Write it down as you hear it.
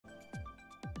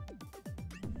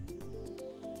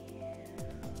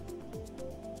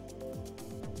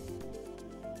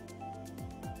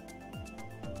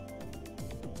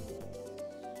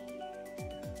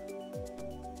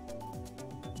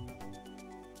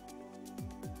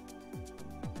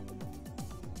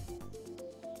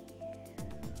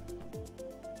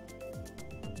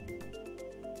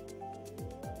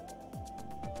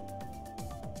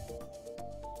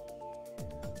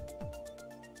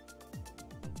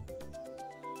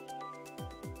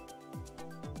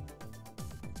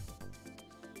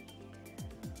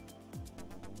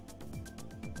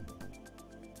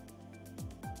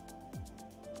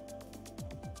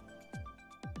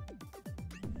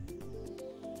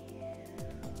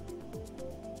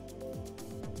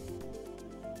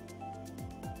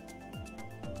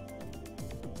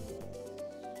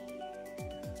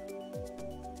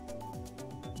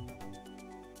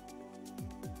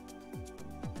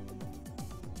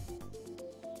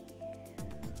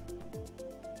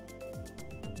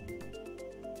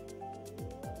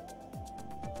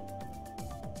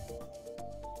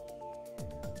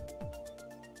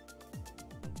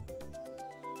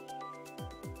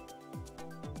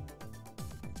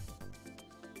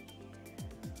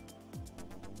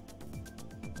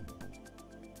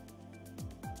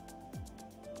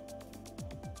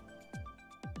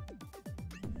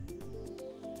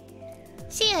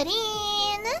Shiori!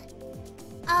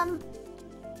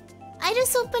 I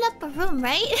just opened up a room,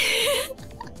 right?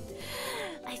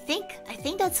 I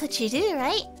think that's what you do,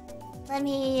 right? Let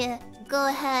me go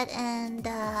ahead and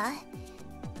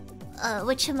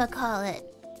whatchamacallit?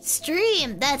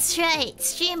 Stream! That's right!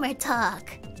 Streamer talk!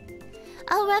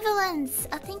 Oh, Revelance!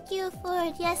 Thank you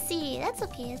for Yesy. That's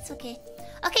okay, it's okay.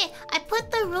 Okay, I put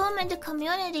the room into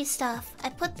community stuff. I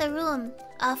put the room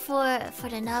for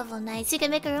the novel nights. You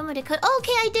can make a room with a code. Oh,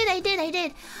 okay, I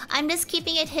did. I'm just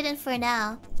keeping it hidden for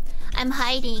now. I'm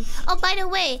hiding. Oh, by the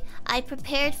way, I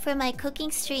prepared for my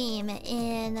cooking stream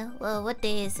in... Well, what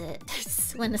day is it?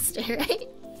 It's Wednesday, right?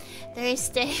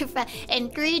 Thursday,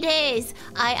 in 3 days.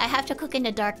 I have to cook in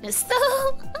the darkness,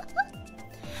 so...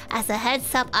 As a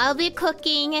heads up, I'll be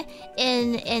cooking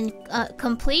in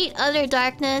complete utter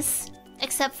darkness.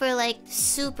 Except for, like,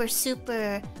 super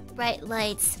bright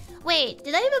lights. Wait,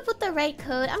 did I even put the right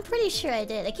code? I'm pretty sure I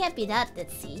did. I can't be that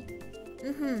ditzy.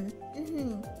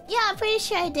 Yeah, I'm pretty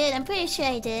sure I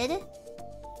did.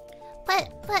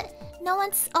 But no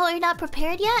one's... Oh, you're not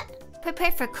prepared yet?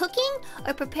 Prepared for cooking?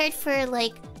 Or prepared for,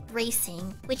 like,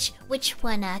 racing? Which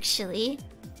one, actually?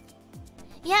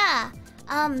 Yeah.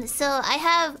 So I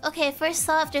have... Okay, first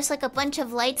off, there's, like, a bunch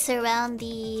of lights around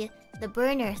the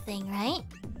burner thing, right?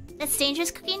 That's dangerous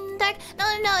cooking in the dark? No,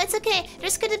 it's okay.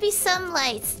 There's gonna be some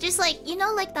lights. Just like, you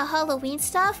know, like the Halloween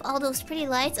stuff? All those pretty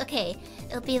lights? Okay,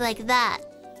 it'll be like that.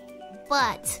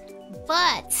 But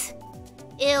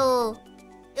it'll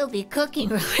be cooking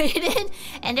related.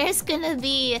 And there's gonna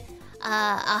be a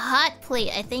hot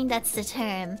plate. I think that's the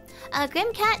term.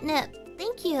 Grim Catnip,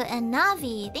 thank you. And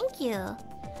Navi, thank you.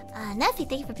 Navi,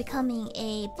 thank you for becoming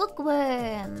a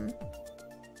bookworm.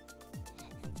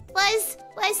 Why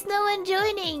is no one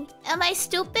joining? Am I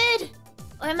stupid?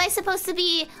 Or am I supposed to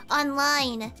be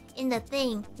online in the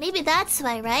thing? Maybe that's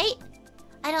why, right?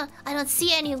 I don't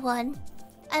see anyone.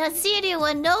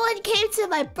 No one came to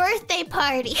my birthday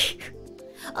party.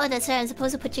 Oh, that's right. I'm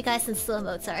supposed to put you guys in slow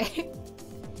mode. Sorry.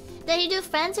 Did you do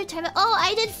friends or tournament? Oh,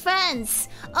 I did friends.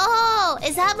 Oh,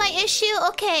 is that my issue?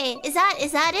 Okay, is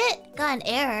that it? Got an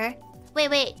error.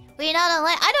 Wait. Were you not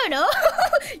online? I don't know.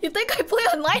 You think I play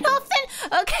online often?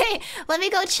 Okay, let me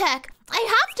go check. I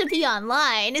have to be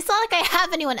online. It's not like I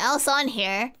have anyone else on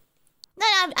here. No,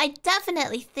 I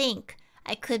definitely think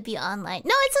I could be online.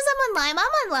 No, it says I'm online.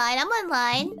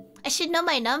 I should know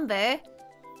my number.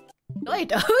 No, I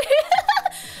don't.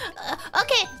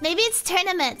 Okay, maybe it's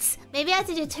tournaments. Maybe I have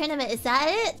to do tournament. Is that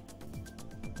it?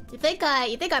 You think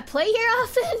I play here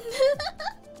often?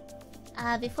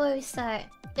 Before we start.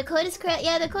 The code is correct.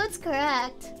 Yeah, the code's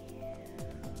correct.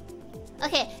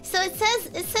 Okay, so it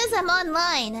says I'm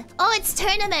online. Oh, it's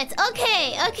tournament.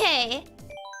 Okay.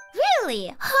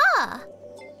 Really? Huh.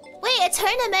 Wait, a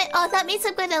tournament? Oh, that means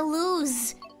I'm gonna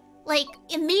lose. Like,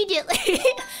 immediately.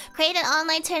 Create an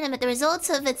online tournament. The results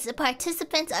of its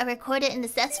participants are recorded in the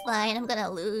stats file. I'm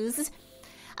gonna lose.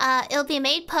 It'll be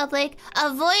made public.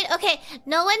 Avoid... Okay,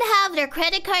 no one have their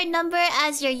credit card number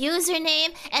as your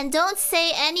username. And don't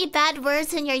say any bad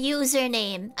words in your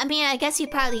username. I mean, I guess you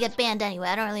probably get banned anyway.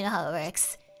 I don't really know how it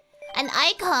works. An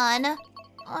icon... I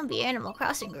wanna be Animal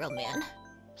Crossing girl, man.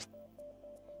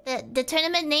 The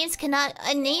tournament names cannot...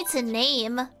 It needs a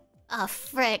name. Oh,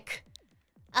 frick.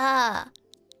 Hold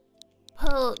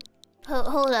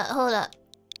up.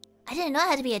 I didn't know it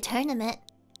had to be a tournament.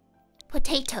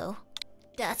 Potato.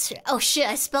 That's right. Oh shit,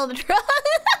 I spelled it wrong.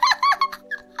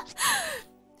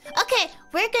 Okay,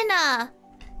 we're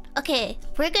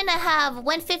gonna have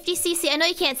 150cc. I know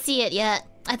you can't see it yet.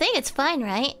 I think it's fine,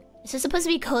 right? Is there supposed to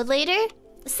be code later?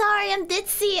 Sorry, I'm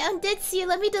ditzy.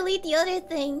 Let me delete the other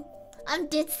thing. I'm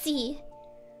ditzy.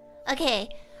 Okay.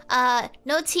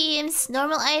 No teams,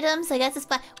 normal items. I guess it's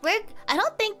fine. I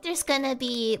don't think there's gonna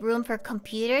be room for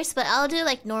computers, but I'll do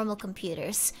like normal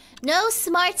computers. No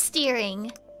smart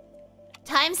steering.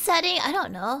 Time setting? I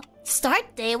don't know.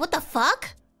 Start day? What the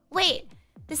fuck? Wait,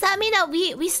 does that mean that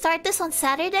we start this on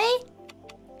Saturday?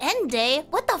 End day?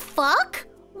 What the fuck?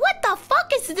 What the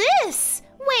fuck is this?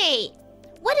 Wait,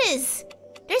 what is...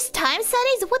 There's time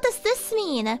settings? What does this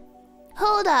mean?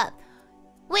 Hold up.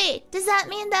 Wait, does that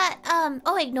mean that,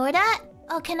 oh, ignore that?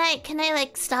 Oh, can I,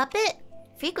 like, stop it?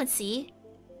 Frequency?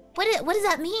 What does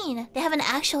that mean? They have an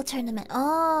actual tournament.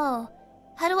 Oh.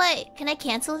 How do can I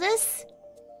cancel this?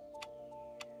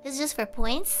 This is just for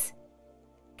points?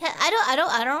 I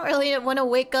don't really want to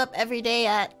wake up every day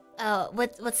at,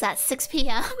 what's that, 6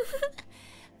 p.m.?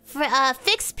 For,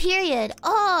 fixed period.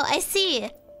 Oh, I see.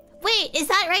 Wait, is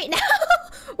that right now?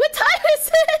 What time is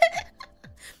it?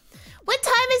 What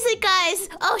time is it, guys?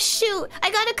 Oh, shoot. I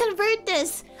gotta convert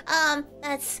this.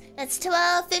 That's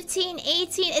 12, 15,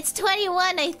 18. It's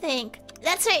 21, I think.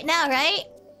 That's right now, right?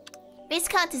 Race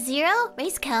count to 0?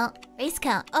 Race count. Race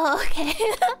count. Oh, okay.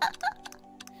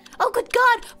 Oh, good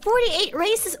God! 48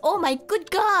 races! Oh my good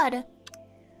God!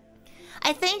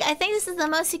 I think this is the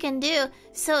most you can do.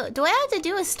 So, do I have to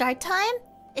do a start time?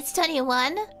 It's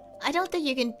 21. I don't think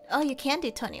you can... Oh, you can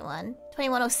do 21.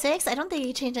 21:06? I don't think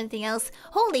you can change anything else.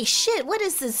 Holy shit, what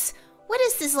is this? What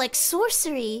is this, like,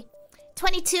 sorcery?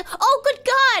 22... Oh, good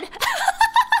God!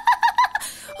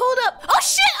 Hold up. Oh,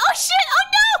 shit! Oh, shit! Oh,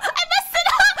 no! I messed it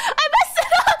up! I messed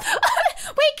it up!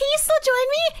 Wait, can you still join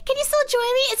me? Can you still join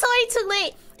me? It's already too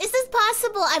late. Is this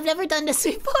possible? I've never done this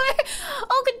before.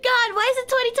 Oh, good God. Why is it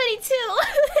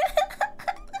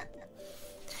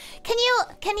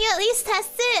 2022? Can you at least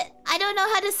test it? I don't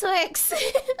know how this works.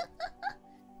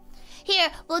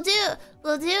 Here, we'll do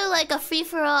like a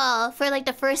free-for-all for like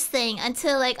the first thing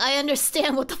until like I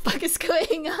understand what the fuck is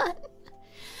going on.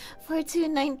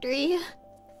 4293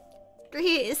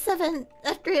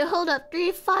 hold up.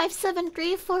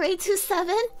 3573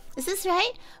 4827. Is this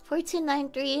right?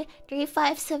 4293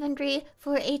 3573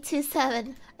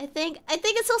 4827. I think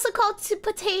it's also called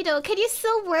potato. Can you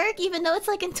still work even though it's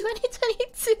like in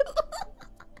 2022?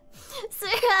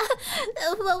 Sarah,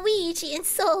 Luigi and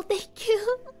Soul, thank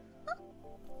you.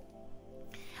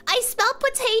 I spelled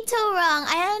potato wrong.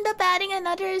 I ended up adding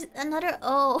another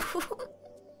O.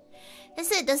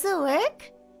 Does it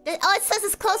work? Oh, it says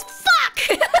it's closed. Fuck!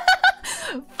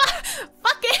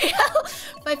 Fucking hell!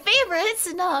 My favorites?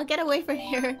 No, get away from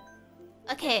here.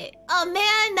 Okay. Oh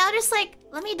man, now there's like...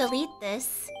 Let me delete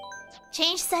this.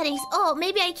 Change settings. Oh,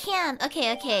 maybe I can.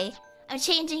 Okay. I'm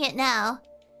changing it now.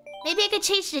 Maybe I could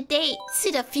change the date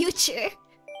to the future.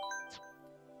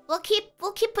 We'll keep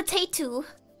potato.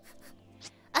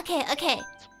 Okay.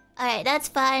 Alright, that's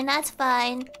fine.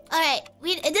 Alright,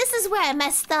 this is where I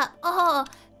messed up. Oh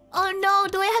no,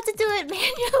 do I have to do it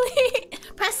manually?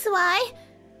 Press Y?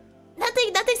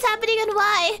 Nothing's happening on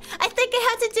Y. I think I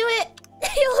have to do it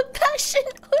the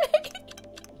old-fashioned way.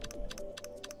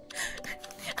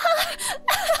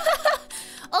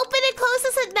 Open and close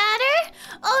doesn't matter?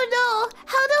 Oh no,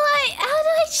 how do I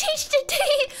change the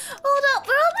date? Hold up,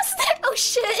 we're almost there. Oh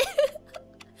shit.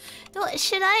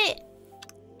 Should I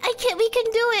can't, we can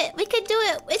do it.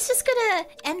 It's just gonna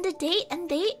end the date,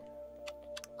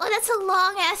 Oh, that's a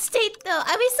long-ass date, though.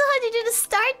 We still have to do the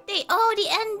start date. Oh, the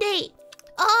end date.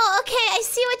 Oh, okay. I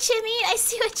see what you mean.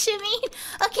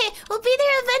 Okay, we'll be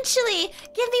there eventually.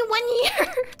 Give me 1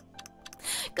 year.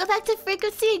 Go back to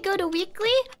frequency and go to weekly?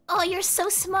 Oh, you're so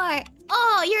smart.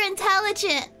 Oh, you're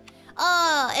intelligent.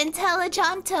 Oh,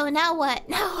 intelligento. Now what?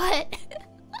 You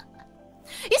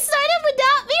started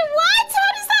without me? What?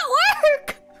 How does that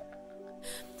work?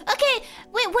 Okay,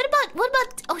 wait, what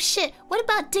about... Oh, shit. What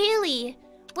about daily?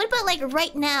 What about, like,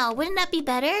 right now? Wouldn't that be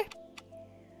better?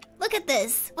 Look at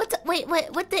this. What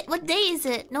day is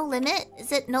it? No limit?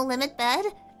 Is it no limit bad?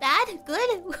 Bad?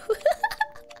 Good?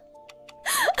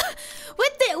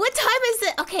 What time is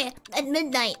it? Okay, at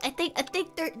midnight. I think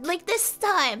they're... Like, this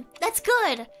time. That's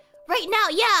good. Right now,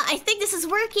 yeah, I think this is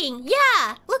working.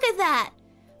 Yeah, look at that.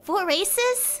 4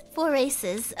 races? 4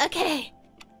 races. Okay.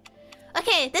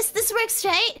 Okay, this works,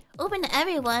 right? Open to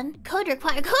everyone. Code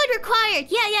required.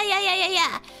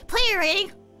 Yeah. Player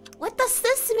rating. What does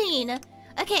this mean?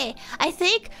 Okay, I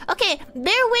think... Okay,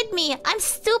 bear with me. I'm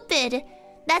stupid.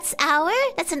 That's hour?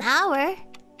 That's an hour.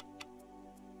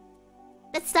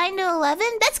 That's 9 to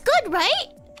 11? That's good,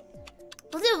 right?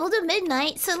 We'll do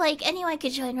midnight, so like anyone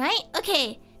could join, right?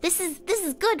 Okay, this is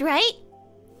good, right?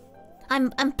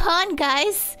 I'm pawn,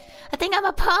 guys. I think I'm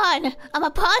a pawn. I'm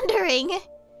a pondering.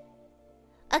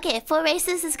 Okay, 4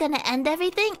 races is gonna end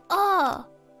everything. Oh,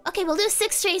 okay, we'll do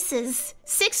 6 races.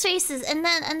 6 races, and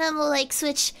then we'll like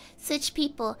switch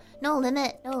people. No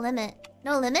limit. Oh, and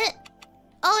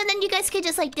then you guys could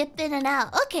just like dip in and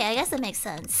out. Okay, I guess that makes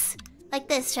sense. Like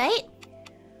this, right?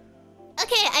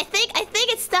 Okay, I think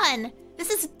it's done. This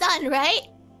is done, right?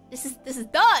 This is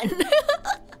done.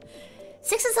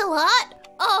 6 is a lot.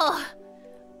 Oh,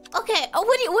 okay. Oh,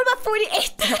 what about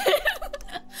 48 then?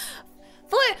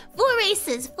 4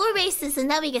 races, and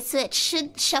now we can switch.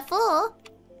 Should shuffle?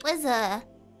 What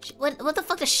the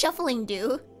fuck does shuffling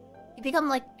do? You become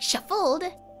like shuffled.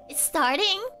 It's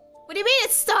starting. What do you mean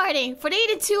it's starting? 48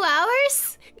 in 2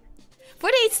 hours?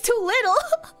 48's too little.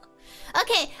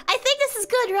 Okay, I think this is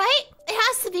good, right? It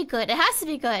has to be good.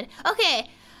 Okay,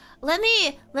 let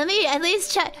me at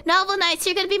least check. Novel Knights,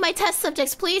 you're gonna be my test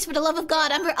subjects, please, for the love of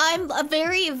God. I'm a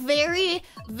very, very,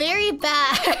 very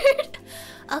bad.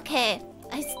 Okay,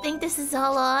 I think this is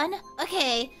all on.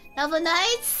 Okay, Novel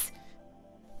Knights.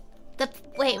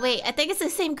 Wait. I think it's the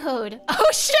same code.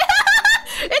 Oh shit!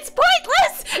 It's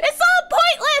pointless! It's all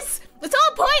pointless! It's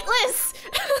all pointless!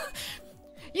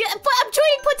 Yeah, but I'm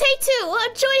joining potato!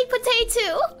 I'm joining potato!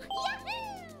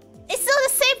 It's still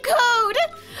the same code!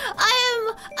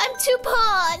 I'm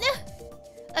 2pawn!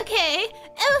 Okay.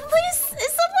 Please,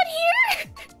 is someone here?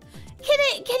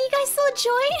 Can you guys still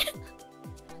join?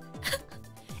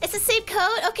 It's the same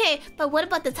code? Okay, but what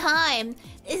about the time?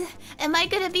 Am I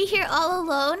gonna be here all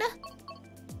alone?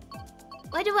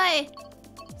 Why do I...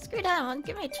 Screw that, I'll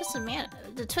get my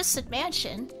Twisted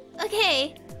Mansion.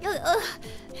 Okay.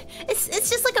 It's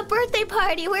just like a birthday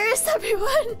party. Where is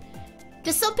everyone?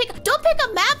 Just don't pick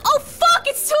a map? Oh fuck,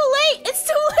 it's too late! It's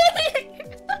too late!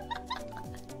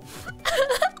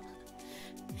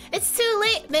 It's too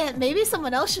late. Man, maybe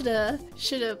someone else should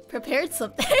have prepared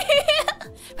something.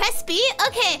 Press B?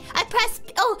 Okay, I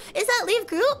pressed... Oh, is that leave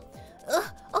group?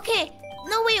 Okay.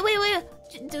 No, wait.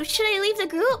 Should I leave the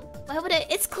group? Why would I...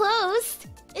 It's closed.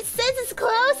 It says it's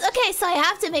closed? Okay, so I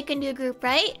have to make a new group,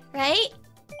 right? Right?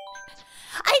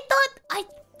 I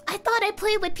thought I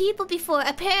played with people before.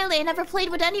 Apparently, I never played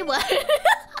with anyone. Okay,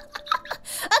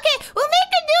 we'll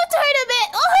make a new tournament!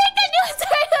 We'll make a new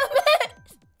tournament!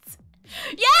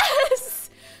 Yes!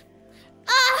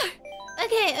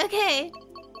 Okay.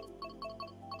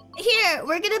 Here,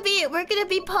 we're gonna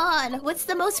be pawn. What's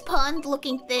the most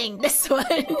pawn-looking thing? This one.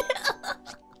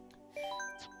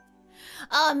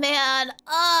 Oh man.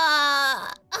 Oh.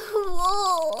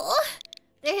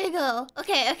 There you go.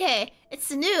 Okay.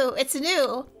 It's new.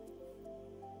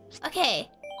 Okay.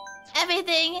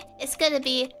 Everything is gonna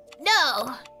be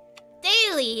no.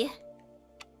 Daily.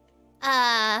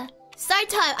 Start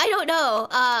time. I don't know.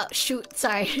 Shoot.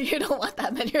 Sorry. You don't want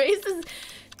that many races.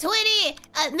 20.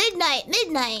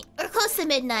 Midnight. Or close to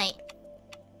midnight.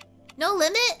 No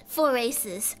limit? 4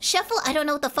 races. Shuffle? I don't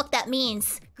know what the fuck that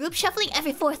means. Group shuffling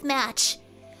every 4th match.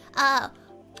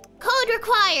 Code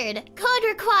required.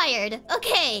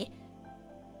 Okay.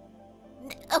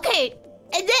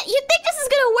 And then you think this is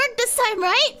gonna work this time,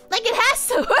 right? Like it has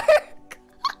to work.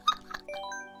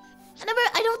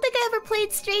 I don't think I ever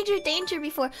played Stranger Danger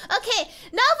before. Okay,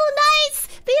 Novel Knights,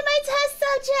 be my test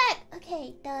subject.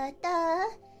 Okay, da.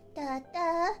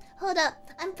 Hold up,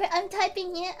 I'm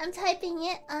typing it.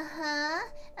 Da.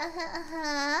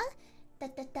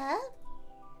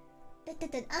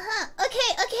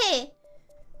 Okay.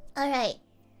 All right.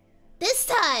 This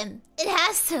time it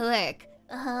has to work.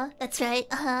 That's right.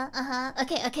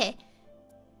 Okay.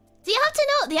 Do you have to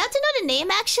know the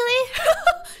name actually?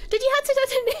 Did you have to know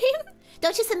the name?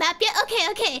 Don't you see the map yet?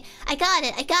 Okay. I got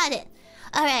it.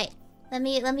 All right. Let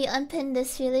me unpin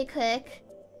this really quick.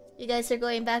 You guys are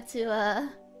going back to there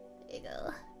you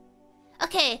go.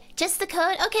 Okay, just the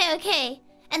code. Okay.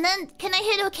 And then can I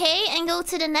hit OK and go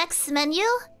to the next menu?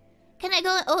 Can I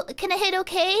hit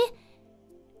OK?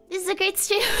 This is a great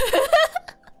stream.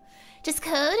 Just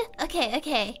code? Okay. I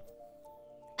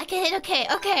can hit OK.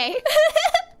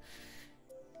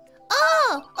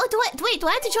 Oh, do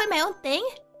I have to join my own thing?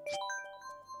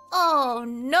 Oh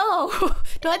no.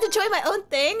 Do I have to join my own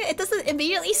thing? It doesn't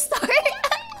immediately start.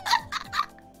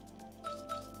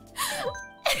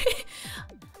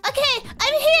 Okay,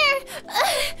 I'm here.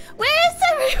 Where is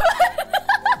everyone?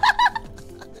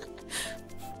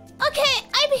 Okay,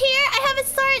 I'm here. I haven't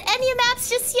started any maps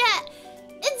just yet.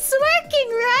 It's working,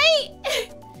 right?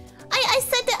 I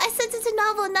sent it to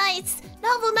Novel Knights.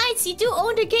 Novel Knights, you do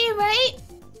own the game, right?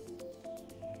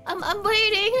 I'm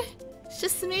waiting. It's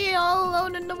just me all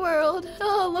alone in the world.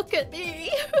 Oh, look at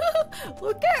me.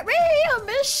 Look at me. I'm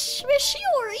Miss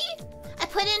Shiori. I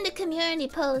put it in the community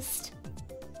post.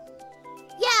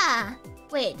 Yeah.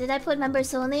 Wait, did I put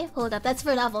members only? Hold up, that's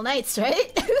for Novel Knights,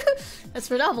 right? That's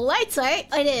for Novel Knights, right?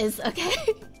 Oh, it is. Okay.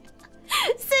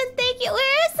 Sin, thank you.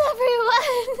 Where is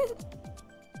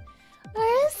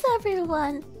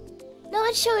everyone? No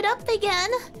one showed up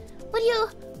again. What do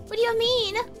you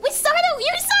mean? You started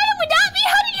without me?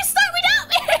 How did you start without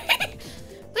me?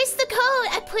 Where's the code?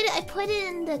 I put it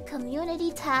in the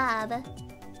community tab.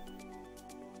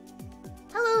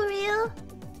 Hello, Real.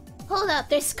 Hold up,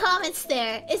 there's comments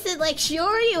there. Is it like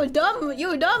Shiori, you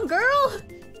dumb girl?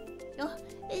 No.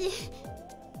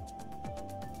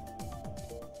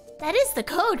 That is the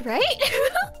code, right?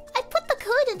 I put the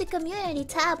code in the community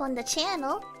tab on the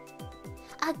channel.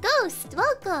 A ghost,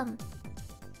 welcome.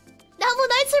 Novel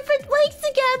Knights are playing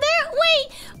together?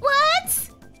 Wait, what?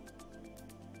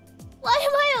 Why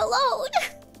am I alone?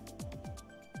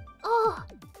 Oh,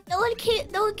 no one came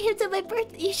to my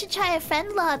birthday. You should try a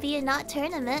friend lobby and not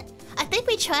tournament. I think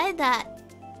we tried that.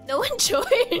 No one joined.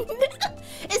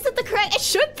 Is it the correct? It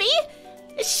should be.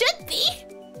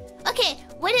 Okay,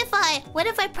 What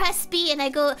if I press B and I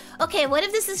go, okay, what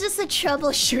if this is just a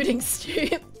troubleshooting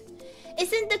stream?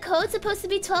 Isn't the code supposed to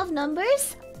be 12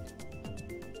 numbers?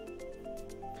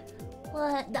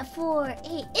 What? The 4, 8.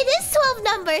 It is 12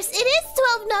 numbers! It is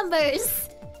 12 numbers!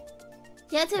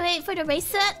 You have to wait for the race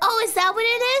set? Oh, is that what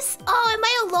it is? Oh, am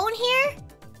I alone here?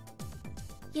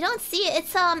 You don't see it.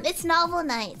 It's Novel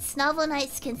Knights. Novel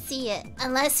Knights can see it.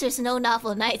 Unless there's no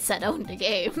Novel Knights that own the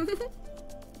game.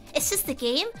 It's just the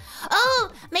game?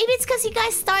 Oh, maybe it's because you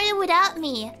guys started without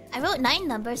me. I wrote 9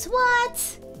 numbers.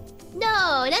 What?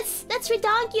 No, that's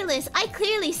ridiculous. I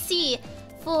clearly see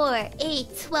 4,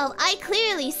 8, 12. I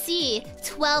clearly see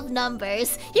 12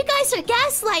 numbers. You guys are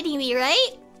gaslighting me,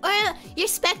 right? Or you're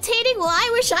spectating? Well, I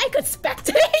wish I could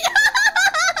spectate.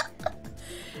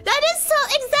 That is so...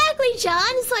 Exactly,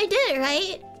 John. So I did it,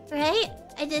 right? Right?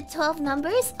 I did 12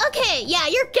 numbers? Okay, yeah,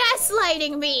 you're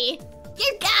gaslighting me.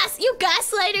 You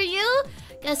gaslighter, you?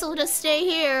 Guess I'll just stay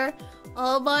here.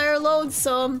 All by our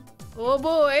lonesome. Oh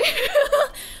boy.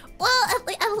 Well,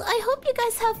 I hope you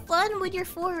guys have fun with your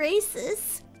 4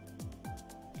 races.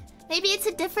 Maybe it's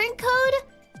a different code?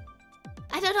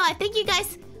 I don't know. I think you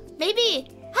guys... Maybe...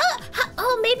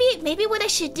 maybe what I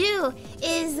should do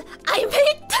is I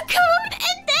make the code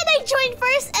and then I join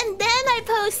first and then I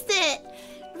post it.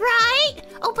 Right?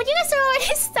 Oh, but you guys are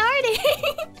already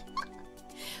starting.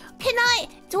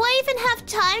 Do I even have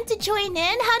time to join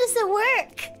in? How does it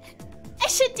work? I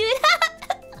should do that.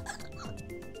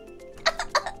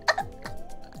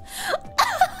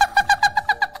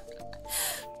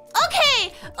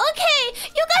 Okay.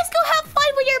 You guys go have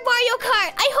fun with your Mario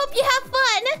Kart. I hope you have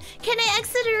fun. Can I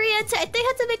exit arena? I think I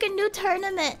have to make a new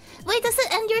tournament. Wait, does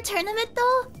it end your tournament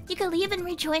though? You can leave and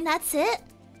rejoin, that's it?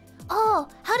 Oh,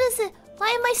 how does it... Why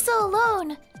am I so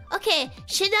alone? Okay,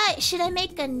 should I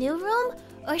make a new room?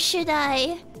 Or should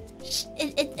I...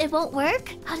 It won't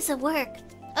work? How does it work?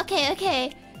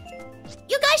 Okay.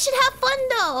 You guys should have fun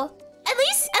though. At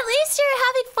least you're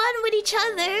having fun with each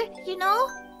other, you know?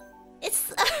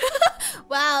 It's...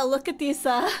 Wow, look at these,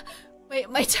 Wait,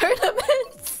 my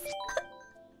tournaments.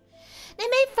 They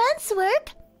made friends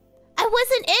work. I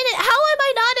wasn't in it. How am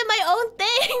I not in my own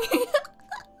thing?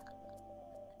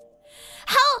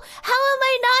 How am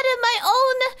I not in my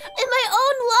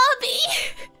own lobby?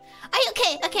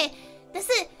 Okay.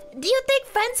 Do you think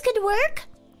friends could work?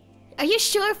 Are you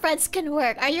sure friends can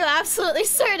work? Are you absolutely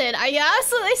certain? Or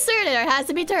it has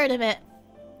to be tournament?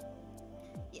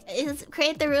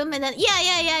 Create the room and then...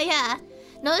 Yeah.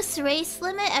 No race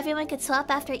limit. Everyone could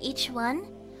swap after each one.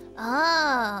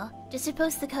 Oh. Just to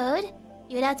post the code?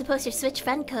 You would have to post your Switch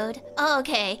friend code. Oh,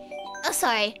 okay. Oh,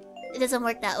 sorry. It doesn't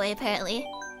work that way, apparently.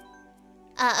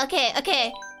 Okay.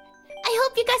 I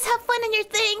hope you guys have fun in your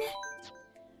thing.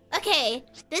 Okay,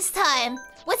 this time,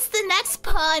 what's the next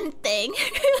pawn thing?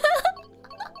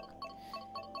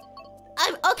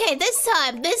 Okay, this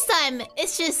time,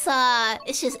 it's just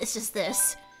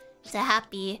this. It's a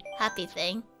happy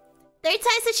thing. 3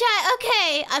 times the chat.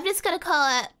 Okay, I'm just gonna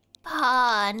call it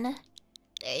pawn.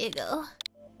 There you go.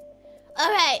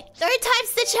 Alright, 3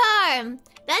 times the charm.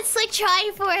 That's like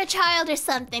trying for a child or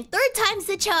something. 3 times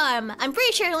the charm. I'm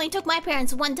pretty sure it only took my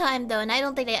parents 1 time though, and I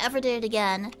don't think they ever did it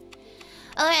again.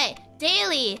 Alright,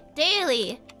 daily.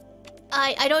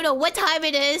 I don't know what time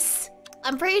it is.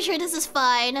 I'm pretty sure this is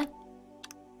fine.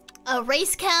 A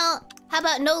race count. How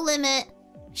about no limit?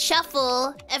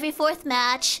 Shuffle every 4th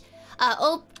match.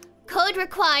 Code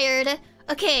required.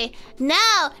 Okay,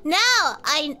 now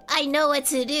I know what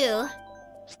to do.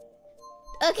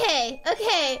 Okay. I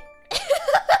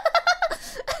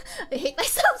hate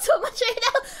myself so much right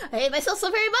now. I hate myself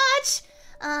so very much.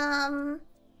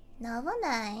 Novel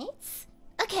Nights.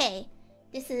 Okay,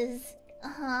 this is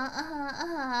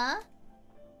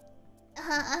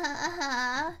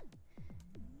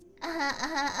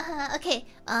okay.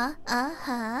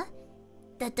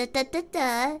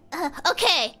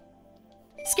 Okay.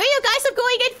 Screw you guys, I'm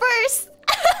going in first.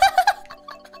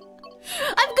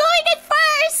 I'm going in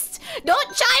first.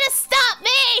 Don't try to stop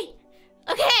me.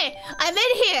 Okay, I'm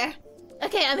in here.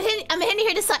 Okay, I'm in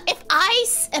here to stop. If I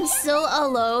am still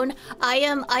alone, I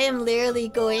am literally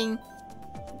going.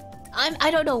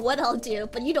 I don't know what I'll do,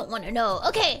 but you don't want to know.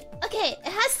 Okay, it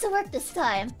has to work this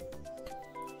time.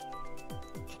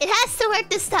 It has to work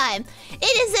this time. It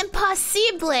is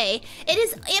impossible. It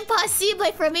is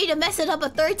impossible for me to mess it up a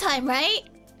 3rd time, right?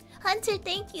 Hunter,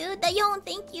 thank you. Dayon,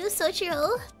 thank you.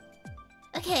 Sochiro.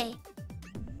 Okay.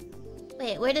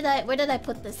 Wait, where did I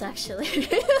put this actually?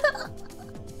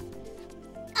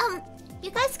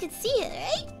 You guys can see it,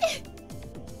 right?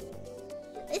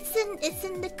 It's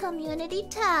in the community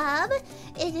tab.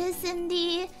 It is in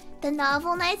the the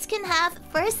novel nights can have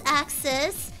first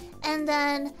access, and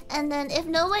then if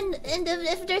no one, and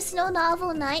if there's no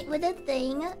novel night with a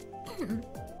thing,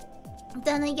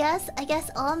 then I guess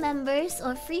all members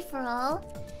or free for all.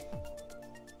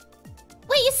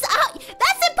 Wait,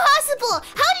 that's impossible!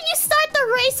 How did you start the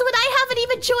race when I haven't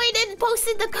even joined and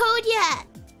posted the code yet?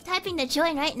 Typing to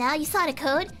join right now. You saw the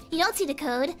code? You don't see the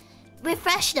code?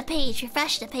 Refresh the page.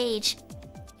 Refresh the page.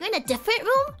 You're in a different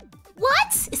room?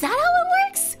 What? Is that how it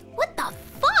works? What the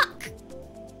fuck?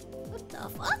 What the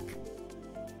fuck?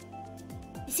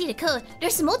 You see the code.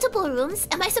 There's multiple rooms.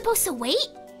 Am I supposed to wait?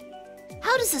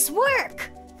 How does this work?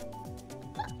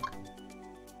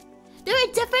 There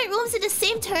are different rooms in the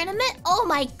same tournament? Oh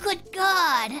my good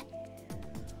god!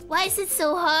 Why is it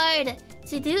so hard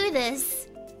to do this?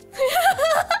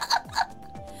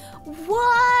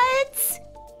 What?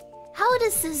 How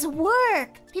does this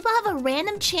work? People have a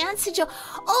random chance to join.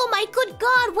 Oh my good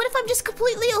god, what if I'm just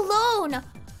completely alone?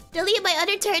 Delete my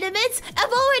other tournaments?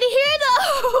 I'm already here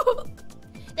though!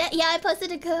 Yeah, I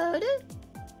posted a code.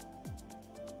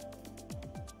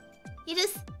 You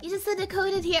just said the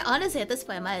code in here. Honestly, at this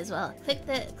point, I might as well. Click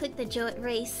the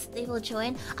race. They will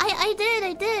join. I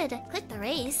did. Click the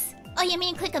race. Oh, you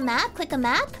mean click a map? Click a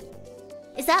map?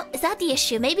 Is that the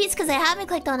issue? Maybe it's because I haven't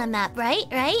clicked on a map, right?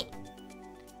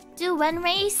 Do run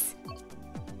race.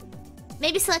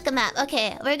 Maybe select a map.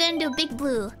 Okay, we're gonna do Big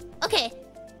Blue. Okay.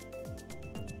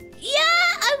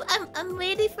 Yeah, I'm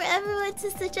waiting for everyone to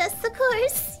suggest the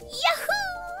course.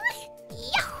 Yahoo!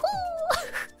 Yahoo!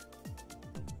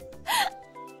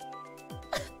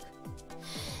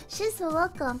 She's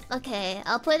welcome. Okay,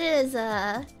 I'll put it as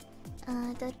a.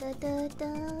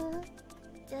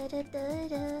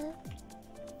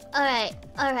 Alright.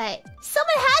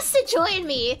 Someone has to join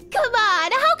me. Come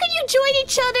on, how can you join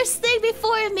each other's thing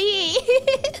before me?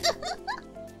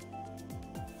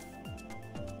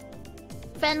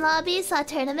 Friend lobby saw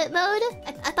tournament mode.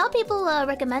 I thought people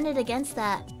recommended against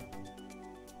that.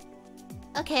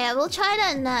 Okay, we'll try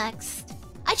that next.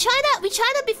 We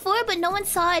tried that before, but no one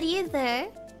saw it either.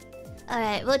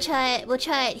 Alright, we'll try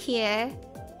it here.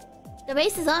 The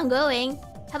race is ongoing.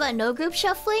 How about no group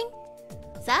shuffling?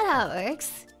 Is that how it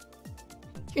works?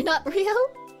 You're not real?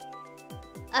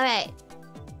 Alright.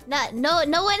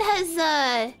 No one has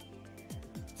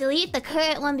delete the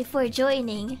current one before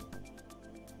joining.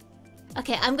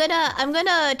 Okay, I'm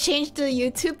gonna change the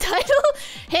YouTube title.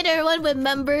 Hit everyone with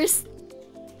members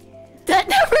that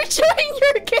never join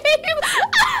your game.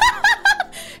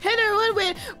 Hit everyone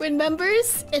with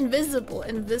members, invisible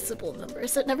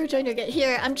members that never join your game.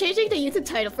 Here, I'm changing the YouTube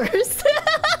title first.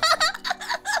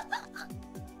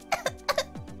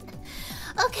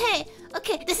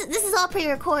 Okay, this is all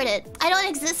pre-recorded. I don't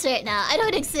exist right now. I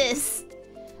don't exist.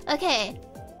 Okay.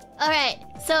 Alright,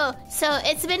 so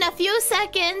it's been a few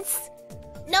seconds.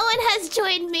 No one has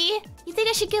joined me. You think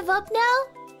I should give up now?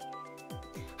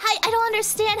 I don't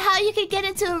understand how you could get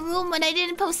into a room when I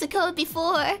didn't post the code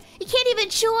before. You can't even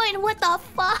join. What the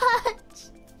fuck?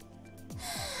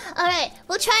 Alright,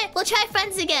 we'll try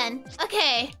friends again.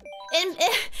 Okay. And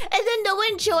then no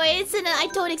one joins and then I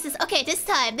don't exist. Okay, this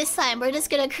time we're just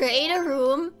gonna create a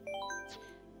room.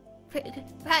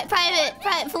 Private,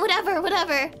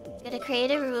 whatever. Gonna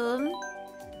create a room.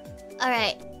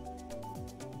 Alright.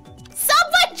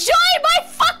 Someone join my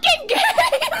fucking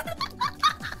game!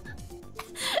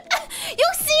 You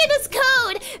see this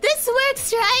code! This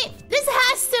works, right? This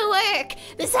has to work!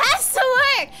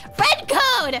 Friend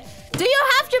code! Do you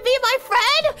have to be my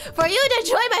friend for you to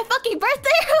join my fucking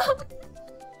birthday room?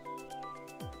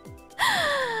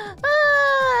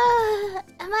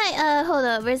 Am I, hold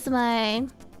up, where's my... It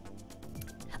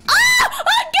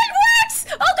works!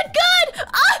 Oh, good god!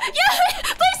 Yeah,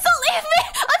 please don't leave me!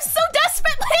 I'm so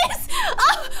desperate, please!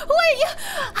 Who are you?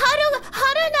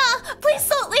 Haruna, please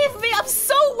don't leave me! I'm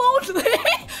so lonely!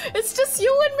 It's just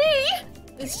you and me!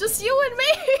 It's just you and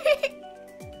me!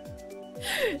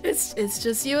 It's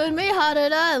just you and me,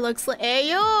 Haruna. It looks like... Hey,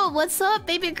 yo! What's up,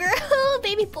 baby girl?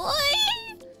 Baby boy?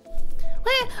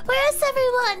 Where is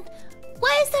everyone?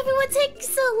 Why is everyone taking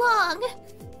so long?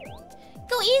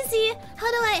 Go easy. How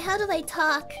do I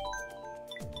talk?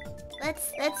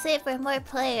 Let's save for more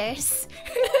players.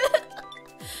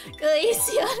 Go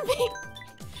easy on me.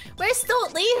 Where's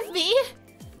don't leave me?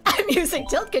 I'm using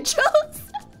tilt controls.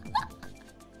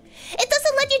 It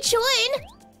doesn't let you join.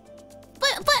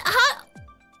 But how?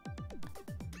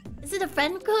 Is it a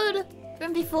friend code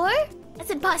from before? That's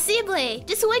impossible.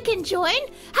 Just one can join?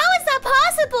 How is that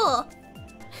possible?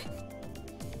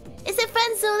 Is it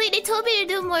friends only? They told me to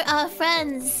do more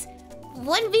friends.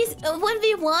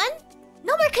 1v1?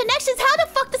 No more connections. How the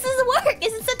fuck does this work?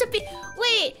 Is it such a big...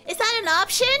 Wait, is that an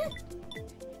option?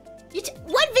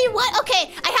 1v1?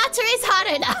 Okay, I have to raise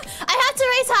Haruna. I have to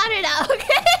raise Haruna,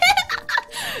 okay?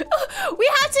 We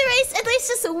have to raise at least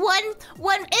just one.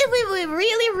 It would be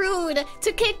really rude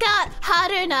to kick out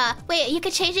Haruna. Wait, you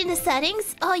can change it in the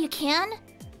settings? Oh, you can?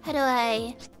 How do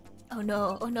I... Oh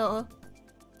no, oh no.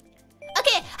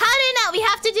 Okay, Haruna, we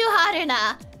have to do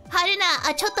Haruna.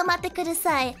 Haruna, ちょっと待ってくだ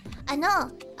さい.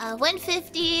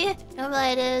 150.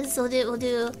 Normalize.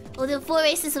 We'll do 4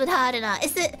 races with Haruna.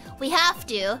 Is it? We have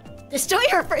to destroy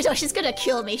her first. Oh, she's gonna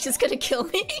kill me. She's gonna kill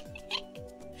me.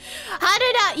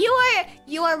 Haruna,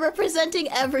 you are representing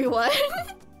everyone.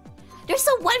 There's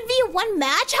a 1v1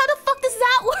 match. How the fuck does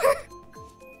that work?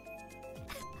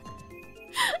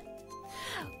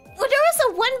 Well, there was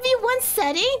a 1v1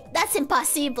 setting. That's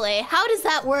impossible. How does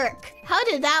that work? How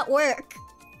did that work?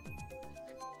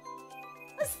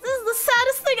 This is the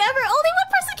saddest thing ever. Only one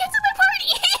person came to my party.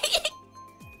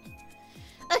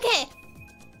 Okay.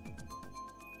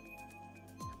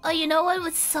 Oh, you know what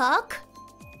would suck?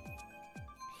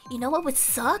 You know what would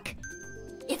suck?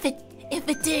 If it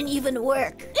didn't even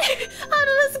work. How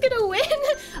is this gonna win?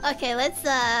 Okay, let's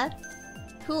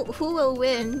who will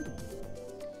win?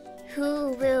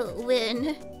 Who will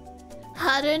win?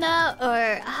 Haruna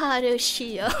or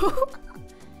Harushio?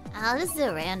 I'll just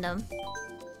do random.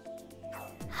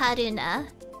 Haruna.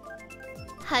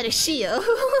 Harushio.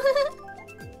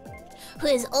 Who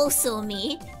is also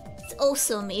me. It's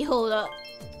also me. Hold up.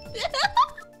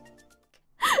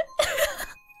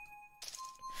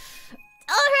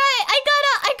 Alright, I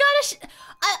gotta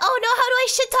oh no, how do I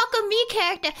shit talk a me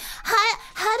character?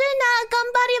 Haruna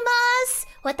ganbarimasu.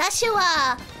 Watashi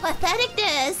wa pathetic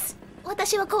desu.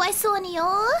 Watashi wa kawaisou ni yo.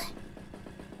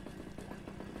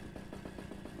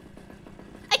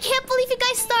 I can't believe you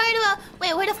guys started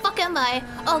wait, where the fuck am I?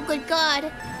 Oh good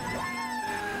god.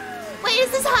 Wait,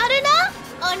 is this Haruna?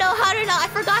 Oh no, Haruna, I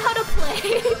forgot how to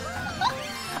play.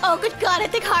 Oh good god, I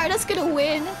think Haruna's gonna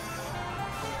win.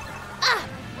 Ah!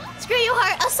 Screw you,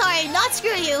 Oh, sorry, not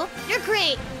screw you. You're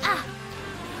great. Ah!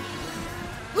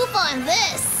 Loop on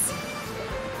this!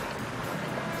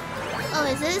 Oh,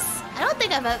 is this... I don't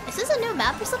think I've... Is this a new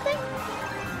map or something?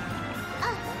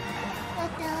 Ah.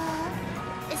 But,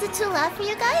 is it too loud for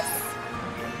you guys?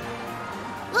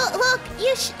 Look,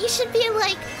 you should be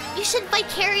like... You should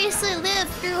vicariously live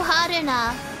through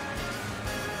Haruna.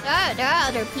 There are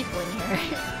other people in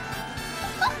here.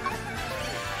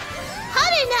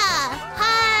 Haruna!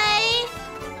 Hi!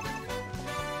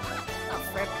 Oh,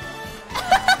 frick.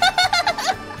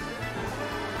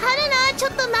 Haruna, ちょ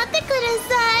っと待ってくだ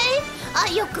さ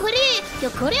い.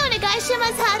 Yokuri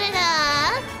onegaishimasu, Haruna.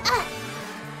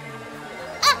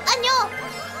 Annyeong.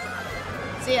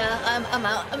 See ya, I'm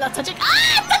out. I'm not touching.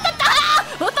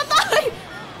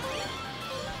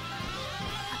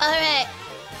 Alright.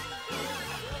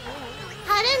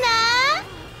 Haruna?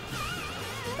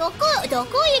 どこ行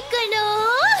くの?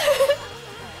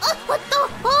 Oh, what the?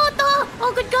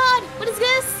 Oh, good god. What is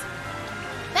this?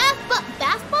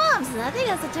 Bath bombs. I think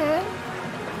that's a turn.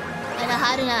 I know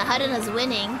Haruna's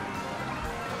winning.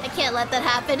 I can't let that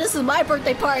happen. This is my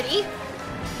birthday party.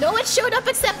 No one showed up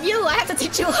except you. I have to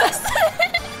teach you a lesson.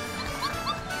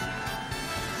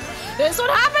 This is what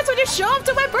happens when you show up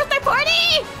to my birthday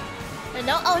party.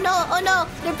 No, oh no.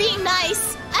 They're being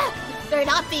nice. They're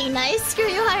not being nice. Screw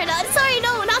you, Haruna. Sorry,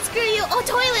 no, not screw you. Oh,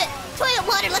 toilet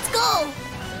water. Let's go.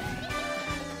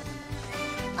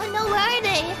 Oh no, where are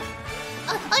they?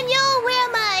 Oh no, where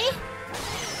am I?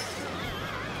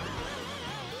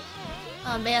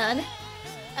 Oh man,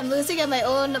 I'm losing at my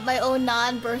own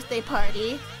non-birthday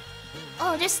party.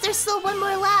 Oh, there's still one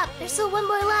more lap.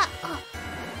 Oh.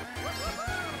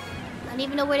 I don't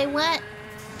even know where they went.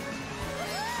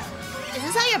 Is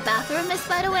this how your bathroom is,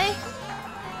 by the way?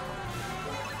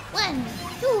 1,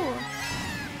 2.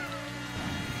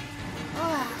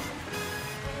 Oh.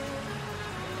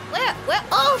 Where?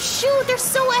 Oh shoot, they're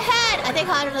so ahead. I think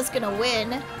Haruna's gonna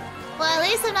win. Well, at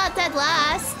least I'm not dead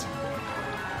last.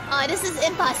 Oh, this is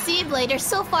impossible. They're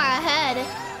so far ahead.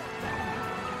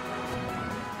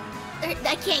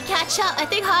 I can't catch up. I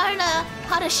think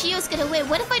Harushio's gonna win.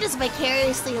 What if I just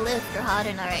vicariously live through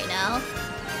Haruna right now?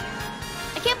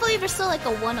 I can't believe there's still like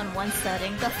a one-on-one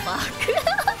setting. The fuck?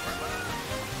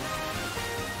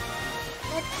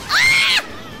 Ah!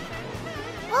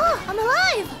 Oh, I'm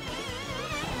alive!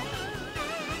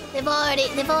 They've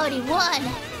already won.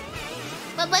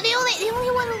 But they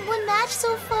only won one match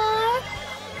so far.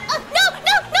 Oh, no!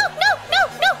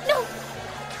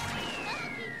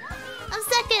 I'm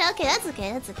second. Okay,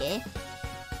 that's okay.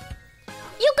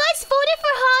 You guys voted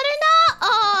for Haruna?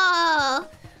 Oh,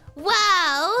 wow.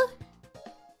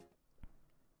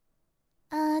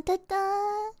 da,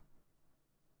 da.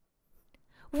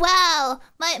 Wow,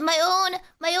 my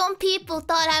own people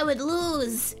thought I would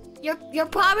lose. You're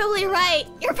probably right.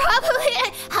 You're probably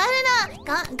Haruna,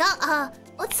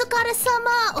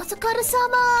 otsukare-sama,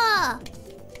 otsukare-sama.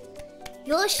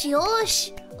 Yosh,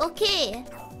 yosh. Okay.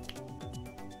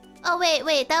 Oh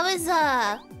wait, that was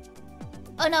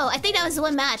oh no, I think that was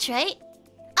one match, right?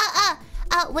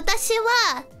 Watashi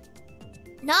wa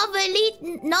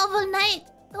novel night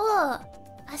to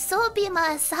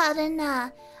asobimasu,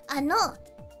 Haruna.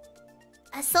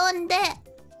 Asonde.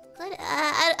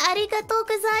 Arigatou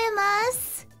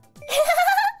gozaimasu.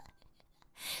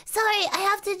 Sorry, I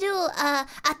have to do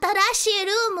atarashi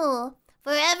room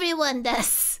for everyone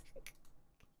desu.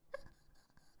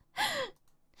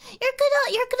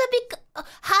 You're gonna be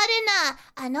Haruna,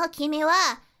 kimi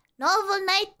wa novel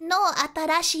night no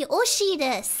atarashi oshi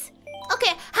desu.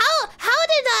 Okay,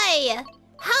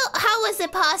 how was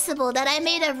it possible that I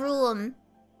made a room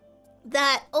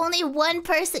that only one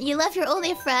person... You left your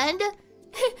only friend?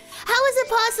 How is it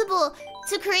possible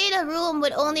to create a room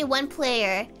with only one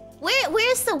player?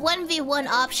 Where's the 1v1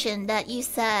 option that you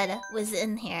said was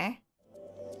in here?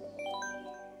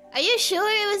 Are you sure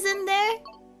it was in there?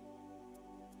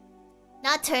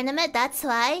 Not tournament, that's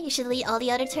why. You should delete all the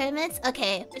other tournaments?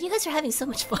 Okay, but you guys are having so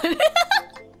much fun.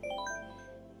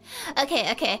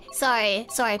 Okay. Sorry,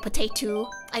 potato.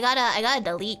 I gotta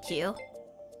delete you.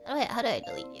 How do I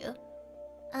delete you?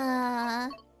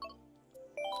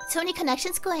 So many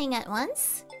connections going at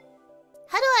once?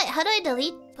 How do I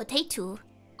delete potato?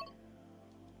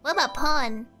 What about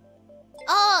pawn?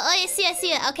 Oh, I see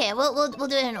it. Okay, we'll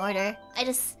do it in order.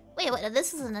 Wait, what?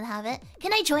 This doesn't have it.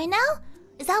 Can I join now?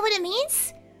 Is that what it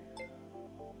means?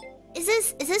 Is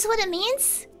this what it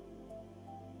means?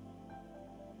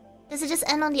 Does it just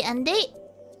end on the end date?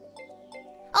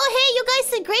 Oh, hey, you guys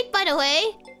did great, by the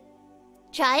way.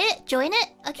 Try it? Join it?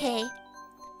 Okay.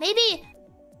 Maybe...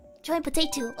 Join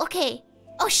potato. Okay.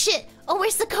 Oh, shit. Oh,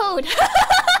 where's the code?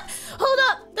 Hold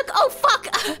up. Oh, fuck.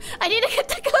 I need to get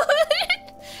the code.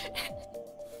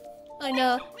 Oh,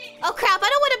 no. Oh, crap. I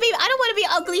don't want to be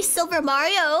ugly Silver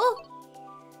Mario.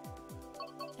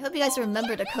 I hope you guys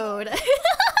remember the code. I'm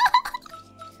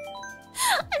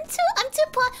too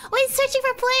Wait, searching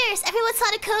for players. Everyone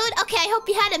saw the code? Okay, I hope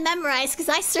you had it memorized, because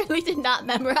I certainly did not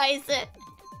memorize it.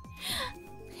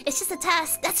 It's just a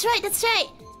task. That's right.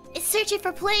 It's searching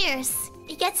for players.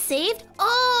 It gets saved?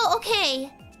 Oh,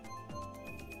 okay.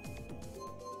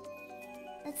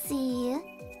 Let's see.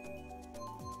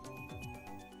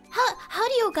 How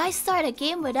do you guys start a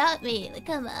game without me? Like,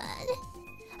 come on.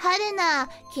 Haruna,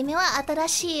 kimi wa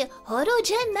atarashii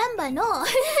holo-gen member no?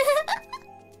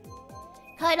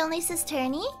 Card only says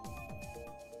tourney.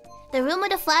 The room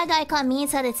with the flag icon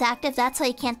means that it's active. That's why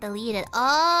you can't delete it.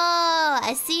 Oh,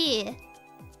 I see.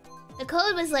 The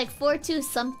code was like 42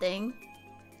 something.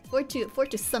 42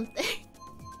 something.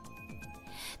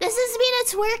 Does this mean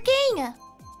it's working?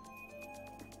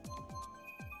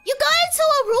 You got into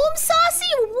a room,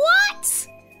 Saucy? What?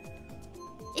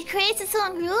 It creates its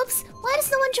own groups? Why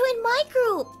does no one join my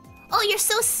group? Oh, you're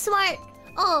so smart.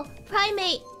 Oh,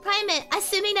 Primate,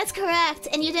 assuming that's correct.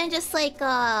 And you didn't just like,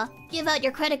 give out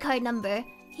your credit card number.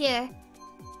 Here.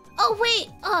 Oh, wait.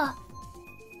 Oh.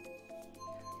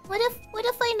 What if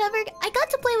I got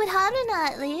to play with Haruna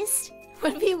at least?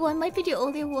 1v1 might be the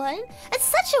only one? It's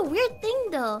such a weird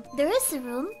thing though. There is a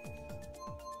room.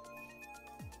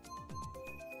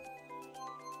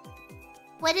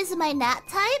 What is my nat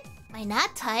type? My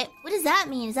nat type? What does that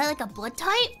mean? Is that like a blood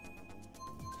type?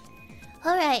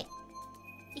 Alright.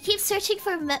 You keep searching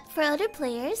for other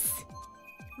players.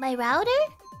 My router?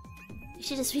 You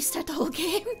should just restart the whole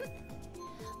game.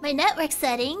 My network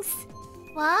settings.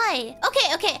 Why?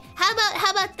 Okay. How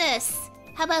about this?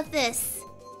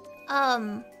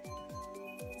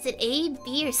 Is it A,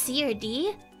 B, or C, or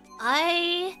D?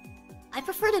 I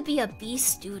prefer to be a B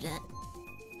student.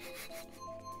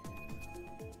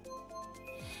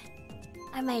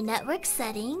 Are my network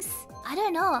settings? I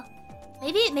don't know.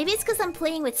 Maybe it's because I'm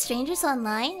playing with strangers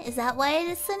online. Is that why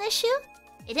it's an issue?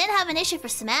 It didn't have an issue for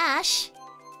Smash.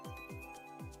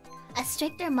 A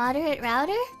strict or moderate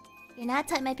router? Your NAT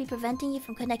type might be preventing you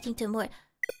from connecting to more.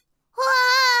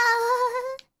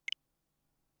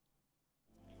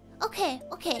 Okay.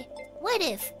 What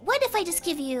if I just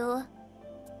give you...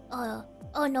 Oh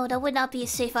no, that would not be a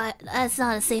safe... That's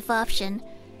not a safe option.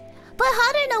 But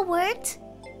Haruna worked.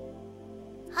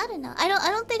 Haruna. I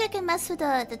don't think I can mess with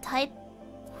the type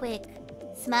quick.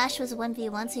 Smash was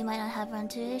 1v1, so you might not have run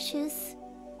into issues.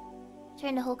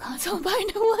 Turn the whole console and buy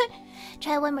a new one.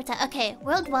 Try one more time. Okay,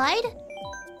 worldwide?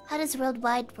 How does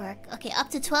worldwide work? Okay, up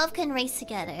to 12 can race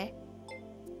together.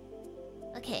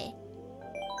 Okay.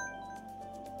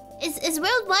 Is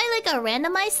worldwide like a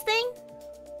randomized thing?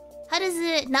 How does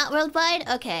it not worldwide?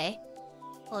 Okay.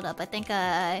 Hold up, I think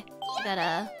I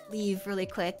gotta leave really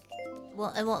quick. It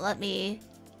won't let me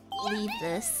leave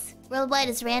this. Worldwide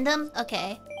is random?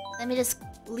 Okay. Let me just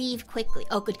leave quickly.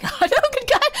 Oh good god. Oh good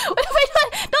god! What have I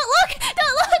done? Don't look!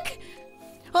 Don't look!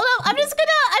 Hold up, I'm just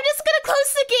gonna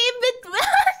close the game mid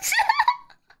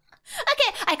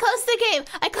Okay, I closed the game.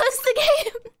 I closed the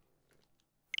game.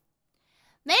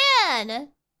 Man!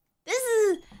 This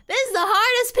is the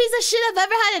hardest piece of shit I've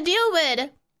ever had to deal with.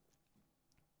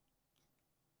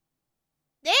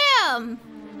 Damn!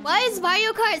 Why is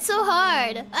Mario Kart so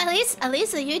hard? At least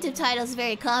the YouTube title is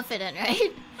very confident,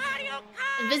 right?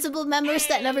 Invisible members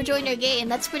that never join your game.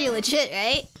 That's pretty legit,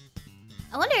 right?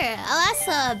 I wonder, I'll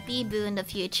ask Bee-Boo in the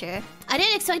future. I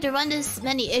didn't expect to run this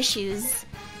many issues.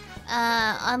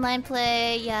 Online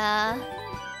play, yeah.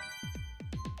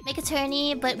 Make a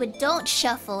tourney, but with don't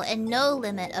shuffle and no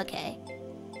limit. Okay.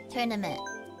 Tournament.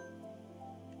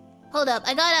 Hold up,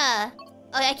 I gotta...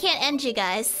 Oh, I can't end you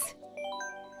guys.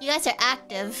 You guys are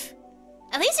active.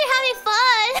 At least you're having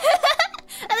fun!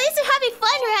 At least you're having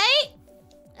fun, right?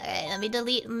 Alright, let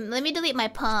me delete my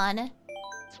pawn.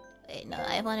 Wait, no,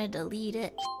 I wanna delete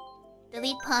it.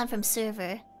 Delete pawn from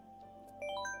server.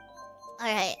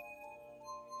 Alright.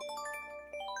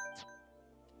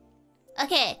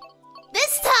 Okay.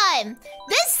 This time,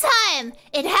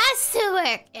 it has to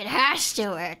work. It has to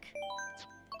work.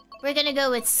 We're gonna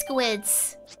go with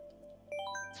squids.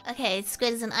 Okay,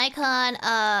 squid is an icon.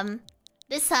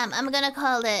 This time I'm gonna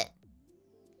call it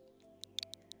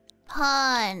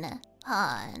pawn.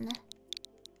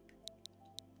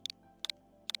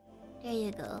 There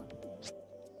you go.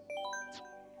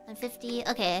 150.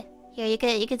 Okay, here you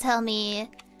could tell me.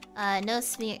 No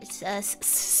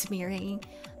smearing.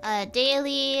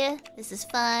 Daily. This is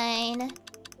fine.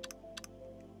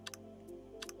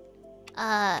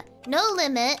 No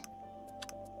limit.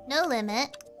 No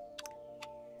limit.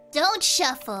 Don't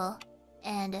shuffle.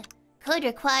 And code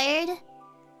required.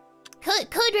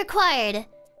 Code required.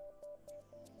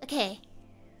 Okay.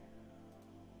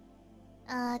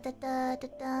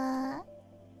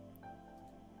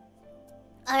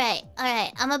 Alright.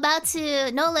 I'm about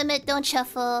to... No limit, don't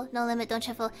shuffle. No limit, don't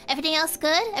shuffle. Everything else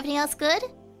good? Everything else good?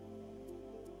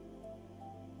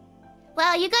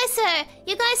 Wow, you guys are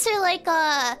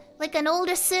like an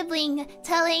older sibling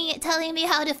telling me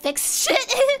how to fix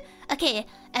shit. Okay,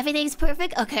 everything's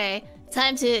perfect. Okay,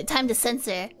 time to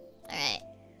censor. Alright.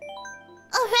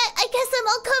 Alright, I guess I'm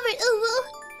all covered. Ooh.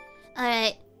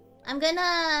 Alright. I'm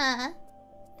gonna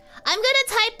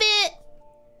type it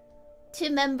to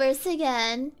members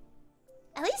again.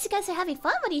 At least you guys are having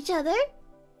fun with each other.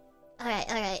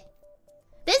 Alright.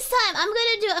 This time I'm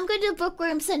gonna do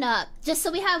bookworms and up, just so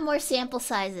we have more sample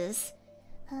sizes.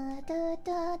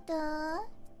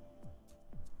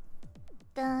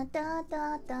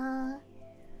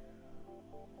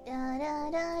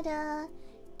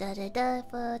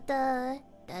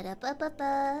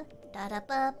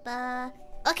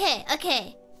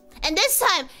 Okay. And this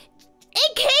time,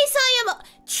 in case I am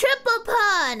triple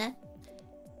pawn,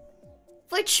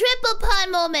 for triple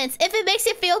pawn moments, if it makes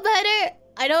you feel better,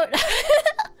 I don't.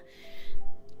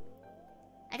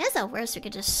 I guess at worst I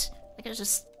could just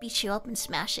beat you up and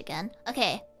smash again.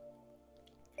 Okay.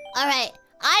 All right.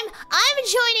 I'm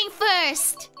joining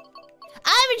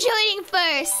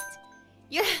first.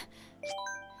 You're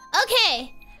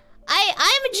okay.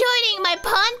 I'm joining my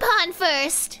pawn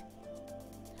first.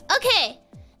 Okay.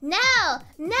 Now.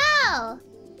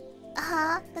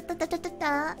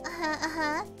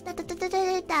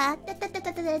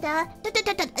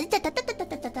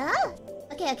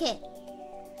 Okay.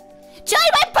 Join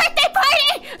my birthday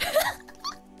party!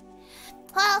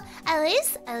 Well, at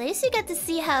least you get to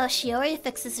see how Shiori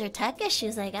fixes her tech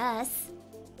issues, I guess.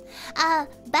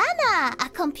 Bana, a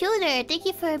computer, thank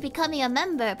you for becoming a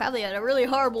member. Probably had a really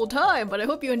horrible time, but I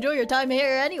hope you enjoy your time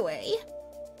here anyway.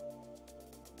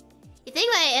 You think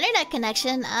my internet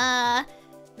connection,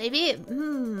 maybe,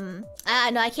 no,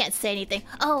 I can't say anything.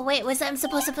 Oh, wait, I'm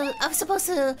supposed to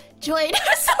join.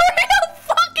 Sorry, I'm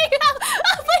fucking up.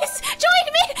 Oh, please, join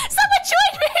me. Someone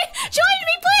join me. Join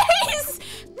me, please.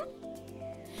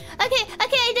 Okay, I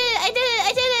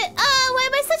did it. Oh, why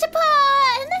am I such a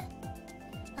pawn?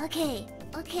 Okay.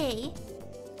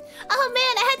 Oh,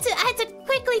 man, I had to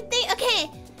quickly think. Okay,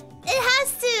 it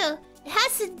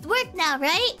has to work now,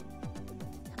 right?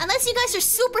 Unless you guys are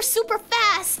super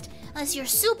fast. Unless you're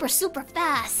super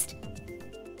fast.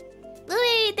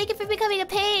 Louis, thank you for becoming a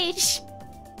page.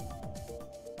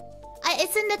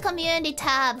 It's in the community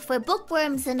tab for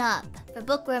bookworms and up.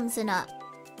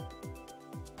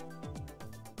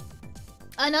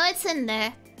 Oh no, it's in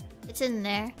there. It's in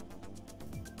there.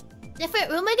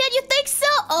 Different room again? You think so?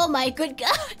 Oh my good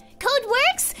god. Code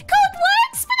works? Code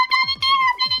works! But I'm not in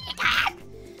there!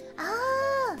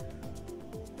 Ah.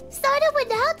 Started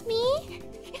without me.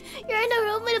 You're in a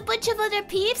room with a bunch of other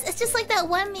peeps? It's just like that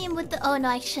one meme with the... Oh no,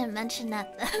 I shouldn't mention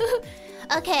that though.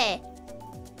 Okay.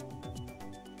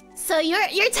 So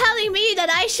you're telling me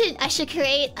that I should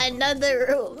create another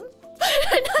room. But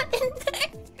I'm not in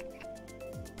there.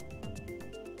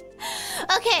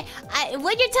 Okay,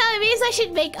 what you're telling me is I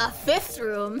should make a fifth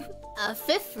room. A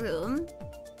fifth room.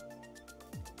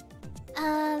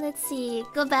 Let's see.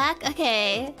 Go back.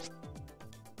 Okay.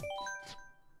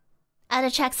 Add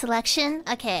a track selection.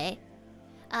 Okay.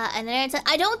 An internet.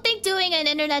 I don't think doing an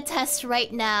internet test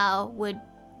right now would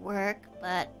work,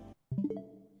 but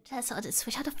test all the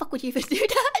switch. How the fuck would you even do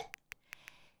that?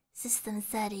 System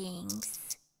settings.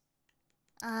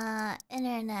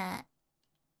 Internet.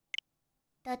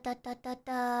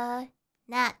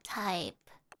 Nat type.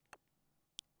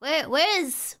 Where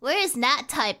is nat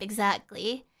type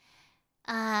exactly?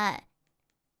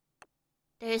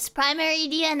 There's primary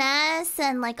DNS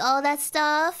and like all that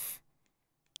stuff.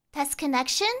 Test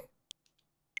connection?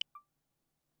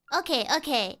 Okay,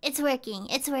 okay, it's working,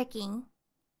 it's working.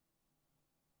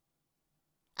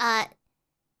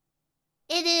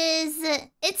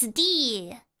 It's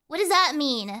D. What does that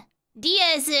mean? D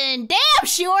as in, damn,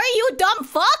 Shiori, you dumb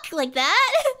fuck! Like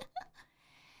that?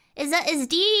 Is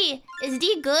D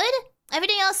good?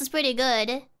 Everything else is pretty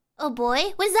good. Oh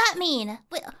boy, what does that mean?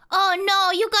 Wait, oh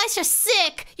no, you guys are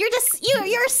sick. You're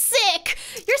sick.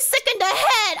 You're sick in the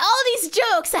head. All these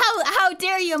jokes. How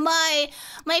dare you, my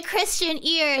Christian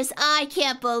ears? I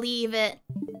can't believe it.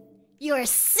 You're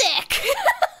sick.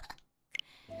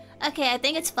 Okay, I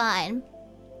think it's fine.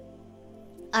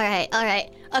 All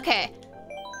right. Okay.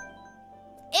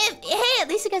 Hey, at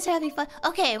least you guys are having fun.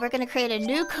 Okay, we're gonna create a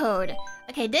new code.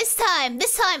 Okay, this time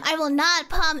I will not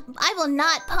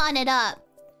pawn it up.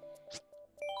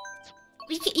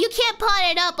 You can't pawn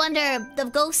it up under the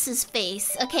ghost's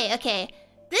face. Okay.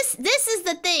 This is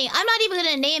the thing. I'm not even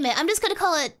gonna name it. I'm just gonna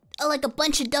call it like a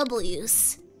bunch of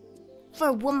W's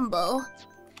for Wumbo.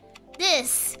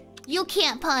 This, you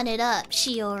can't pawn it up,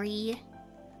 Shiori.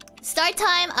 Start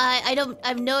time, I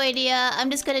have no idea. I'm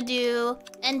just gonna do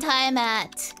end time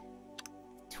at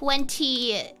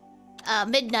 20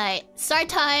 midnight. Start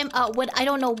time, I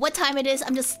don't know what time it is.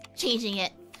 I'm just changing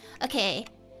it. Okay.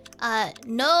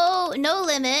 No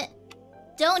limit.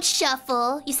 Don't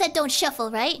shuffle. You said don't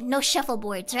shuffle, right? No shuffle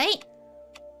boards, right?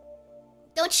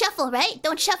 Don't shuffle, right?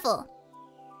 Don't shuffle.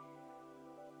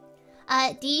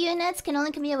 D units can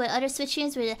only commute with other switch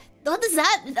units with... What does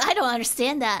that... I don't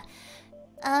understand that.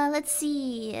 Let's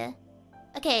see.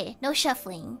 Okay, no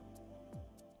shuffling.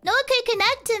 No one could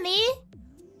connect to me.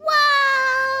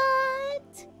 What?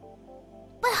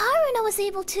 But Haruna was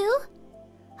able to.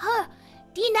 Huh?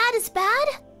 D-Nat is bad?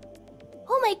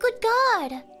 Oh my good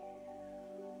god.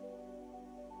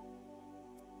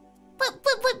 But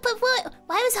what?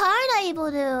 Why was Haruna able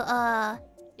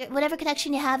to, whatever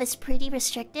connection you have is pretty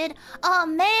restricted? Oh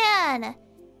man!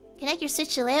 Connect your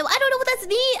Switch to LAN. I don't know what that's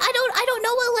mean. I don't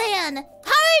know what LAN.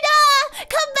 Haruna!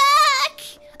 Come back!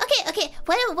 Okay.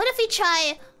 What if we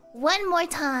try one more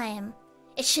time?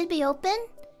 It should be open.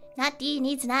 Not D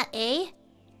needs not A.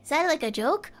 Is that like a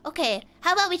joke? Okay,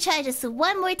 how about we try just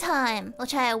one more time? We'll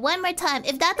try it one more time.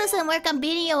 If that doesn't work, I'm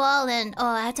beating you all in. Oh,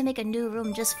 I have to make a new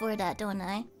room just for that, don't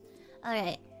I?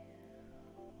 Alright.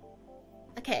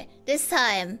 Okay, this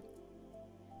time,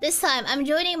 I'm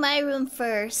joining my room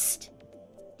first.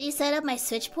 Do you set up my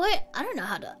switch port? I don't know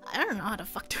how to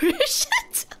fuck do this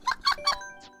shit.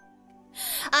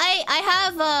 I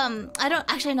don't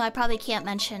actually know, I probably can't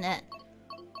mention it.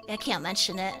 I can't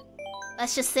mention it.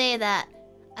 Let's just say that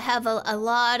I have a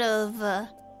lot of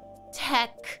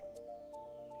tech.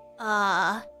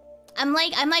 I'm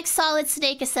like Solid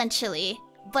Snake essentially,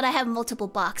 but I have multiple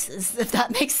boxes, if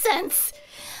that makes sense.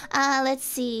 Let's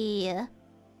see.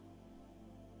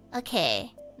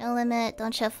 Okay, no limit,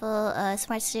 don't shuffle,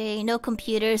 smart steering, no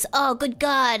computers. Oh, good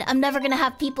god, I'm never gonna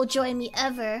have people join me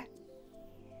ever.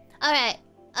 Alright.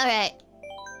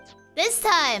 This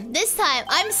time,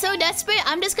 I'm so desperate,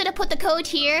 I'm just gonna put the code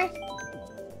here.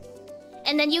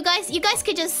 And then you guys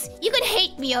could just... You could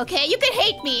hate me, okay? You could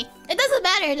hate me. It doesn't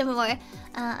matter anymore.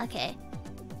 Okay.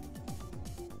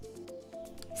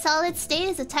 Solid state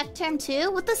is a tech term too?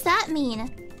 What does that mean?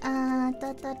 Okay.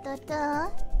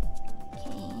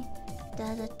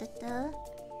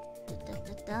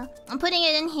 I'm putting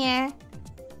it in here.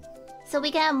 So we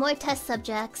can have more test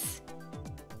subjects.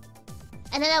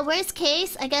 And then at worst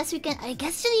case, I guess you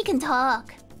can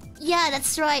talk. Yeah,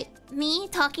 that's right. me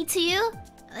talking to you.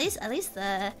 At least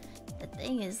the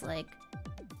thing is like.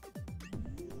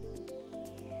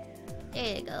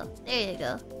 There you go. There you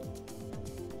go.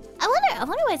 I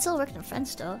wonder why it still worked in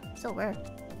Friends though. It still worked.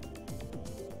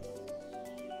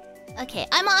 Okay,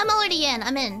 I'm already in.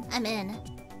 I'm in.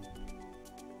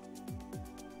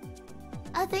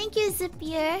 Oh, thank you,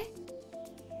 Zipier.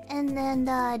 And then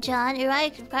John, it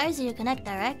requires you to connect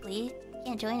directly.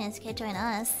 Can't join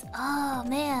us. Oh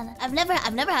man, I've never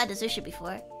had this issue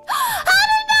before.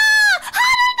 Haruna!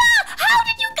 How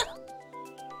did you go?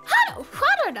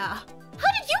 Haruna! How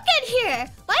did you get here?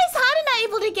 Why is Haruna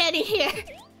able to get in here?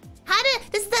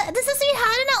 Does this mean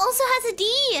Haruna also has a D?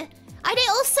 Are they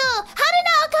also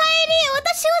Haruna okaeri?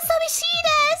 Watashi wa sabishii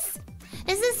desu.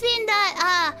 Does this mean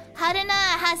that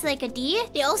Haruna has like a D?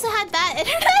 They also had bad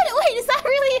internet? Wait, is that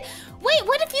really? Wait,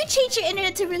 what if you change your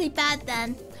internet to really bad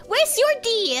then? Where's your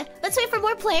D? Let's wait for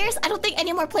more players. I don't think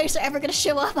any more players are ever gonna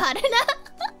show up, Haruna.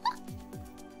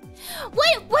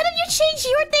 Wait, what if you change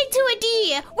your thing to a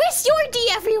D? Where's your D,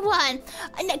 everyone?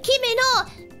 Kimi no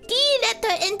D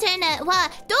letter internet wa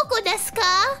doko desu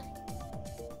ka?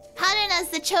 Haruna's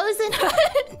the chosen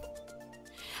one.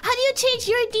 How do you change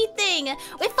your D thing?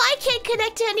 If I can't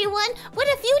connect to anyone, what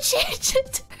if you change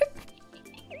it to me?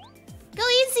 Go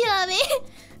easy on me.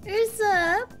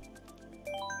 Ursa.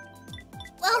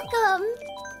 Welcome.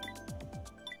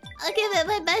 I'll give it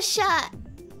my best shot.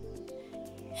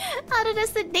 Haruna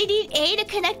said they need A to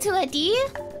connect to a D?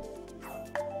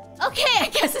 Okay, I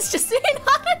guess it's just in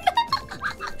Haruna.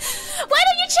 Why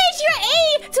don't you change your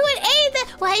A to an A then?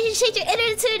 Why did you change your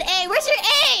internet to an A? Where's your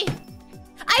A?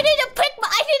 I need to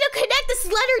connect this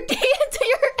letter D into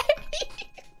your A.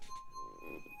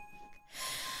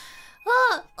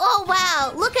 Oh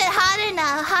wow, look at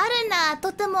Haruna. Haruna,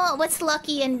 totemo, what's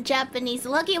lucky in Japanese?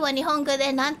 Lucky wa Nihongo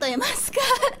de nan toimasu ka?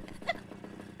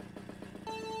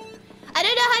 I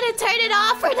don't know how to turn it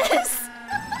off for this.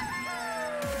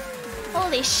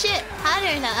 Holy shit,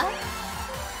 Haruna.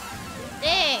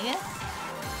 Dang.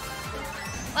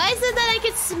 Why is it that I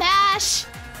can smash?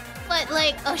 But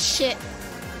like, oh shit.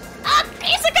 Ah!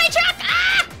 It's a great truck!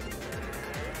 Ah!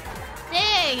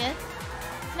 Dang.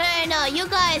 No, you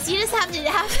guys, you just have to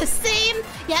have the same.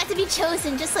 You have to be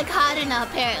chosen just like Haruna,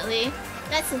 apparently.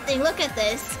 That's the thing, look at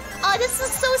this. Oh, this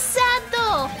is so sad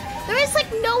though. There is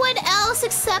like no one else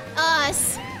except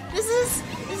us. This is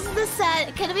the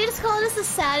sad. Can we just call this the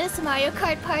saddest Mario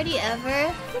Kart party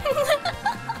ever?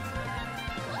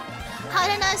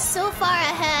 Haruna is so far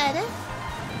ahead.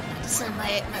 Just send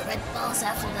my red balls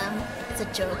after them. It's a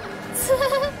joke.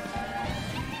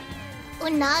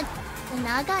 Unagai?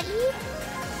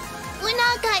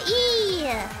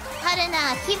 Unagai!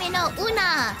 Haruna, kimi no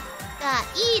una ga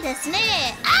ii desu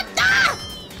ne. Atta!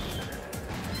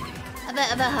 I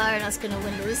bet Haruna's gonna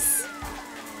win this.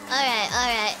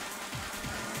 Alright.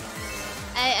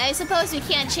 I suppose we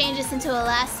can't change this into a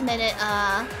last minute,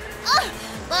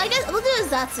 well, I guess we'll do a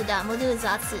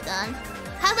Zatsudan.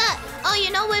 How about... Oh,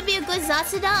 you know what would be a good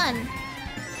Zatsudan?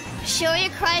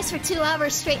 Shiori cries for 2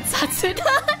 hours straight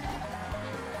Zatsudan.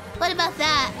 What about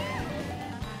that?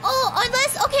 Oh,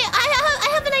 unless... Okay, I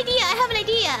have an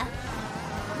idea.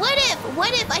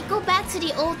 What if I go back to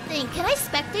the old thing? Can I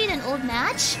spectate an old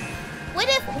match? What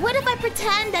if I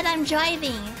pretend that I'm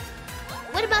driving?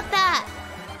 What about that?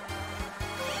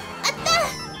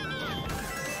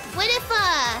 What if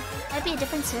that'd be a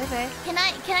different server? Can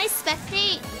I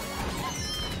spectate?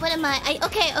 What am I?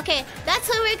 Okay. That's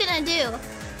what we're gonna do.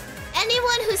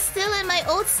 Anyone who's still in my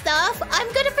old stuff,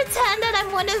 I'm gonna pretend that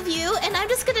I'm one of you, and I'm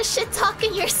just gonna shit talk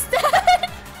in your stead.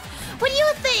 What do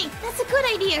you think? That's a good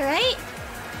idea, right?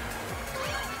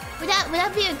 Would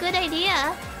that be a good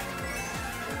idea?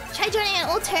 Try joining an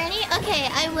old tourney? Okay,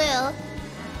 I will.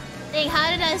 Dang,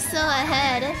 Haruna is so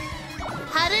ahead.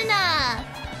 Haruna!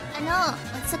 お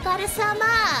疲れ様。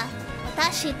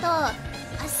私と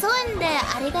遊んで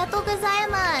ありがとうござい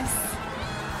ます。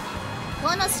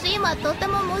このストリームはとて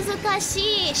も難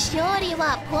しい。勝利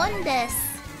はポンです。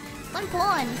ポン。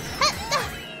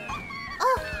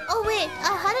Oh, wait.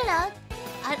 Haruna.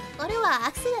 これは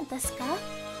アクシデントですか？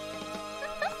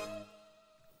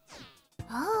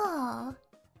 Oh.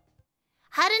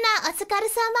 Haruna, お疲れ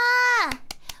様。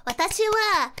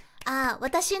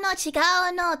私の違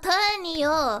うのトーニ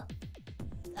を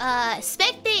ス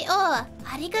ペクテイをあ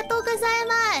りがとうござい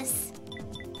ます。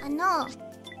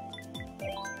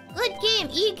Good game,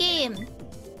 いいゲーム。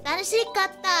楽しかっ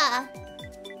た。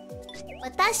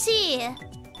私、さよ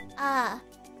な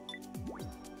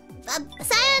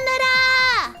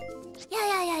ら。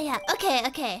Yeah.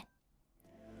 Okay.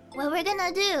 What we're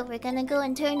gonna do, we're gonna go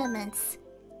in tournaments.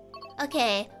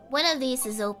 Okay, one of these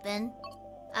is open.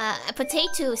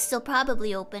 Potato is still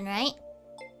probably open, right?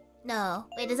 No.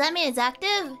 Wait, does that mean it's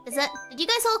active? Did you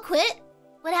guys all quit?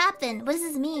 What happened? What does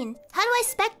this mean? How do I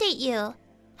spectate you?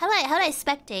 How do I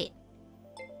spectate?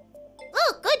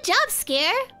 Oh, good job,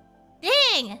 Scare!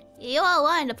 Dang! You all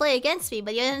wanted to play against me,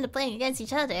 but you ended up playing against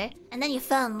each other. And then you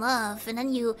fell in love, and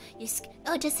then you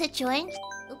oh, just hit join?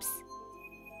 Oops.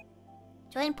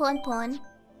 Join pon.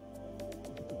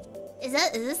 Is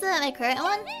this my current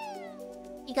one?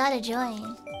 You gotta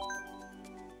join.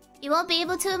 You won't be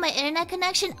able to with my internet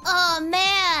connection? Oh,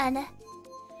 man!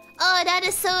 Oh, that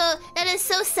is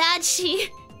so sad, she.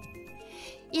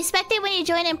 You spectate when you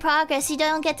join in progress, you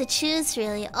don't get to choose,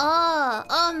 really.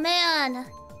 Oh, man.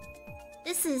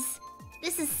 This is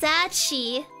sad,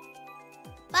 she.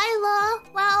 Bye, Law.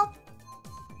 Well,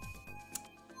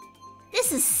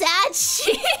 this is sad,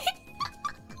 she.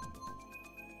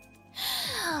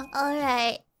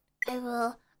 Alright. I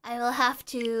will have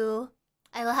to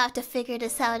figure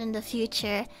this out in the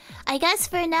future. I guess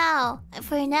for now,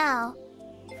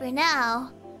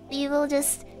 we will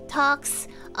just talks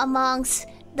amongst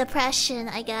depression,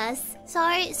 I guess.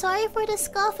 Sorry for the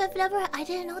scuff. I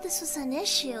didn't know this was an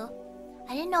issue.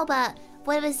 I didn't know about,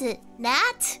 what was it?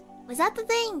 Nat? Was that the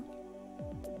thing?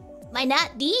 My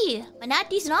Nat D. My Nat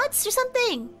D's nuts or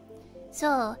something.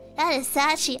 So, that is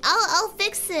sad. I'll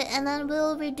fix it and then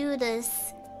we'll redo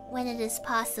this when it is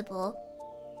possible.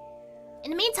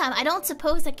 In the meantime, I don't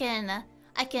suppose I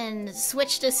can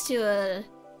switch this to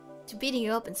beating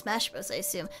you up in Smash Bros, I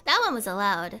assume. That one was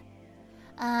allowed.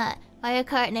 Mario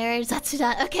Kart narratives, that's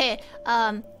that. Okay,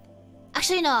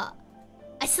 actually no.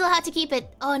 I still have to keep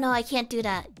it. Oh no, I can't do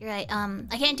that. You're right.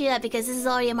 I can't do that because this is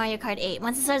already a Mario Kart 8.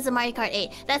 Once it starts a Mario Kart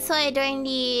 8. That's why during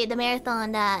the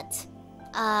marathon that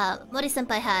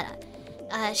Mori-senpai had,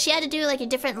 she had to do like a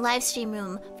different live stream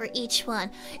room for each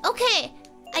one. Okay,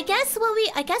 I guess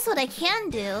what I can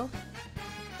do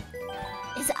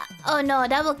is, oh no,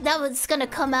 that was gonna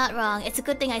come out wrong. It's a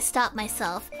good thing I stopped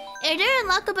myself. Are there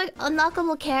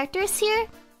unlockable characters here?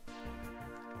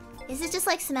 Is it just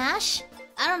like Smash?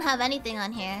 I don't have anything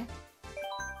on here.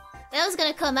 That was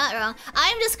gonna come out wrong.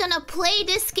 I'm just gonna play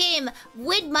this game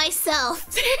with myself.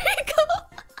 There you go.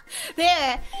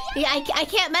 There. Yeah, I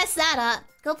can't mess that up.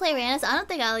 Go play randoms. I don't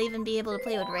think I'll even be able to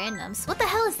play with randoms. What the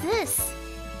hell is this?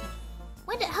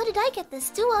 How did I get this?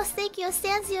 Duos, thank you.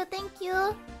 Stanzio, thank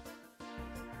you.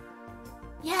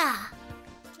 Yeah.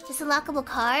 Just unlockable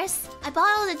cars? I bought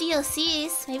all the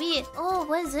DLCs. Maybe... Oh,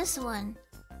 what is this one?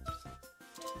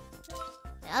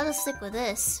 I'll just stick with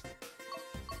this.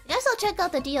 I guess I'll check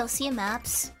out the DLC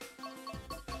maps.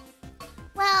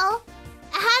 Well,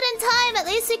 ahead in time, at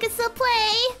least we can still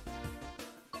play.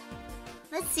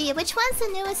 Let's see, which one's the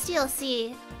newest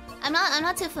DLC? I'm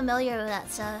not too familiar with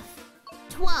that stuff.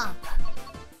 Twomp.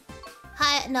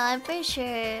 Hi, no, I'm pretty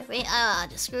sure.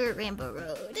 Just screw it, Rainbow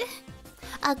Road.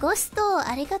 Agosto,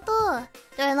 arigato.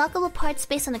 There are unlockable parts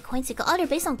based on the coins you got. Oh, they're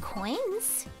based on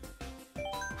coins?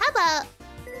 How about...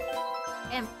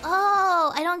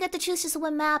 Oh, I don't get to choose just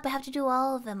one map. I have to do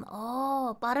all of them.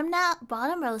 Oh, bottom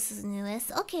rows is the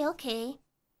newest. Okay.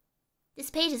 This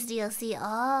page is DLC.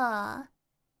 Ah.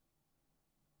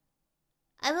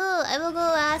 I will go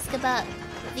ask about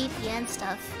the VPN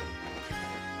stuff.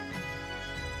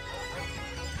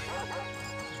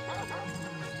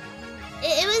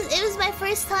 It was my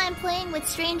first time playing with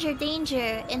Stranger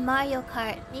Danger in Mario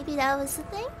Kart. Maybe that was the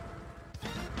thing?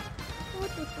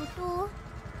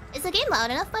 Is the game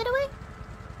loud enough, by the way?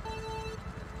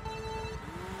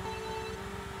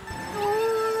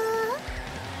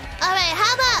 Alright,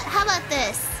 how about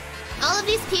this? All of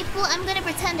these people, I'm gonna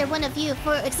pretend they're one of you.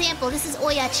 For example, this is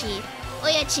Oyachi.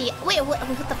 Wait, what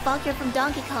the fuck? You're from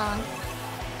Donkey Kong.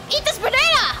 Eat this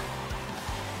banana!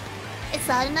 It's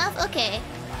loud enough? Okay.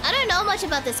 I don't know much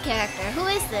about this character. Who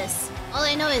is this? All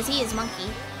I know is he is monkey.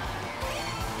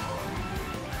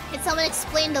 Can someone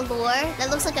explain the lore? That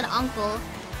looks like an uncle.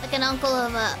 Like an uncle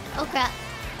of a... Oh crap.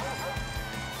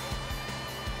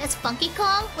 That's Funky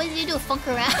Kong? What does he do? Funk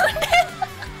around?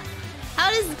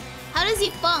 How does he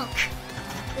funk?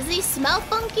 Does he smell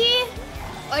funky?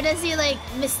 Or does he like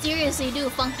mysteriously do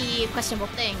funky, questionable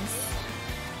things?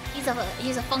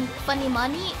 He's a funny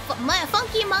money?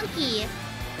 Funky monkey!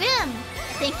 Grim!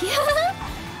 Thank you!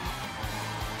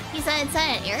 He's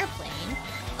inside an airplane.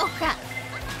 Oh crap.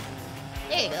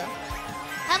 There you go.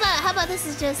 How about this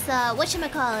is just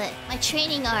whatchamacallit? My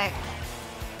training arc.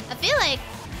 I feel like...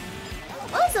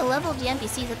 What was the level of the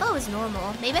NPCs? I thought it was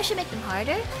normal. Maybe I should make them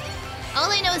harder? All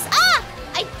I know is... Ah!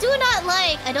 I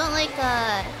don't like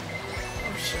oh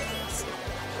shit. Let's see.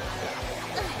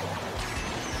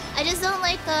 I just don't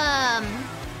like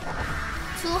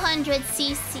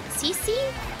 200cc?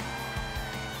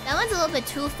 That one's a little bit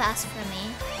too fast for me.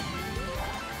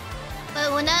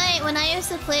 But when I used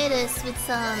to play this with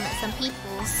some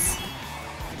peoples,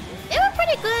 they were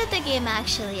pretty good at the game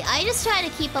actually. I just try to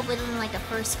keep up within like the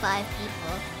first 5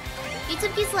 people.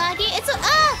 YouTube keeps lagging. It's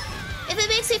if it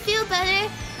makes you feel better,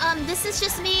 this is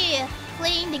just me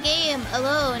playing the game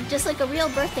alone, just like a real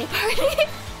birthday party.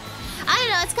 I don't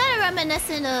know, it's kind of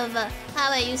reminiscent of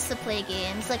how I used to play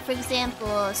games. Like for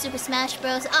example, Super Smash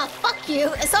Bros. Oh, fuck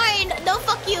you! Sorry, no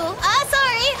fuck you!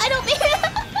 Sorry! I don't mean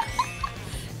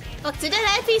fuck to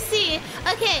that NPC!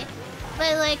 Okay,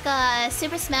 but like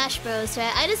Super Smash Bros,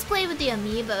 right? I just play with the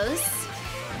amiibos.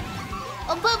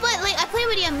 Oh, but like I played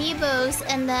with the amiibos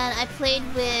and then I played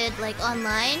with like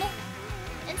online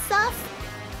and stuff.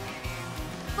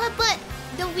 But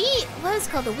the Wii, what is it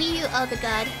called? The Wii U. Oh good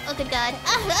god. Oh good god.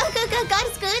 God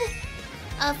is good.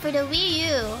 For the Wii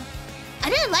U, I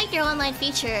didn't like their online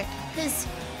feature because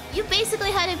you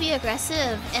basically had to be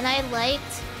aggressive, and I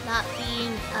liked not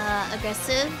being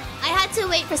aggressive. I had to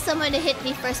wait for someone to hit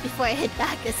me first before I hit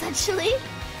back. Essentially,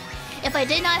 if I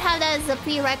did not have that as a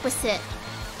prerequisite,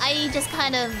 I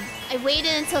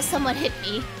waited until someone hit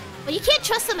me. But you can't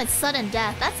trust them in sudden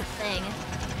death. That's the thing.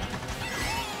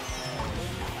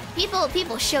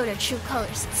 People show their true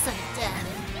colors in sudden death.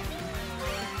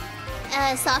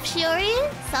 Soft Shiori?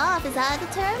 Soft, is that the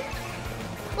term?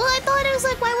 Well, I thought it was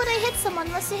like, why would I hit someone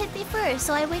unless they hit me first?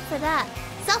 So I wait for that.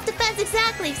 Self-defense,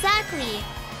 exactly.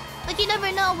 Like you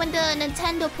never know when the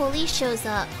Nintendo police shows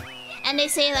up. And they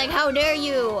say like, how dare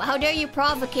you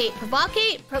provoke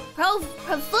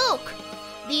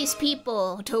these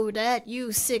people. Toadette,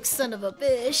 you sick son of a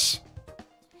bitch.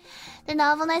 The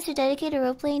novel nights are dedicated to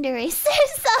role-playing the racers.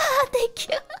 Thank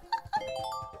you.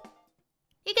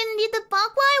 You gonna need the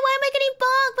bonk? Why am I getting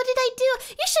bonked? What did I do?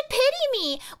 You should pity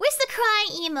me. Where's the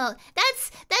crying emote?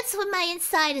 That's what my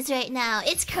inside is right now.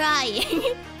 It's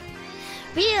crying.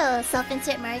 Real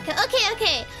self-insert Marika.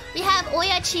 Okay. We have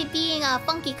Oyachi being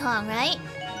Funky Kong, right?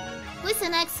 Who's the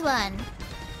next one?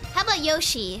 How about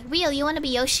Yoshi? Real, you wanna be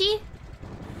Yoshi?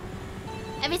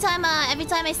 Every time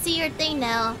I see your thing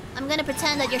now, I'm gonna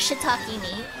pretend that you're shit-talking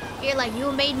me. You're like,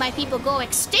 you made my people go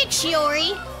extinct,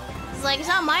 Shiori! It's like, it's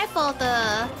not my fault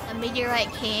a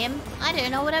meteorite came. I didn't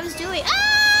know what I was doing.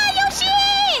 Yoshi!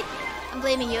 I'm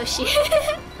blaming Yoshi.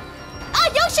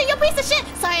 Yoshi, you piece of shit!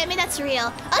 Sorry, I mean that's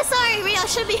real. Sorry, real,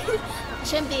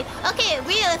 shouldn't be. Okay,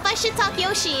 real, if I should talk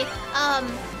Yoshi,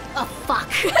 oh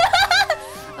fuck.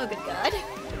 Oh good god.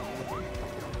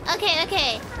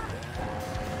 Okay.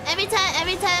 Every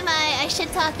time I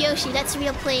should talk Yoshi, that's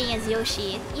real playing as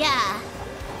Yoshi. Yeah.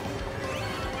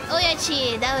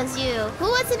 Oyachi, that was you. Who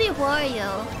wants to be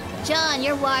Wario? John,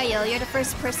 you're Wario. You're the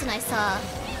first person I saw.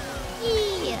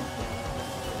 Yee.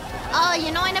 Oh,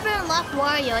 you know, I never unlocked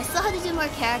Wario. I still have to do more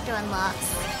character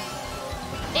unlocks.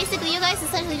 Basically, you guys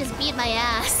essentially just beat my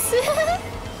ass.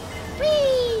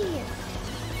 Whee!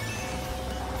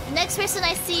 Next person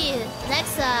I see,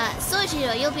 next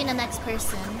Sojiro, you'll be the next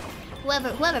person.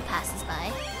 Whoever passes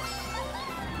by.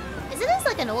 Isn't this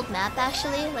like an old map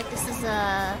actually? Like this is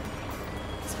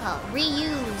what's it called?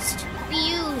 Reused.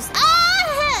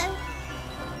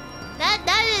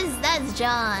 That's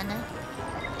John.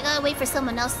 I gotta wait for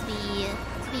someone else to be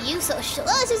you, Sojiro.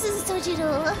 Oh, this is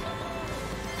Sojiro.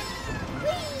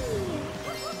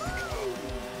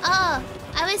 Oh,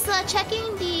 I was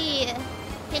checking the.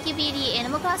 Can you be the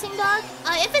Animal Crossing dog?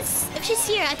 If she's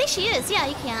here, I think she is. Yeah,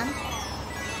 you can.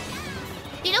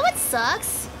 You know what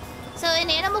sucks? So in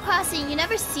Animal Crossing, you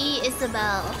never see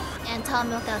Isabelle and Tom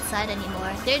Nook outside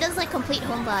anymore. They're just like complete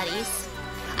homebodies.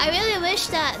 I really wish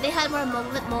that they had more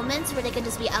moments where they could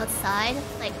just be outside,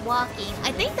 like walking.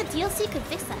 I think the DLC could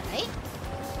fix that, right?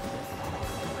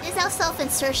 This is how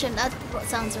self-insertion, that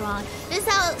sounds wrong. This is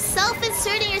how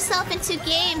self-inserting yourself into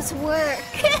games work.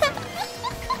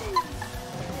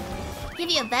 Give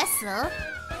you a vessel.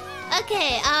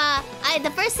 Okay,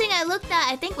 the first thing I looked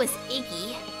at, I think, was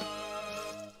Iggy.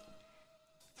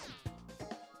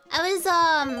 I was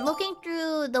looking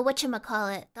through the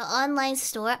whatchamacallit, the online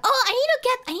store. Oh, I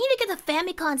need to get the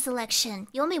Famicom selection.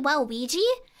 You want me Waluigi?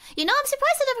 You know, I'm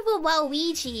surprised I never put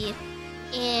Waluigi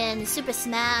in Super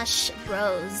Smash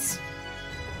Bros.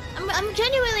 I'm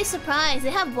genuinely surprised.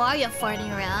 They have Wario farting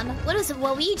around. What does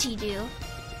Waluigi do?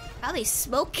 Probably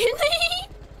smoking.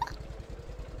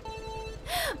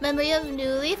 Memory of New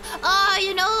Leaf? Oh,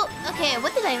 you know... Okay,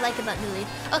 what did I like about New Leaf?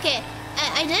 Okay,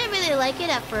 I didn't really like it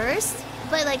at first.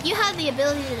 But, like, you have the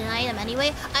ability to deny them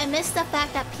anyway. I miss the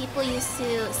fact that people used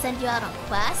to send you out on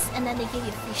quests, and then they give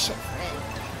you free shit for it.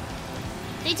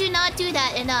 They do not do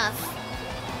that enough.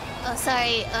 Oh,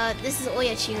 sorry. This is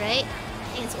Oyachi, right?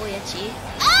 think it's Oyachi.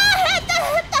 Ah! Hit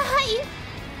the height!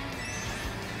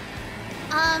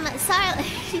 Sorry.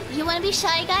 You wanna be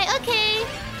Shy Guy? Okay.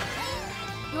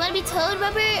 You wanna be Toad?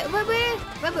 Rubber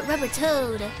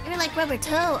Toad. You're like Rubber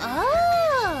Toe.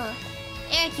 Oh!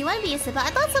 Eric, you wanna be Isabel? I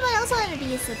thought someone else wanted to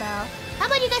be Isabel. How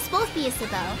about you guys both be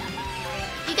Isabel?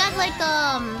 You got like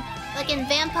in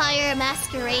Vampire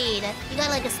Masquerade, you got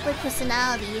like a split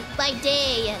personality. By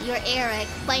day, you're Eric.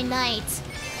 By night,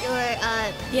 you're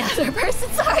the other person.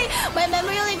 Sorry, my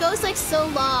memory only goes like so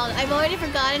long. I've already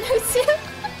forgotten who's who.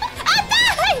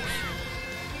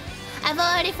 I've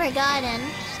already forgotten.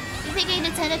 You thinking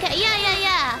Nintendo cat?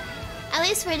 Yeah. At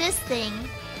least for this thing.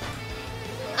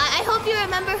 I hope you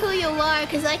remember who you are,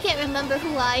 because I can't remember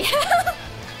who I am.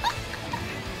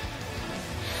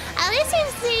 At least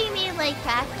you're seeing me like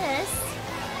practice.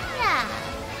 Yeah.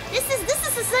 This is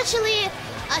essentially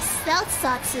a stealth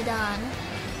Satsudan.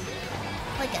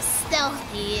 Like a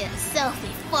stealthy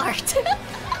fart.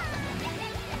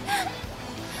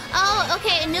 Oh,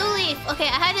 okay, New Leaf. Okay,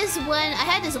 I had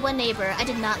this one neighbor. I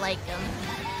did not like him.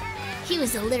 He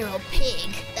was a literal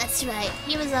pig. That's right.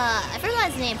 He was I forgot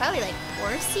his name. Probably like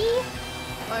Horsey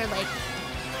or like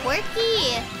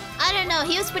Quirky. I don't know.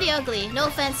 He was pretty ugly. No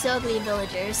offense to ugly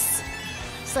villagers.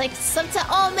 It's like sometimes.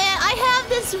 Oh man, I have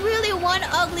this really one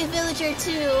ugly villager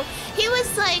too. He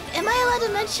was like, am I allowed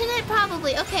to mention it?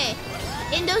 Probably. Okay.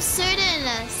 In those certain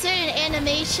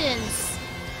animations,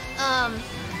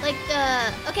 like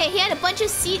he had a bunch of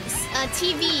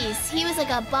TVs. He was like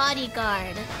a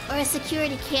bodyguard or a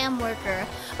security cam worker,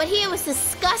 but he was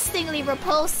disgustingly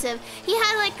repulsive. He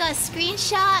had like a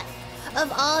screenshot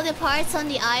of all the parts on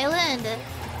the island,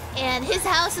 and his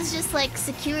house was just like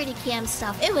security cam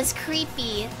stuff. It was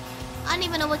creepy. I don't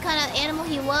even know what kind of animal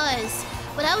he was,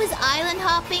 but I was island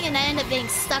hopping and I ended up getting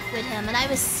stuck with him, and I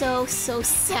was so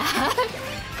sad.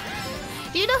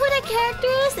 Do you know who that character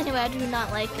is? Anyway, I do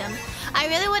not like him. I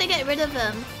really want to get rid of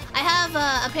him. I have,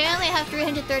 apparently I have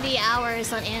 330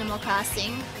 hours on Animal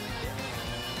Crossing.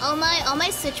 All my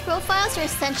Switch profiles are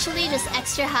essentially just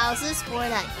extra houses for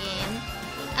that game.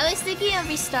 I was thinking of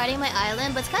restarting my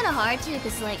island, but it's kind of hard to,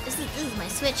 because like, this is my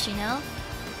Switch, you know?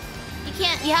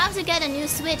 You have to get a new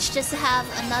Switch just to have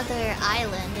another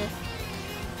island.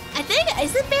 I think,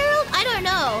 is it Beryl? I don't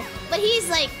know. But he's,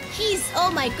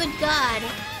 oh my good god.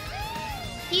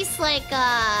 He's like,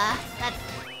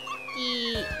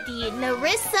 the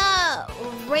Narissa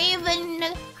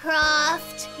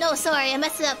Ravencroft. No, sorry, I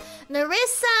messed it up.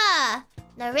 Narissa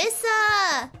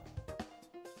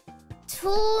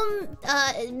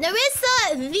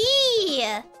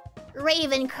the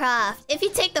Ravencroft. If you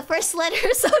take the first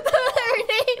letters of her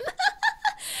name.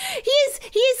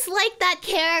 He's like that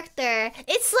character.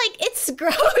 It's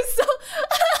gross.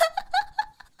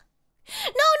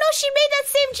 No, she made that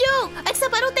same joke.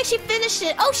 Except I don't think she finished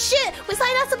it. Oh shit, was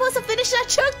I not supposed to finish that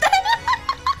joke then?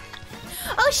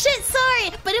 Oh shit,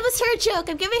 sorry. But it was her joke.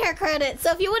 I'm giving her credit.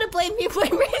 So if you want to blame me,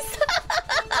 blame Risa.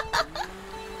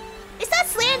 It's not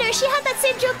slander. She had that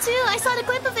same joke too. I saw the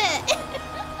clip of it.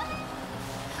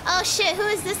 Oh shit, who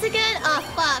is this again? Oh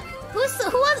fuck. Who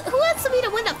wants me to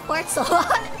win a quartz a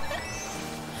lot?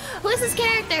 Who is this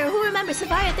character? Who remembers?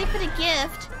 Sabaya, thank you for the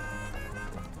gift.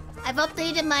 I've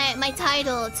updated my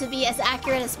title to be as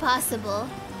accurate as possible.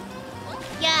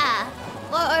 Yeah.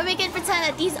 Or we can pretend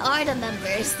that these are the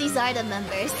members. These are the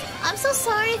members. I'm so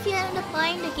sorry if you ended up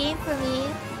buying the game for me.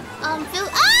 Phil.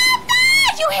 Ah! No!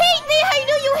 You hate me! I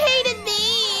knew you hated me!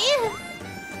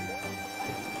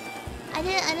 I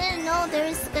didn't know there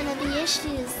was gonna be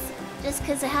issues just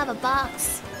because I have a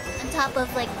box on top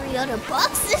of like 3 other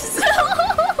boxes.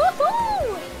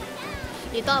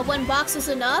 You thought one box was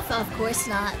enough? Of course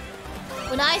not.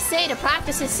 When I say to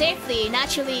practice it safely,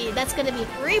 naturally that's gonna be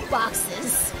 3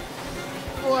 boxes.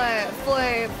 For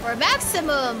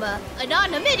maximum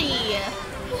anonymity.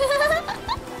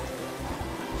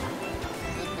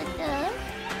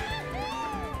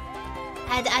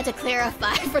 I had to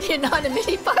clarify for the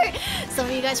anonymity part. Some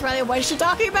of you guys probably, what is she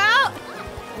talking about?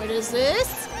 What is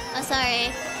this? Oh,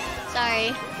 sorry.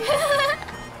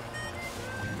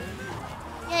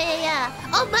 Yeah.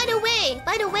 Oh, by the way,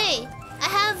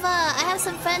 I have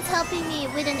some friends helping me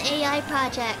with an AI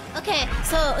project. Okay,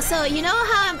 so you know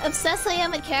how obsessed I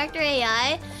am with character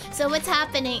AI? So what's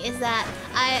happening is that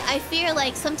I fear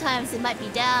like sometimes it might be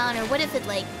down, or what if it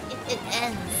like it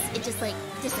ends? It just like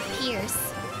disappears.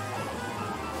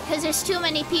 Because there's too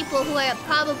many people who are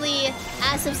probably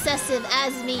as obsessive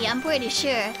as me. I'm pretty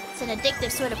sure it's an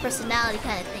addictive sort of personality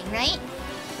kind of thing, right?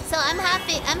 So I'm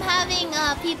having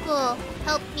people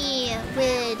help me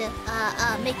with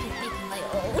making my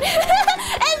own.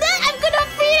 And then I'm gonna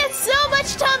feed it so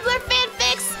much Tumblr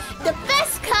fanfics. The best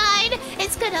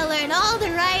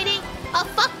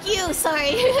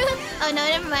sorry. Oh no,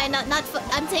 never mind. Not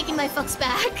I'm taking my fucks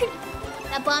back.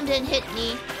 That bomb didn't hit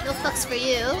me. No fucks for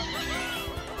you.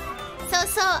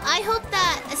 So I hope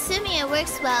that, assuming it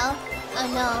works well. Oh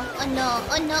no, oh no,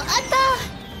 oh no,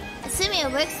 assuming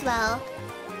it works well,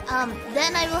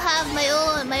 then I will have my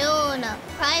own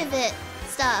private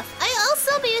stuff. I'll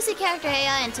also be using character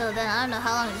AI until then. I don't know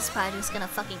how long this project's gonna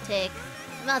fucking take.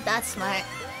 I'm not that smart.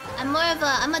 I'm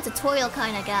a tutorial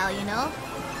kind of gal, you know?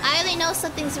 I only know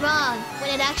something's wrong when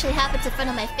it actually happens in front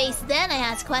of my face. Then I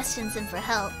ask questions and for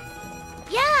help.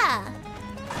 Yeah!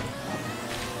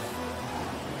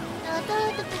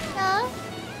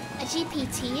 A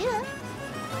GPT?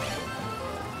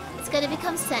 It's gonna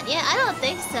become sent. Yeah, I don't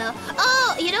think so.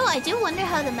 Oh, you know, I do wonder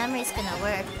how the memory's gonna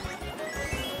work.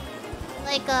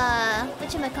 Like,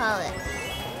 whatchamacallit?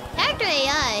 Character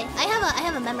AI. I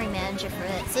have a memory manager for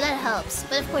it, so that helps.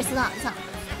 But of course, it's not.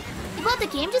 You bought the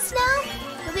game just now?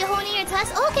 You'll be honing your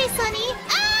test? Okay, Sunny.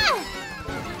 Ah!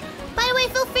 By the way,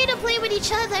 feel free to play with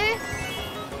each other.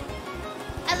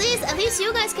 At least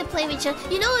you guys can play with each other.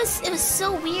 You know, it was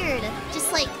so weird.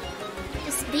 Just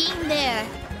being there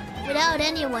without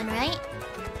anyone, right?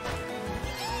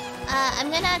 I'm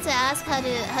gonna have to ask how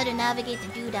to navigate the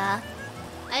doodah.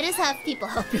 I just have people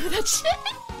help you with that shit.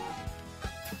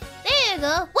 There you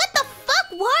go. What the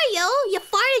fuck, Wario? You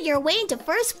farted your way into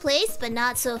first place, but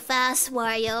not so fast,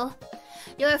 Wario.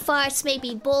 Your farts may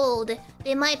be bold.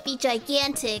 They might be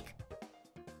gigantic.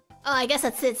 Oh, I guess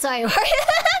that's it. Sorry, Wario.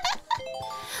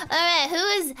 Alright,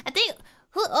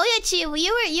 Oyachi,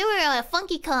 you were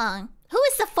Funky Kong. Who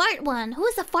is the fart one? Who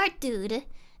is the fart dude?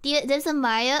 There's a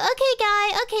Mario. Okay,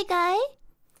 guy.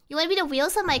 You want to be the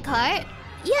wheels on my cart?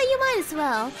 Yeah, you might as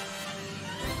well.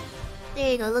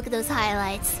 There you go, look at those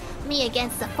highlights. Me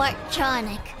against the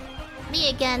Farttronic. Me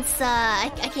against,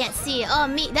 I can't see it. Oh,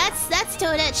 me, that's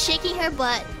Toadette shaking her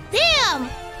butt. Damn!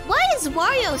 Why is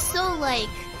Wario so, like,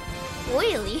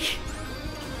 oily?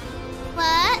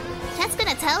 What? Chat's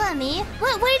gonna tell on me?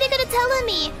 What are they gonna tell on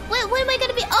me? What am I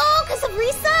gonna be? Oh, because of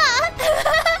Risa!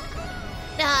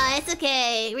 Nah, it's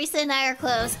okay. Risa and I are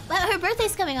close. But her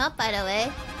birthday's coming up, by the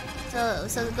way. So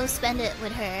go spend it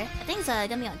with her. I think it's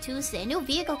gonna be on Tuesday. New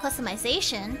vehicle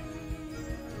customization.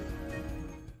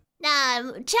 Nah,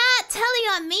 chat telling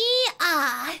on me?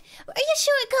 Ah, are you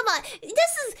sure? Come on.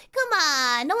 Come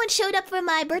on. No one showed up for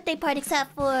my birthday party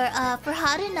except for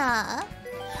Haruna.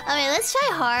 Alright, let's try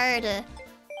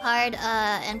hard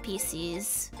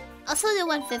NPCs. Also do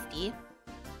 150.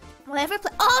 Whatever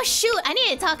oh shoot, I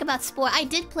need to talk about Spore. I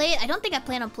did play it. I don't think I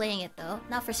plan on playing it though.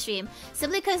 Not for stream.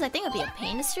 Simply because I think it'd be a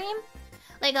pain to stream.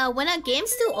 Like when a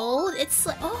game's too old, it's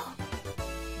like oh.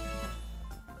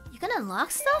 You can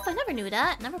unlock stuff? I never knew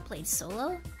that. Never played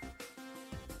solo.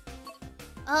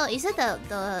 Oh, is it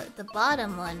the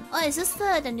bottom one? Oh, is this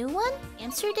the new one?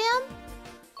 Amsterdam?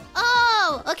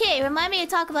 Oh, okay. Remind me to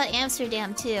talk about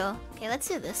Amsterdam too. Okay, let's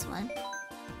do this one.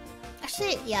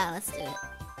 Actually, yeah, let's do it.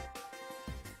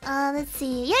 Let's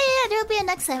see. Yeah, there'll be a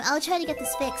next time. I'll try to get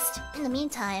this fixed. In the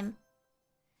meantime.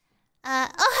 Oh,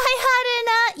 hi,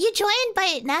 Haruna! You joined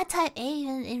by Nat Type A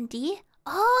and D?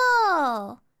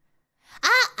 Oh!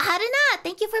 Haruna,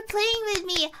 thank you for playing with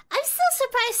me. I'm so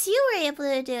surprised you were able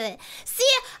to do it.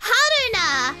 See,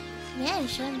 Haruna! Man,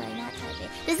 joined by Nat Type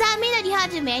A. Does that mean that you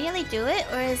had to manually do it?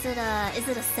 Or is it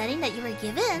a setting that you were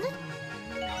given?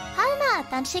 Haruna,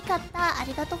 tanshikatta.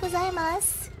 Arigatou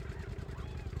gozaimasu.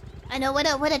 I know, what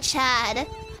a Chad. How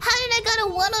did I got a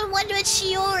one-on-one with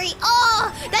Shiori?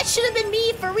 Oh, that should have been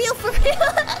me, for real.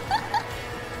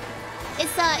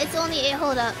 It's only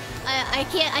hold up. I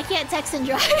can't text and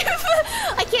drive.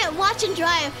 I can't watch and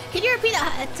drive. Can you repeat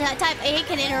that? Type A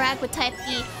can interact with Type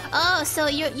E. Oh, so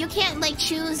you can't like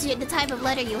choose the type of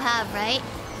letter you have, right?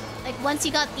 Like once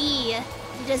you got E,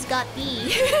 you just got E.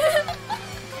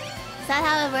 Is that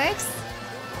how it works?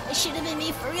 It should have been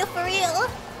me, for real.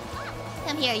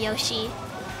 Come here, Yoshi.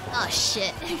 Oh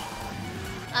shit.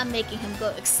 I'm making him go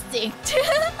extinct.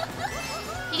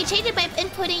 You can change it by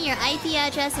inputting your IP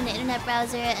address in the internet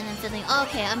browser and then filling. Oh,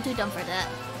 okay, I'm too dumb for that.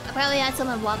 I probably had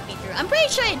someone walk me through. I'm pretty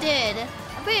sure I did.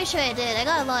 I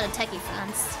got a lot of techie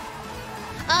friends.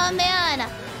 Oh man.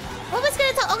 What was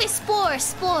gonna talk? Okay, Spore.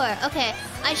 Okay,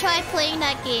 I tried playing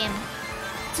that game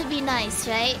to be nice,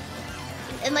 right?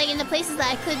 And like in the places that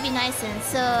I could be nice in.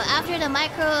 So after the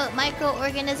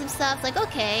microorganism stuff, like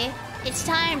okay, it's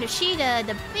time to see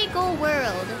the big old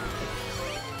world.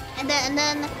 And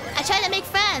then I tried to make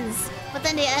friends, but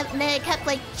then they kept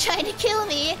like trying to kill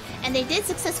me, and they did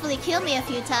successfully kill me a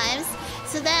few times.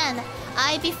 So then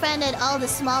I befriended all the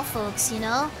small folks, you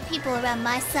know, people around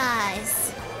my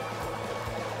size.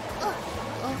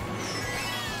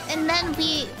 And then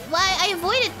I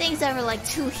avoided things that were like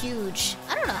too huge.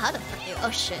 I don't know how the fuck they... Oh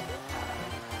shit.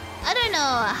 I don't know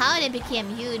how they became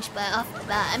huge, but off the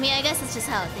bat. I mean, I guess it's just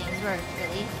how things work,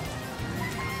 really.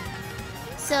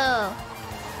 So,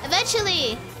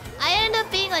 eventually, I ended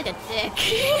up being like a dick.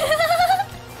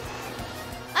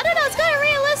 I don't know, it's kind of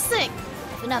realistic.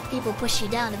 If enough people push you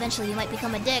down, eventually you might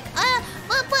become a dick.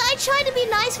 But I tried to be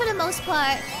nice for the most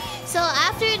part. So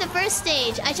after the first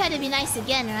stage, I tried to be nice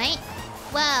again, right?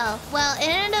 Well,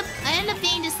 I ended up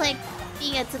being just like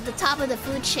being at the top of the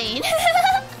food chain.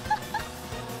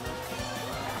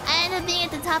 I ended up being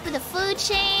at the top of the food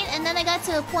chain, and then I got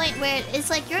to a point where it's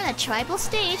like you're in a tribal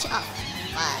stage. Oh,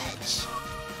 fudge.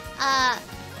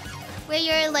 Where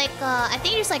you're like, I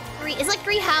think there's like it's like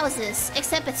 3 houses,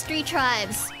 except it's 3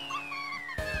 tribes.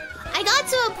 I got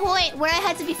to a point where I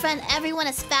had to befriend everyone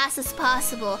as fast as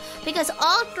possible because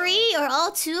all 3 or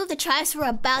all 2 of the tribes were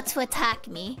about to attack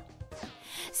me.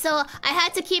 So I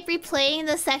had to keep replaying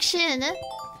the section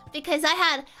because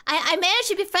I managed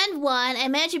to befriend 1. I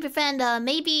managed to befriend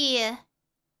maybe,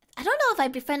 I don't know if I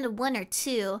befriended 1 or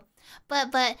 2,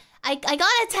 but I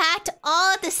got attacked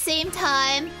all at the same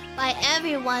time by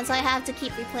everyone, so I have to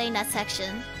keep replaying that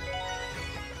section.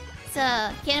 So,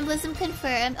 cannibalism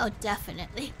confirmed. Oh,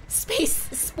 definitely. Space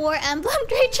Spore Emblem,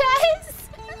 great tries.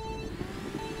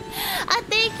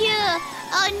 Thank you.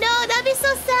 Oh no, that'd be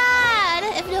so sad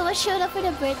if no one showed up for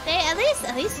the birthday. At least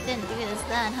we didn't do this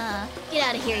then, huh? Get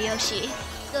out of here, Yoshi.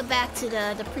 Go back to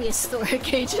the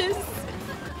prehistoric ages.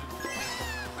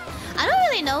 I don't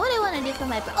really know what I want to do for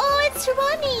my birthday. Oh, it's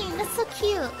running! That's so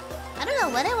cute. I don't know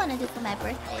what I want to do for my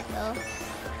birthday, though.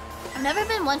 I've never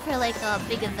been one for, like, a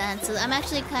big event, so I'm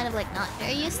actually kind of, like, not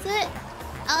very used to it.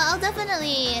 I'll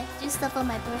definitely do stuff on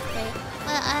my birthday.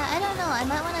 But I don't know. I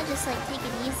might want to just, like, take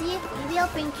it easy. Maybe I'll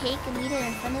bring cake and eat it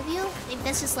in front of you. Maybe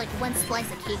that's just, like, 1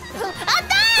 slice of cake.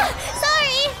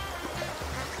 Sorry!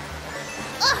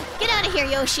 Oh, get out of here,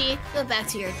 Yoshi. Go back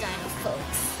to your dino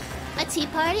folks. A tea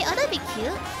party? Oh, that'd be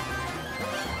cute.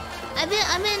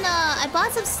 I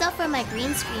bought some stuff for my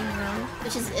green screen room,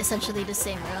 which is essentially the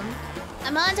same room.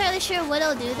 I'm not entirely sure what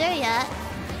I'll do there yet.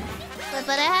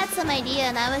 But I had some idea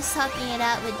and I was talking it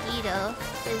out with Guido.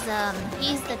 Because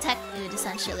he's the tech dude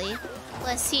essentially.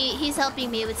 Plus he's helping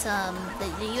me with the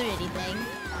Unity thing.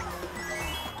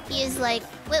 He is like,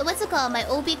 what's it called? My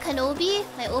Obi Kenobi?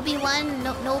 My Obi-Wan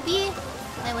Nobi?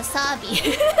 My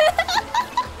Wasabi.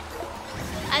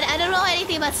 I don't know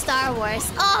anything about Star Wars.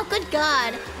 Oh, good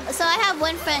God. So I have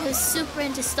one friend who's super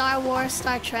into Star Wars,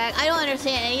 Star Trek. I don't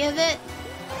understand any of it.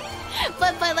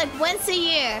 But like once a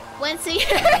year,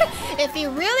 if he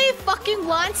really fucking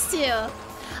wants to,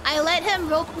 I let him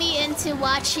rope me into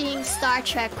watching Star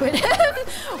Trek with him.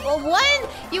 Well,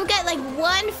 you get like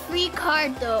 1 free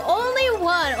card though.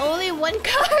 Only one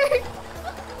card.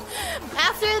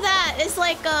 After that, it's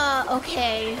like,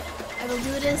 okay, I will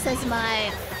do this as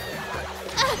my...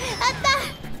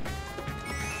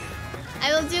 I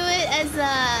will do it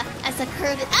as a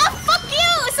curve. Ah, fuck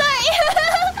you! Sorry!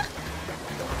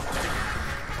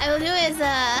 I will do it as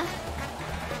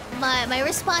my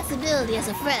responsibility as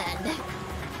a friend.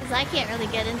 Because I can't really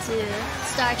get into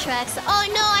Star Trek. So, oh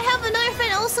no, I have another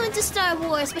friend also into Star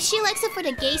Wars, but she likes it for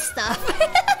the gay stuff.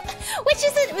 which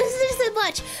isn't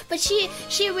much. But she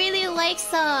really likes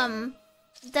the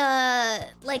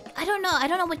like I don't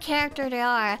know what character they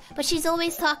are, but she's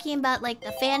always talking about like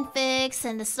the fanfics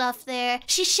and the stuff there.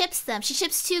 She ships them. She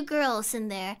ships 2 girls in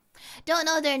there. Don't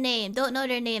know their name though.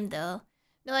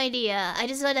 No idea. I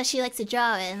just know that she likes to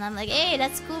draw it, and I'm like, hey,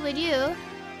 that's cool with you.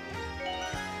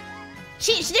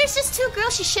 There's just 2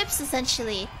 girls she ships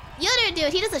essentially. The other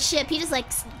dude, he doesn't ship. He just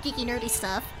likes geeky nerdy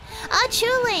stuff. Ah,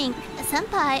 True Link, a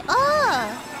senpai.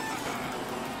 Oh.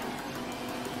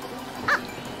 Ah.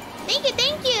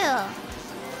 Thank you!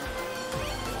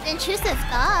 Intrusive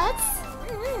thoughts?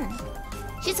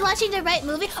 She's watching the right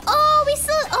movie? Oh,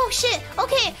 oh shit!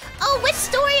 Okay, oh, which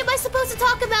story am I supposed to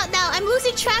talk about now? I'm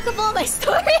losing track of all my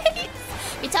stories!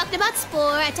 We talked about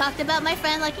Spore, I talked about my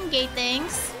friend liking gay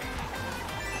things.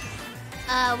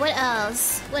 What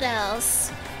else? Hold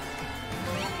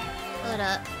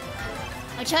up.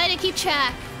 I'm trying to keep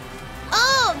track.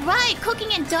 Oh, right!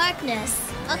 Cooking in darkness.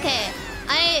 Okay,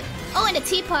 oh, and a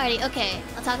tea party. Okay,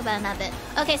 I'll talk about it in a bit.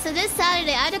 Okay, so this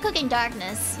Saturday, I had to cook in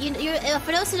darkness.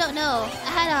 For those who don't know,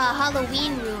 I had a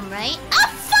Halloween room, right?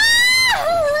 Ah,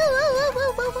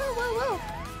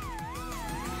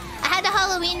 I had the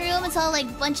Halloween room. It's all like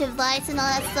bunch of lights and all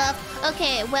that stuff.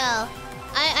 Okay, well,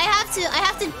 I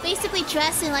have to basically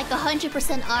dress in like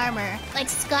 100% armor, like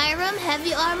Skyrim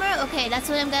heavy armor. Okay, that's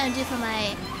what I'm gonna do for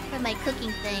my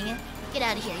cooking thing. Get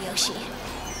out of here, Yoshi.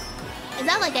 It's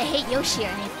not like I hate Yoshi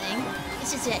or anything.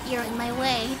 It's just that you're in my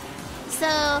way. So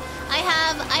I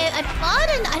bought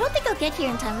I don't think I'll get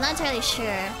here in time. I'm not entirely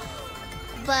sure.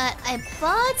 But I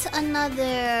bought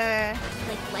another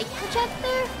like light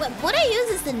projector. What I use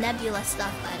is the Nebula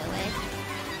stuff, by the way.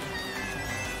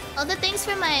 Other things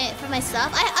for my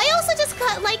stuff. I also just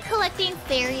like collecting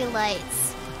fairy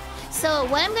lights. So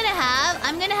what I'm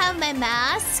gonna have my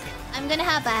mask. I'm gonna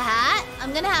have a hat.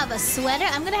 I'm gonna have a sweater.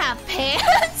 I'm gonna have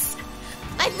pants.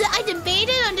 I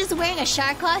debated on just wearing a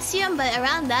shark costume, but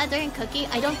around that during cooking,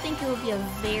 I don't think it would be a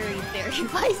very, very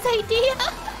wise idea.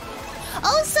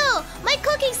 Also, my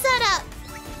cooking setup.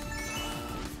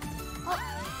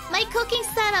 My cooking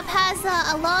setup has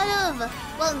a lot of.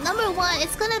 Well, number one,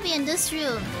 it's gonna be in this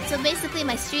room. So basically,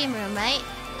 my stream room, right?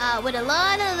 With a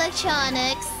lot of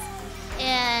electronics,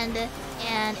 and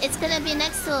it's gonna be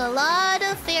next to a lot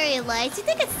of fairy lights. You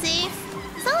think it's safe?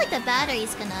 It's not like the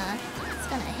battery's gonna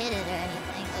hit it or anything.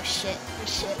 Oh shit! Oh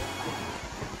shit!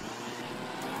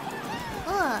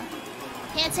 Oh,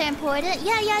 pants are important.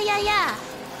 Yeah.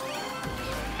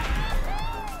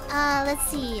 Let's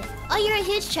see. Oh, you're a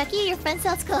huge Trekkie? Your friend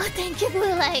sounds cool. Thank you,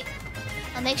 Blue Light.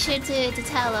 I'll make sure to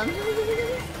tell him.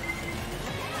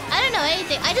 I don't know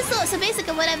anything. I just thought, so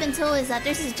basically what I've been told is that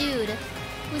there's this dude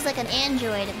who's like an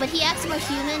android, but he acts more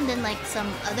human than like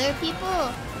some other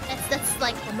people. That's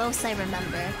like the most I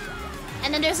remember.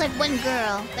 And then there's like one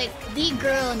girl, like the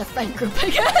girl in the friend group, I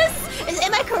guess.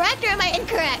 Am I correct or am I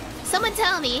incorrect? Someone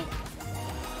tell me.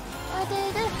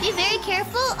 Be very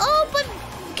careful. Oh, but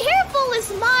careful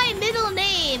is my middle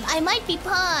name. I might be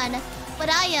Pawn, but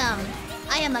I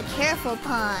am a careful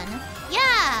pawn.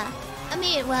 Yeah. I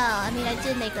mean, I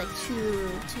did make like two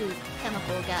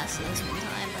chemical gases one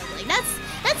time, but like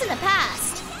that's in the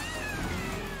past.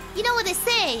 You know what they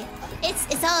say?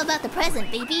 It's all about the present,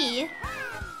 baby.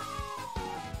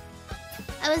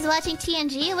 I was watching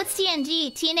TNG. What's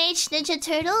TNG? Teenage Ninja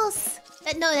Turtles?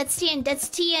 No, that's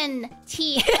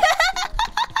TNT.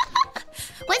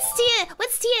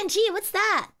 What's TNG? What's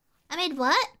that? I made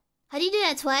what? How do you do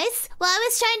that twice? Well, I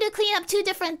was trying to clean up two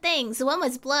different things. One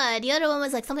was blood. The other one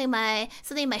was like something in my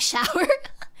shower.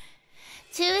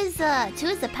 Two is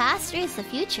the past. Three is the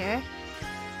future.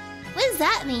 What does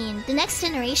that mean? The next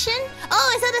generation?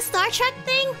 Oh, is that a Star Trek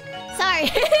thing? Sorry.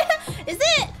 Is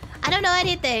it? I don't know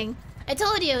anything. I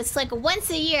told you it's like once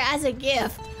a year as a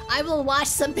gift. I will watch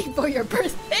something for your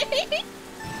birthday.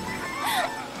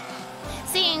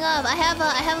 Speaking of, I have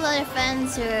a lot of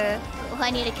friends who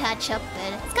I need to catch up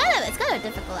with. It's kind of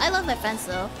difficult. I love my friends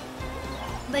though,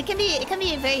 but it can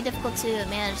be very difficult to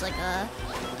manage like a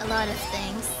lot of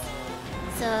things.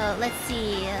 So let's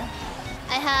see.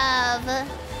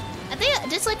 I think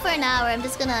just like for an hour, I'm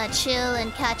just gonna chill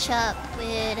and catch up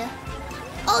with.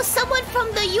 Oh, someone from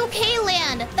the UK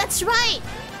land. That's right.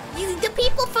 The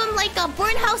people from like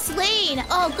Burnhouse Lane.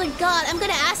 Oh, good God! I'm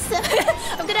gonna ask them.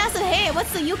 I'm gonna ask them. Hey,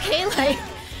 what's the UK like?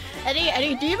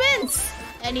 Any demons?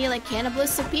 Any like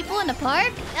cannibalistic people in the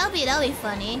park? That'll be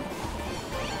funny.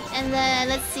 And then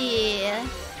let's see.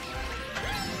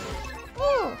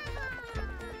 Ooh,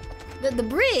 the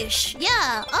British.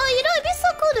 Yeah. Oh, you know it'd be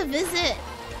so cool to visit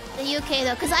the UK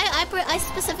though, because I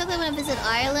specifically want to visit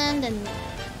Ireland and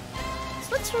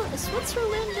Switzerland.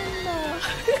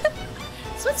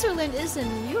 Switzerland is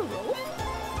in Europe,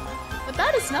 but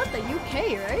that is not the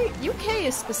UK, right? UK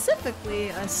is specifically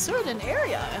a certain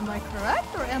area. Am I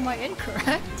correct or am I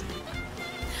incorrect?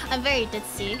 I'm very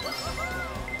ditzy.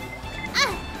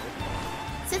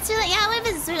 Switzerland? Yeah, I want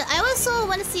to visit Switzerland. I also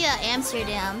want to see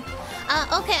Amsterdam.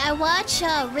 Okay, I watch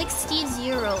Rick Steves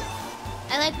Europe.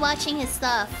 I like watching his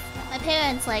stuff. My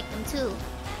parents like him too,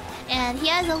 and he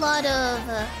has a lot of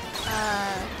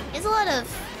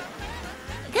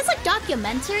I guess like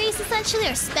documentaries essentially,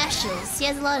 or specials. He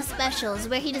has a lot of specials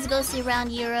where he just goes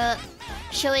around Europe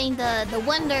showing the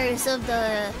wonders of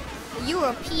the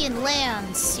European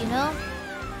lands, you know?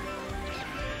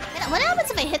 What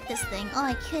happens if I hit this thing? Oh,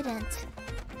 I couldn't.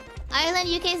 Ireland,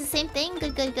 UK is the same thing?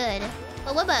 Good.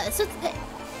 But what about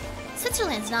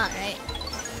Switzerland's not, right?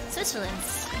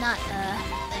 Switzerland's not a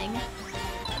thing.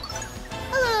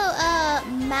 Hello,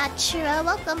 Machira,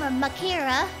 welcome, or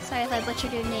Makira. Sorry if I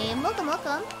butchered your name. Welcome.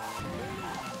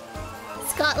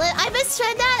 Scotland. I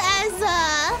misread that as,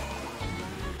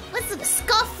 what's it?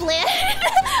 Scuffland.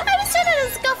 I misread it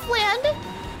as Scuffland.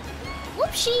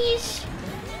 Whoopsies.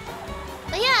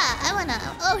 But yeah, I wanna...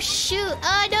 Oh, shoot.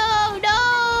 Oh, no.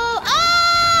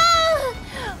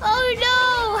 Oh,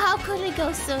 no. How could it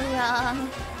go so wrong?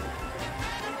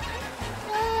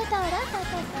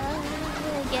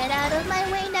 Get out of my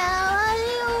way now.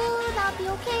 That'll be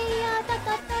okay.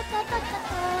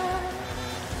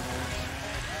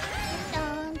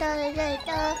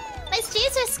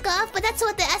 Steve's are scuffed, but that's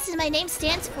what the S in my name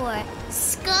stands for.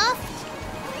 Scuffed.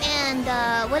 And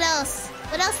what else?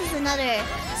 What else is another?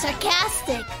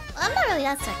 Sarcastic. Well, I'm not really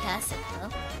that sarcastic though.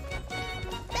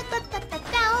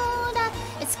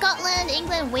 It's Scotland,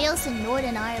 England, Wales, and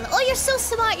Northern Ireland. Oh, you're so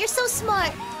smart. You're so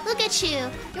smart. Look at you.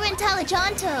 You're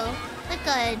intelligento. Like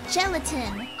a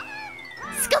gelatin.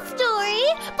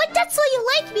 Scuffdory. But that's why you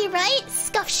like me, right?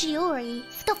 Shiori.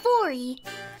 Scuffori.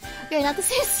 You're not the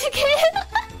same again.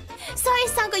 Sorry,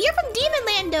 Sanko. You're from Demon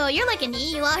Land, though. You're like an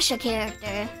Iwasha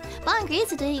character. Bon agrees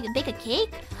today you can bake a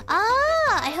cake.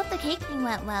 Ah, I hope the cake thing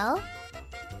went well.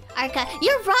 Arca,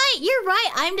 you're right. You're right.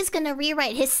 I'm just gonna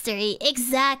rewrite history.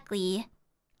 Exactly.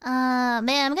 Man,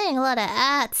 I'm getting a lot of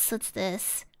ads. What's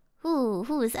this?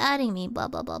 Who is adding me? Blah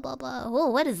blah blah blah blah. Oh,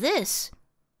 what is this?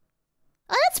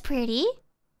 Oh, that's pretty.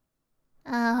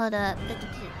 Hold up. Okay.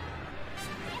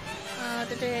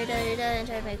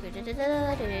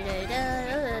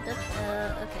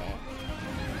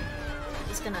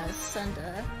 Just gonna send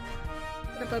a.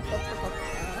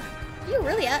 You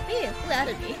really at me? Who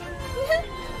added me?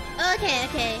 Okay,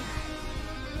 okay.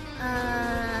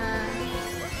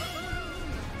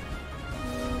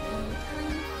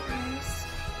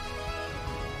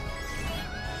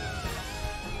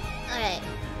 Alright.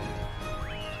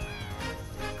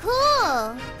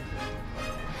 Cool!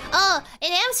 Oh,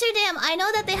 in Amsterdam, I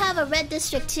know that they have a red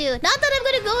district too. Not that I'm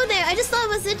gonna go there, I just thought it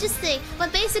was interesting.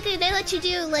 But basically, they let you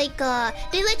do, like,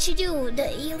 they let you do the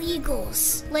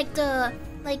illegals. Like,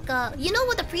 you know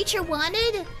what the preacher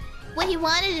wanted? What he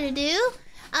wanted to do?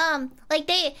 Like,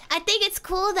 I think it's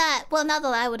cool that, well, not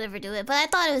that I would ever do it, but I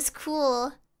thought it was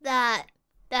cool that,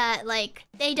 like,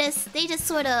 they just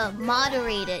sort of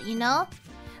moderate it, you know?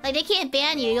 Like, they can't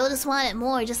ban you, you'll just want it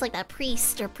more, just like that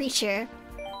priest or preacher.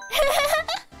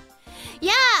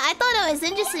 Yeah, I thought it was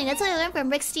interesting. That's what I learned from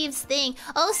Rick Steve's thing.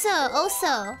 Also,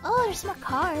 oh, there's more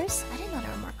cars. I didn't know there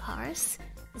were more cars.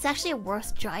 It's actually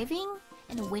worth driving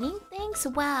and winning things.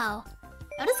 Wow.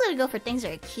 I'm just gonna go for things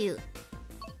that are cute.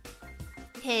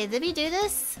 Okay, did we do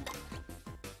this?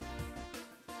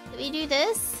 Did we do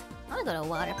this? I wanna go to a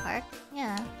water park.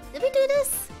 Yeah. Did we do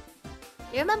this?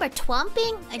 Do you remember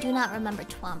twomping? I do not remember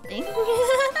twomping.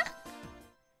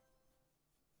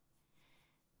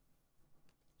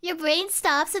 Your brain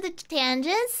stops at the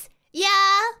tangents? Yeah,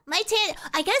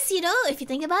 I guess, you know, if you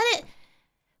think about it,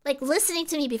 like, listening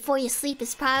to me before you sleep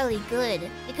is probably good.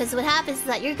 Because what happens is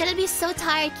that you're gonna be so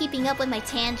tired keeping up with my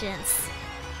tangents.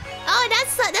 Oh,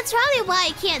 that's probably why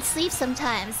I can't sleep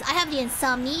sometimes. I have the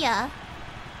insomnia.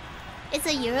 It's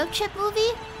a Euro trip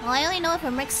movie? Well, I only know it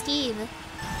from Rick Steve.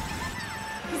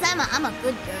 Because I'm a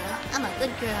good girl. I'm a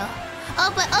good girl. Oh,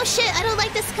 but, oh shit, I don't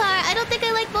like this car. I don't think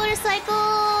I like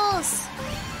motorcycles.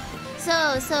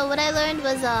 So what I learned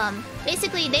was,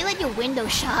 basically, they let you window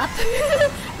shop.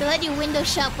 They let you window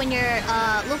shop when you're,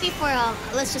 looking for,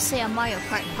 let's just say a Mario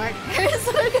Kart partner, is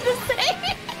what I'm gonna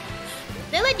say.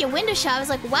 They let you window shop. I was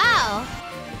like, wow.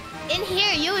 In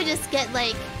here, you would just get,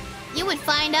 like, you would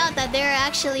find out that they're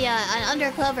actually an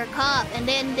undercover cop, and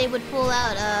then they would pull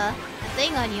out a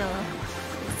thing on you.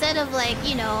 Instead of, like,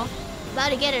 you know,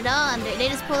 about to get it on, they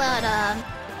just pull out,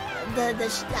 the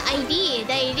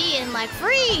ID and like,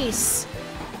 freeze!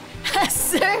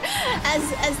 Sir,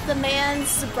 as the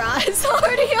man's bra is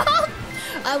already off.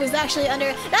 I was actually under.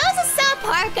 That was a South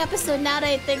Park episode. Now that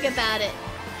I think about it.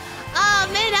 Oh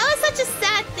man, that was such a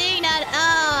sad thing. That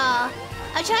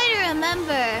I'm trying to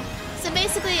remember. So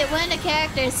basically, one of the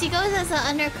characters, he goes as an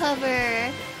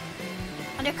undercover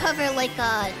like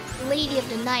a lady of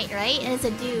the night, right? And it's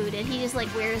a dude, and he just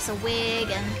like wears a wig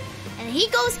and he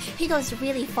goes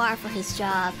really far for his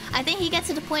job. I think he gets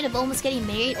to the point of almost getting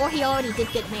married, or he already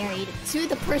did get married to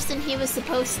the person he was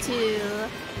supposed to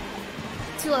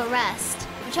arrest.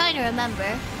 I'm trying to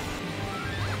remember.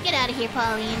 Get out of here,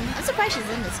 Pauline. I'm surprised she's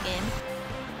in this game.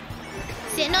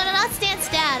 No, not Stan's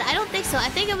dad. I don't think so. I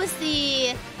think it was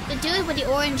the dude with the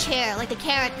orange hair, like the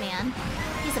carrot man.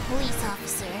 He's a police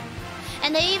officer.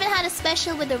 And they even had a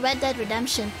special with the Red Dead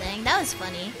Redemption thing. That was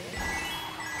funny.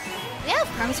 Do we have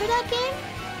crumbs for that game?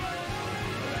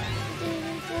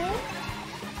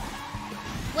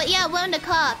 What? Yeah, one of the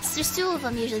cops. There's two of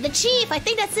them usually. The chief! I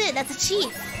think that's it. That's a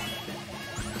chief.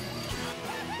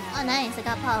 Oh, nice. I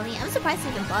got Pauline. I'm surprised I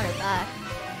even brought her back.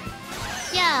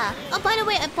 Yeah. Oh, by the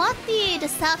way, I bought the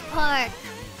South Park.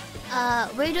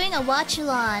 We're doing a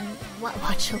watch-along.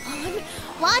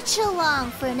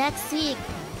 Watch-along for next week.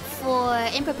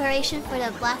 In preparation for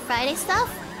the Black Friday stuff.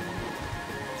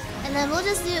 And then we'll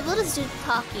just do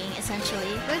talking,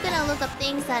 essentially. We're gonna look up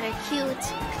things that are cute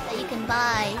that you can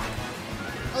buy.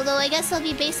 Although I guess it'll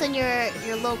be based on your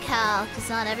locale, because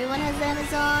not everyone has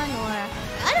Amazon, or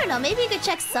I don't know. Maybe you could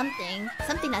check something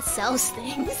that sells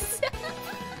things.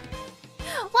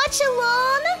 Watch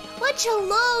along, watch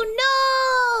along.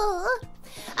 No.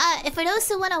 For those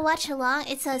who want to watch along,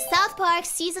 it's a South Park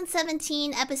season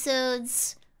 17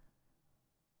 episodes.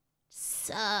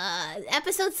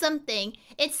 Episode something.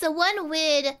 It's the one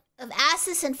with of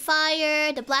asses and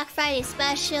fire, the Black Friday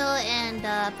special, and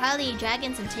probably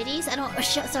dragons and titties. I don't.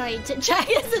 Sorry,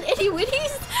 dragons and itty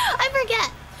witties. I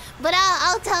forget. But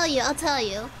I'll tell you. I'll tell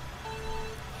you.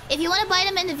 If you want to buy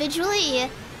them individually,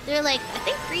 they're like I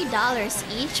think $3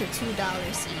 each or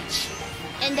 $2 each.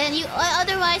 And then you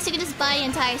otherwise you can just buy the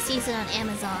entire season on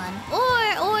Amazon,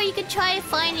 or you could try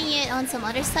finding it on some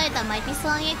other site that might be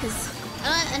selling it, because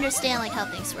I don't understand like how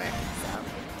things work. So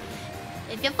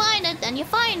if you find it, then you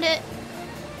find it.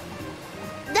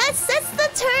 That's the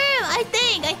term. I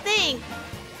think.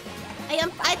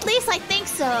 At least I think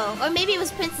so. Or maybe it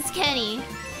was Princess Kenny.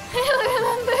 I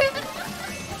don't remember.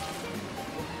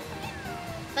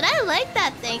 But I like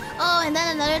that thing. Oh, and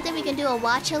then another thing we can do a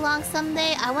watch along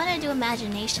someday. I want to do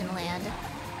Imagination Land.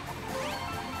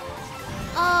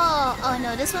 Oh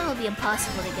no, this one will be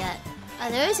impossible to get.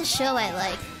 There is a show I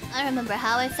like. I don't remember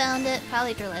how I found it.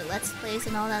 Probably through like Let's Plays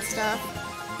and all that stuff.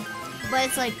 But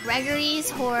it's like Gregory's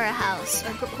Horror House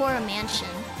or Horror Mansion.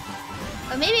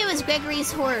 Or maybe it was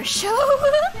Gregory's Horror Show.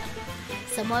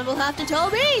 Someone will have to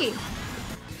tell me.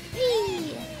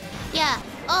 Yeah.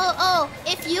 Oh,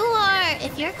 if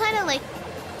you're kind of like,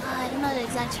 I don't know the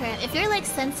exact term. If you're like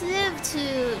sensitive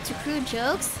to crude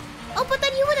jokes, oh, but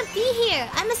then you wouldn't be here.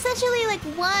 I'm essentially like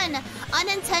one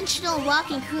unintentional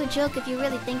walking crude joke if you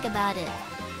really think about it.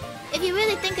 If you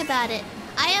really think about it,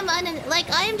 I am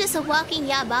just a walking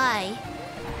yabai.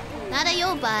 Not a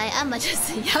yobai, I'm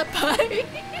just a yabai.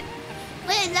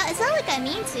 But it's not like I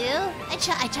mean to.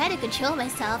 I try to control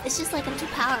myself. It's just like I'm too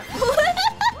powerful.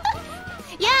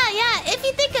 Yeah. If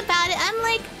you think about it, I'm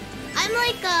like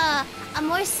a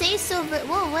more say-so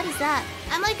whoa, what is that?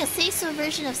 I'm like a say-so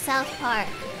version of South Park.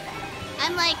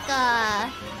 I'm like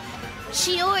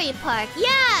Shiori Park.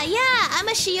 Yeah. I'm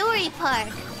a Shiori Park.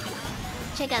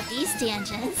 Check out these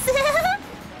tangents.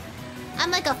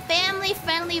 I'm like a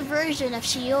family-friendly version of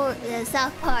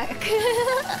South Park.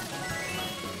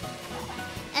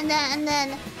 and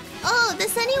then, oh,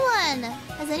 has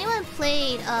anyone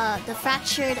played the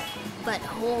Fractured But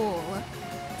Whole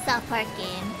South Park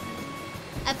game?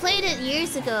 I played it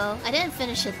years ago. I didn't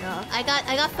finish it though. I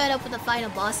got fed up with the final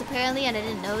boss apparently, and I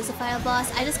didn't know it was the final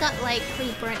boss. I just got like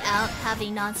pretty burnt out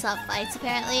having non-stop fights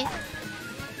apparently.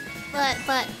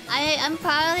 But I'm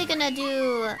probably gonna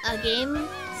do a game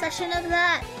session of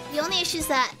that. The only issue is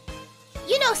that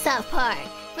you know South Park.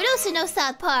 For those who know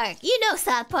South Park, you know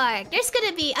South Park. There's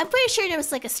gonna be, I'm pretty sure there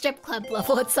was like a strip club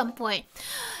level at some point.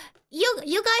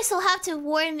 You guys will have to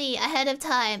warn me ahead of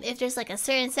time if there's like a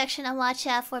certain section I'm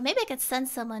watching out for. Maybe I could send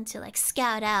someone to like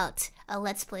scout out a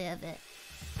let's play of it.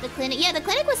 The Clinic, yeah, the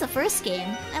Clinic was the first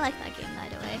game. I like that game by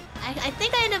the way. I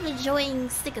think I end up enjoying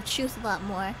Stick of Truth a lot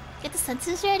more. Get the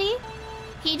sentences ready?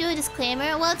 Can you do a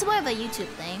disclaimer? Well, it's more of a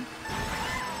YouTube thing.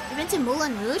 You've been to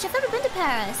Moulin Rouge? I've never been to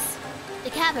Paris. The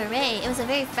Cabaret, it was a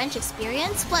very French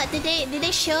experience. What, did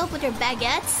they show up with their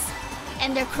baguettes?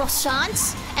 And their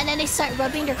croissants, and then they start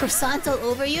rubbing their croissants all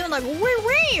over you, and like,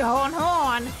 wee,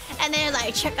 hon. And then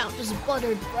like, check out this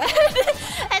buttered bread.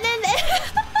 and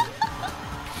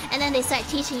then they start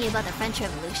teaching you about the French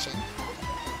Revolution.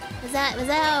 Was that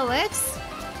how it works?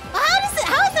 Well,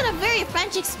 how is it a very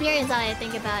French experience now that I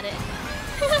think about it?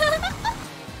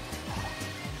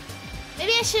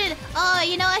 Maybe I should, oh,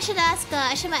 you know, I should ask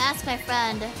my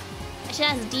friend. I should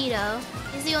ask Dito.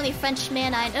 He's the only French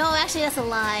man I know. Actually, that's a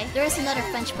lie. There is another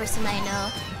French person I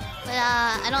know. But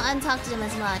I don't talk to them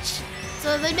as much.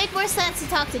 So it would make more sense to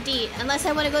talk to Deet. Unless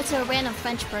I want to go to a random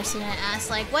French person and ask,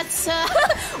 like, what's the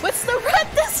Red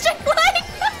District like?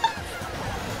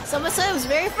 Someone said it was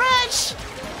very French.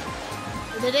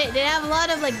 They have a lot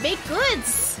of, like, baked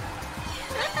goods.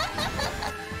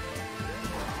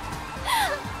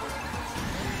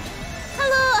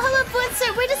 Hello,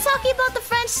 Blitzer. We're just talking about the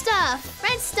French stuff.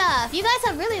 You guys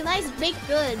have really nice baked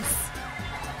goods.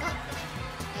 Oh,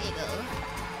 there you go.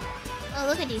 Oh,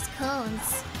 look at these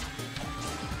cones.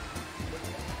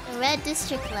 The Red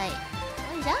District light.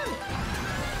 What is that?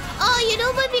 Oh, you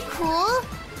know what would be cool?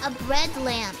 A bread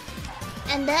lamp.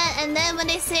 And then when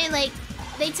they say like,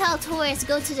 they tell tourists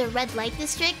go to the red light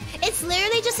district, it's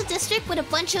literally just a district with a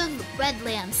bunch of red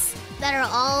lamps that are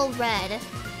all red.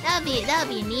 That'd be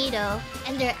neato.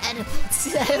 And they're edible.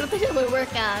 I don't think it would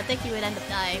work out. I think you would end up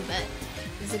dying, but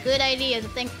it's a good idea to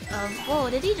think of. Whoa,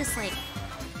 did he just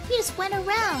He just went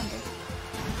around.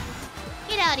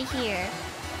 Get out of here.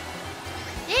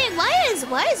 Dang, why is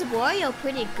Wario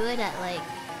pretty good at like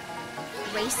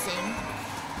racing?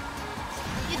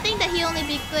 You'd think that he'd only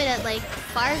be good at like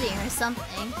farting or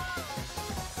something.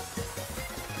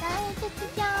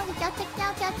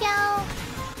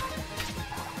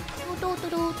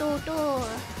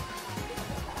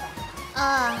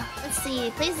 Let's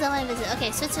see. Places I want to visit.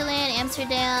 Okay, Switzerland,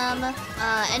 Amsterdam,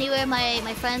 anywhere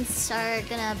my friends are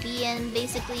gonna be in,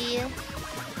 basically.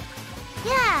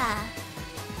 Yeah.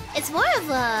 It's more of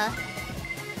a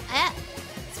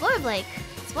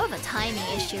timing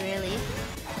issue, really.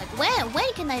 Like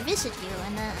when can I visit you?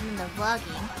 And then the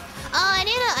vlogging. Oh, I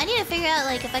need to figure out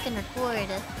like if I can record.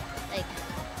 Like,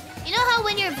 you know how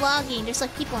when you're vlogging, there's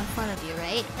like people in front of you,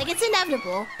 right? Like it's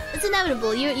inevitable. It's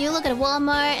inevitable. You look at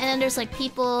Walmart and then there's like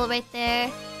people right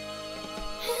there.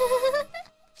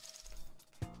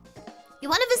 You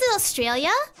want to visit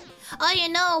Australia? Oh, you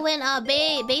know when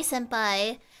Bay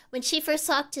Senpai, when she first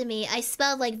talked to me, I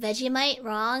spelled like Vegemite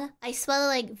wrong. I spelled it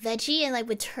like veggie and like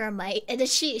with termite, and then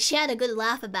she had a good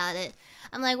laugh about it.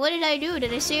 I'm like, what did I do?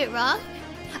 Did I say it wrong?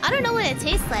 I don't know what it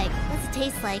tastes like. What's it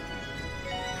taste like?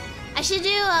 I should do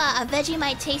a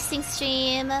Vegemite tasting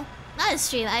stream. Not a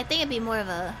stream. I think it'd be more of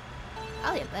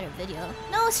probably a better video.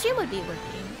 No, a stream would be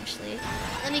working actually.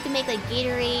 Then we can make like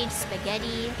Gatorade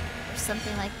spaghetti or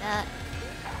something like that.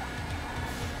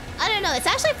 I don't know. It's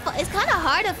actually it's kind of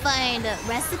hard to find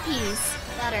recipes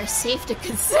that are safe to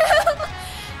consume,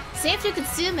 safe to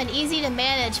consume and easy to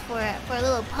manage for a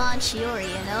little pawn Shiori,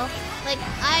 you know. Like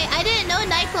I didn't know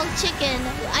NyQuil chicken.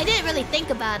 I didn't really think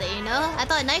about it, you know. I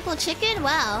thought NyQuil chicken,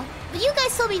 wow. But you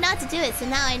guys told me not to do it, so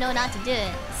now I know not to do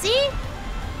it. See?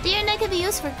 The internet can be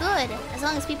used for good as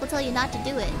long as people tell you not to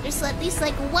do it. There's at least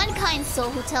like one kind soul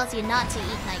who tells you not to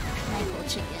eat NyQuil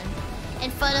chicken, in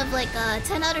front of like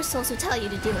 10 other souls who tell you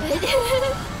to do it.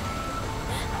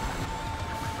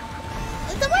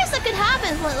 The worst that could happen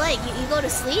is like you go to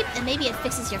sleep and maybe it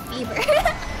fixes your fever.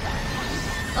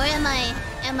 Or am I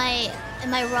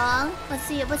wrong? Let's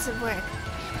see, what's the work?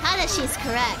 Hadashi's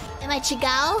correct. Am I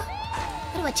chigao?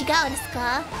 What about chigao desu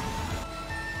ka?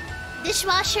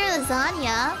 Dishwasher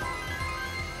lasagna.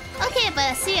 Okay,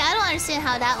 but see, I don't understand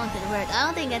how that one could work. I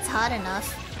don't think it's hot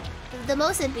enough. The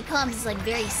most it becomes is like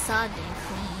very soggy and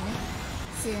clean.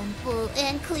 Simple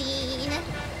and clean.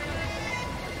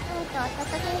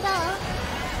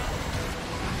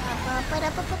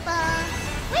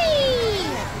 Whee!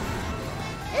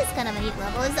 This is kind of a neat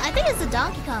level. I think it's the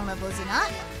Donkey Kong level, is it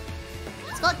not?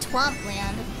 It's called Twomp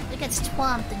Land. It gets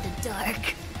twomped in the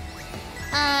dark.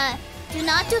 Do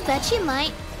not do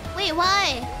Vegemite. Wait,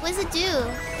 why? What does it do?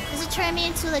 Does it turn me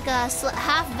into like a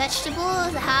half vegetable,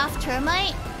 half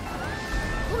termite?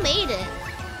 Who made it?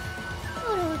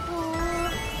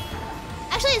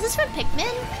 Actually, is this from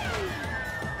Pikmin?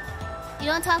 You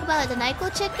don't talk about the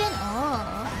NyQuil chicken?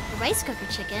 Oh, the rice cooker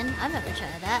chicken. I've never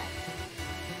tried that.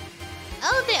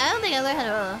 I don't think I learned how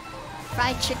to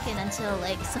fry chicken until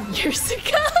like some years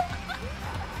ago.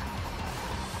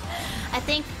 I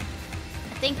think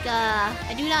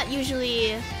I do not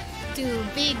usually do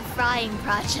big frying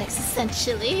projects,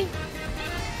 essentially.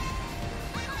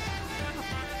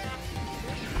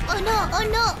 Oh no! Oh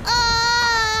no! Oh!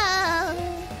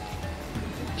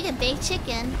 You get baked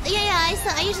chicken. Yeah.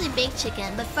 I usually bake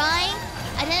chicken, but frying,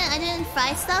 I didn't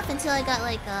fry stuff until I got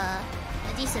like a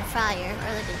decent fryer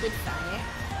or like a good fryer.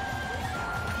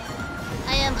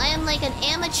 I am like an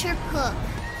amateur cook.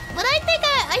 But I think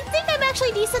I'm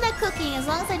actually decent at cooking as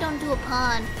long as I don't do a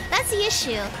pawn. That's the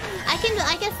issue. I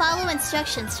can follow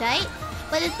instructions, right?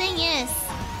 But the thing is,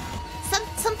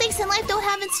 some things in life don't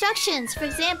have instructions. For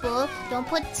example, don't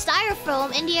put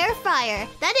styrofoam in the air fryer.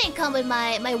 That didn't come with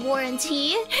my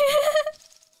warranty.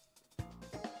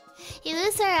 You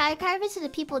lose her eye carving to the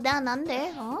people down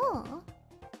under. Oh.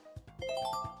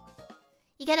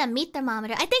 You get a meat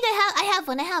thermometer. I think I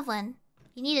have one.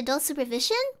 You need adult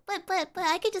supervision? But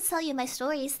I could just tell you my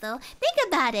stories though. Think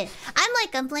about it. I'm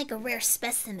like a rare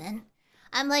specimen.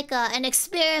 I'm like an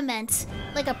experiment,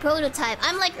 like a prototype.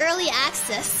 I'm like early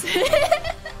access.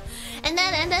 and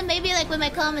then maybe like when my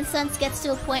common sense gets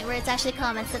to a point where it's actually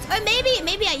common sense, or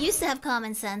maybe I used to have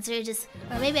common sense, or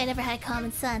maybe I never had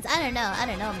common sense. I don't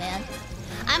know, man.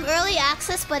 I'm early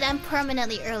access, but I'm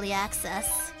permanently early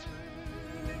access.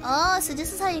 Oh, so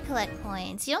this is how you collect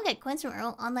coins. You don't get coins from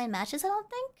online matches, I don't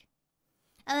think.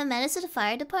 I'm a menace to the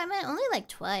fire department? Only like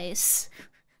twice.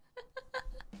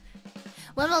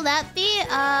 When will that be?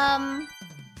 I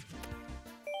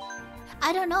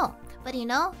don't know. But you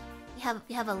know,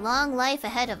 we have a long life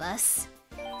ahead of us.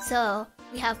 So,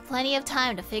 we have plenty of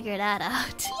time to figure that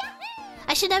out.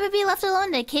 I should never be left alone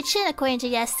in the kitchen, according to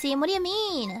Yes Team. What do you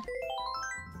mean?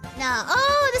 No.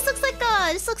 Oh, this looks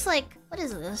like what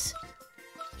is this?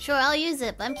 Sure, I'll use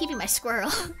it, but I'm keeping my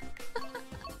squirrel.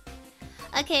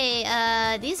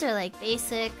 Okay, these are like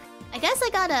basic. I guess I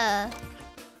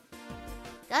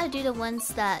gotta do the ones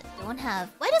that don't have.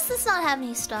 Why does this not have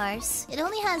any stars? It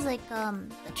only has like a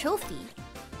trophy.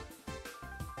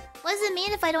 What does it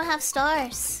mean if I don't have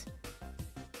stars?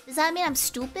 Does that mean I'm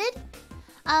stupid?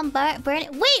 Burn.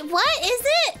 Wait, what is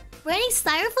it? Burning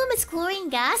styrofoam is chlorine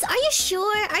gas? Are you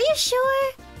sure? Are you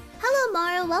sure? Hello,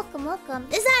 Mario. Welcome, welcome.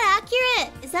 Is that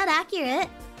accurate? Is that accurate?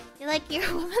 You like your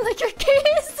woman like your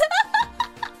case?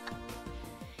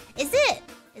 Is it?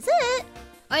 Is it?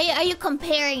 Are you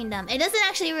comparing them? It doesn't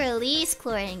actually release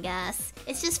chlorine gas.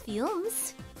 It's just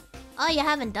fumes. Oh, you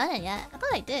haven't done it yet. I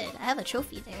thought I did. I have a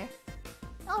trophy there.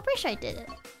 Oh, I'm pretty sure I did it.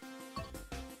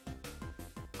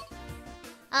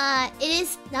 It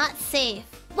is not safe.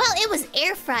 Well, it was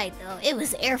air fried though. It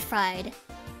was air fried.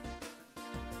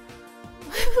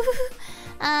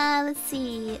 Let's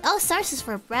see. Oh, stars is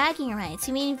for bragging rights.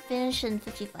 You mean finish in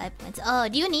 55 points. Oh,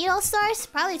 do you need all stars?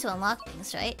 Probably to unlock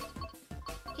things, right?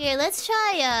 Here, let's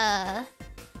try,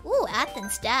 ooh,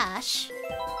 Athens Dash.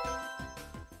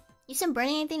 You still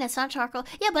burning anything that's not charcoal?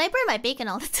 Yeah, but I burn my bacon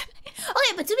all the time.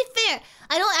 Okay, but to be fair,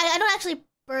 I don't actually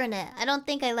burn it. I don't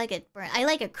think I like it burnt. I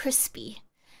like it crispy.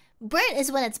 Burnt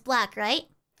is when it's black, right?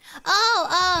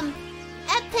 Oh,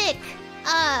 epic.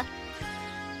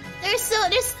 They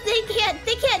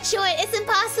can't show it. It's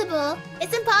impossible.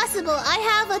 It's impossible. I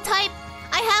have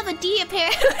a D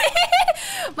apparently.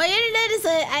 My internet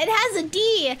it has a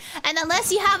D, and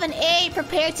unless you have an A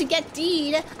prepared to get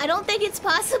D'd, I don't think it's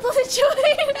possible to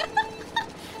join.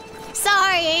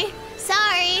 Sorry.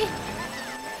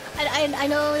 I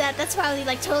know that's probably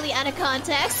like totally out of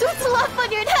context. What's left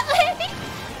on your net?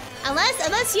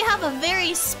 Unless you have a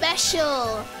very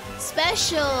special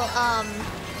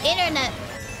internet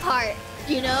part,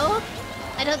 you know?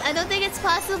 I don't think it's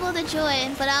possible to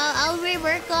join, but I'll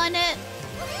rework on it.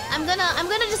 I'm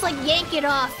gonna just like yank it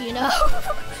off, you know?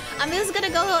 I'm just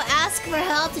gonna go ask for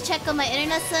help to check on my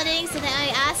internet settings, and then I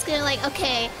ask it like,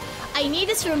 okay, I need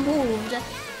this removed.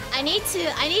 I need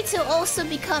to also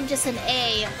become just an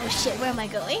A. Oh shit, where am I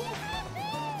going?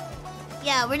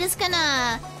 Yeah, we're just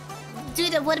gonna do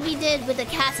what we did with the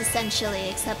cats essentially,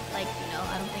 except like, you know,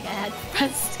 I don't think I had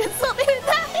friends to consult me with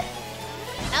that.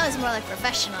 That was more like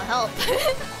professional help.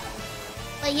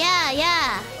 But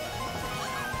yeah.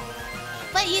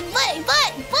 But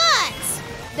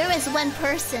there was one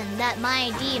person that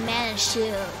my ID managed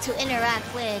to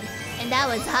interact with, and that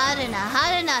was Haruna.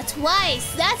 Haruna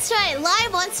twice. That's right,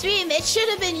 live on stream. It should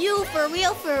have been you for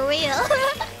real.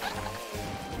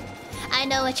 I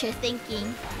know what you're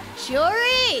thinking.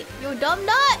 Shiori, you dumb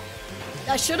nut.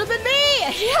 That should have been me.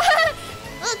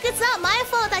 Look, it's not my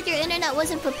fault that your internet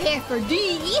wasn't prepared for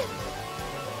D.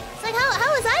 It's like,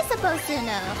 how was I supposed to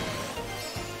know?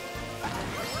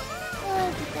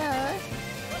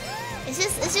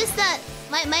 It's just that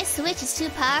my Switch is too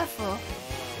powerful.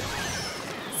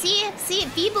 See,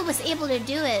 Biba was able to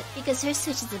do it because her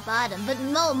Switch is the bottom, but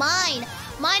no, mine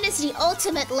is the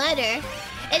ultimate letter.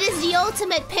 It is the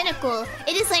ultimate pinnacle.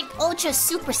 It is like Ultra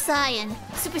Super Saiyan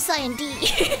D.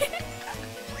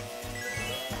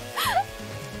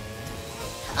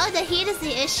 Oh, the heat is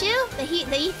the issue? The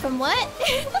heat from what?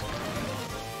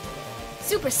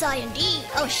 Super Saiyan D.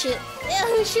 Oh shit.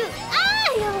 Oh shoot. Ah!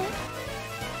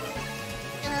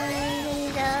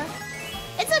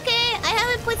 It's okay. I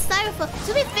haven't put styrofoam.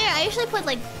 To be fair, I usually put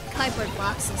like cardboard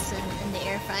boxes in the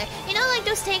air fryer. You know, like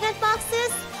those takeout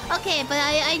boxes? Okay, but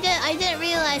I didn't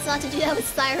realize not to do that with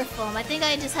styrofoam. I think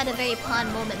I just had a very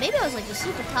pawn moment. Maybe I was like just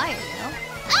super tired, you know?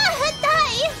 Ah,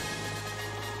 die!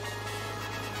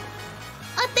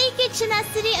 Oh, thank you,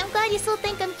 Chinacity. I'm glad you still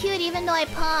think I'm cute even though I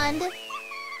pawned.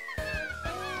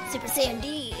 Super Saiyan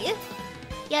D.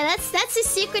 Yeah, that's the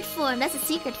secret form. That's a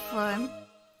secret form.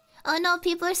 Oh no,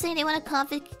 people are saying they want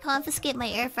to confiscate my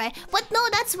air fryer. But no,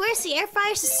 that's worse. The air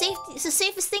fryer is the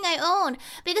safest thing I own.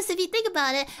 Because if you think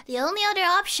about it, the only other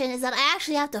option is that I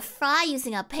actually have to fry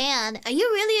using a pan. Are you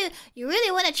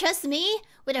really want to trust me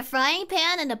with a frying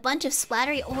pan and a bunch of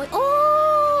splattery oil?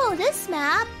 Oh, this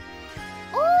map.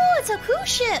 Oh, it's a cruise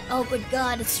ship. Oh, good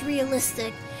God, it's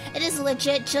realistic. It is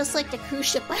legit just like the cruise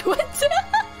ship I went to.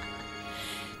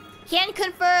 Can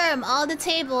confirm, all the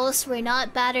tables were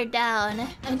not battered down.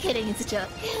 I'm kidding, it's a joke.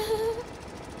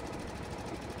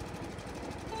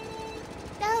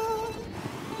 No.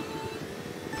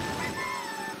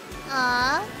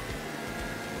 Aww.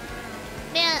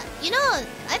 Man, you know,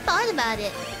 I thought about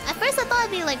it. At first I thought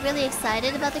I'd be like really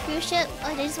excited about the cruise ship.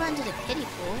 Oh, they just went to the kiddie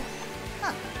pool.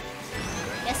 Huh.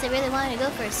 Guess I really wanted to go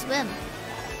for a swim.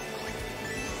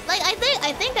 Like, I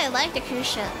think I liked the cruise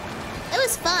ship. It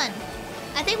was fun.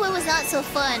 I think what was not so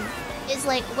fun is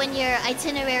like when your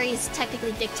itinerary is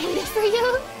technically dictated for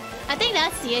you. I think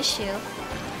that's the issue.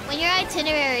 When your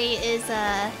itinerary is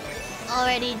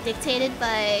already dictated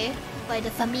by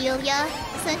the familia,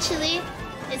 essentially,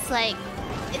 it's like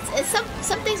it's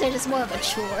some things are just more of a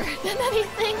chore than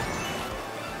anything.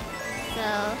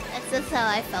 So that's how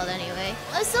I felt anyway.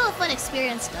 It was still a fun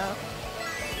experience though.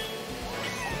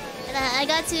 And I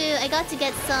got to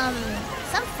get some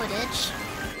footage.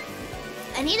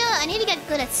 I need to get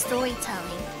good at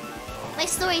storytelling. My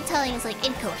storytelling is like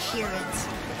incoherent.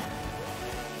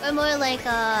 Or more like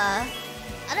I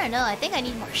don't know, I think I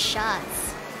need more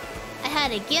shots. I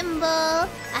had a gimbal,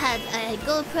 I had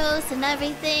GoPros and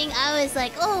everything. I was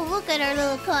like, oh, look at our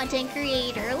little content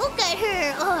creator. Look at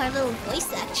her. Oh, our little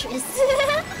voice actress.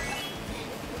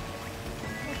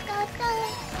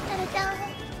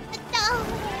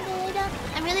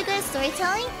 I'm really good at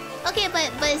storytelling. Okay,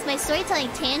 but is my storytelling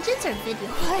tangents or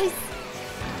video-wise?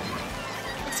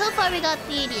 So far we got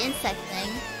the insect thing.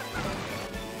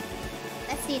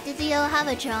 Let's see, did you have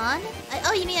a John?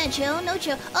 Oh, you mean a Joe? No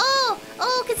Joe.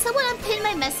 Oh, can someone unpin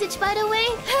my message, by the way?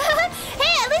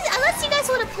 Hey, at least, unless you guys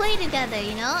want to play together,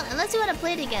 you know? Unless you want to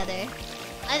play together.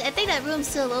 I think that room's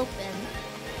still open.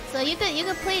 So you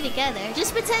could play together.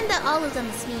 Just pretend that all of them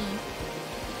is me.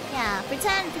 Yeah,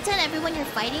 pretend everyone you're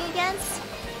fighting against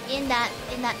in that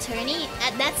tourney,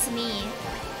 that's me.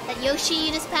 That Yoshi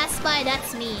you just passed by,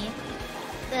 that's me.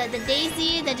 The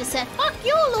Daisy that just said, "Fuck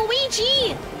you,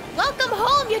 Luigi! Welcome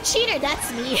home, you cheater!"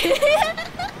 That's me.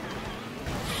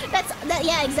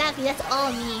 Yeah, exactly. That's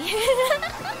all me.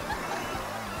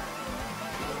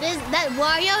 That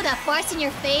Wario that farts in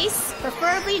your face,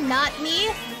 preferably not me,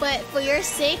 but for your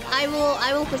sake, I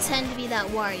will pretend to be that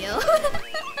Wario.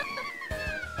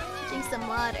 Drink some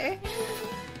water.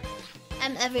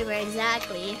 I'm everywhere,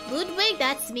 exactly. Ludwig,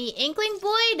 that's me. Inkling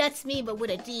Boy, that's me, but with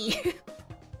a D.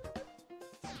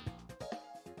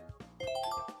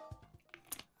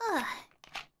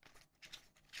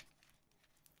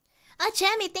 Oh,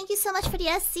 Jamie, thank you so much for the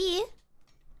SC.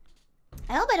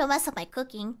 I hope I don't mess up my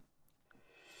cooking.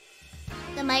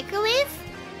 The microwave?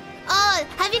 Oh,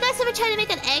 have you guys ever tried to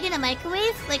make an egg in a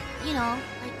microwave? Like, you know,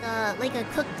 like a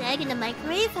cooked egg in the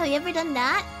microwave? Have you ever done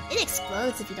that? It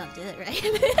explodes if you don't do it right.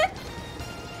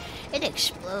 It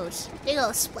explodes. Big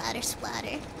ol' splatter.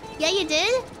 Yeah, you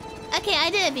did? Okay, I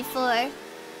did it before.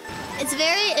 It's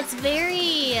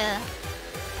very...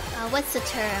 what's the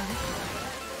term?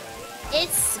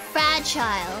 It's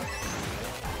fragile.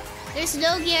 There's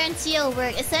no guarantee it'll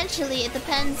work. Essentially, it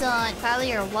depends on probably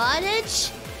your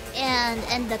wattage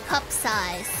and the cup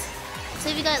size. So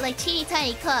if you got like teeny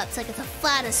tiny cups, like it's a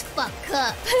flat as fuck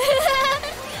cup.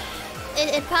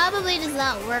 It probably does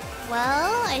not work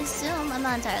well, I assume. I'm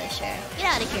not entirely sure. Get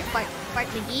out of here, Fart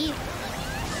McGee.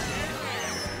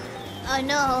 Oh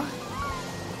no.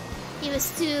 He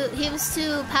was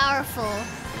too powerful.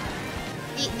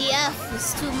 The F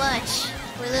was too much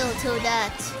for little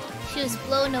Toadette. She was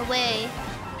blown away.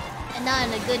 And not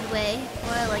in a good way.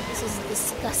 More like this is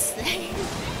disgusting.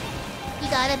 You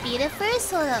gotta beat it first?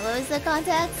 Hold up, what was the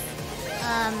context?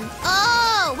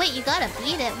 Oh! Wait, you gotta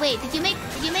beat it. Wait, did you make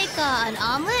an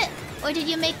omelet? Or did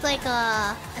you make like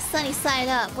a sunny side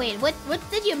up? Wait, what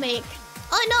did you make?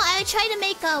 Oh no, I tried to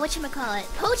make whatchamacallit?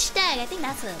 Poached egg, I think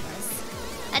that's what it was.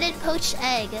 I did poached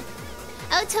egg.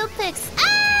 Oh, Topix.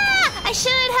 Ah! I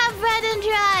shouldn't have read and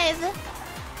drive!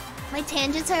 My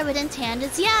tangents are within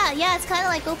tangents. Yeah, it's kind of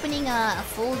like opening a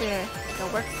folder, like a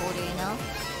work folder, you know?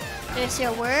 There's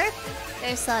your work,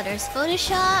 there's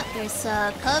Photoshop, there's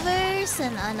covers,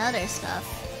 and other stuff.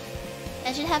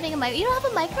 Imagine having a you don't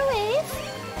have a microwave?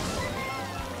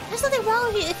 There's nothing wrong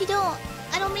with you if you don't.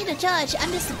 I don't mean to judge,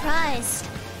 I'm just surprised.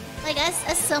 Like,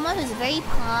 as someone who's very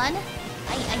pawn,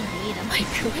 I need a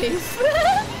microwave.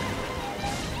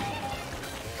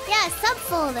 Yeah,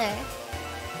 subfolder.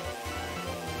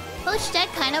 Poached egg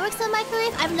kind of works on a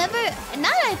microwave. I've never... Now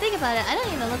that I think about it, I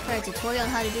don't even look for a tutorial on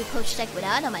how to do poached egg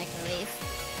without a microwave.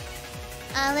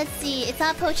 Let's see. It's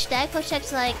not poached egg. Poached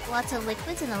egg's like lots of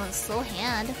liquids and a slow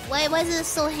hand. Why is it a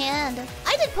slow hand?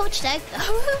 I did poached egg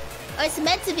though. Or it's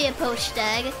meant to be a poached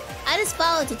egg. I just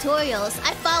follow tutorials.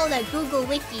 I follow that Google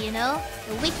wiki, you know?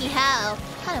 The wiki how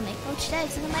to make poached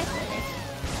eggs in the microwave.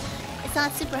 It's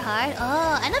not super hard.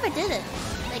 Oh, I never did it.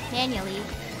 Like manually.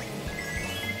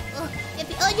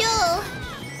 Oh yo!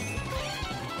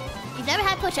 You've never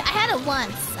had poached egg? I had it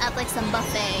once at like some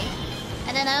buffet.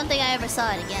 And then I don't think I ever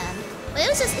saw it again. But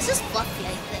it's just fluffy,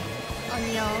 I think. Oh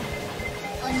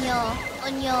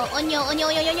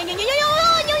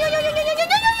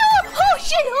Oh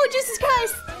shit! Oh Jesus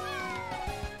Christ!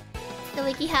 The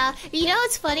WikiHow. You know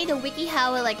what's funny? The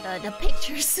WikiHow with like the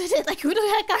pictures in it. Like who the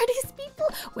heck are these people?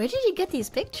 Where did you get these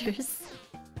pictures?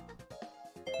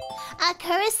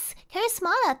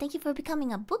 Charismata, thank you for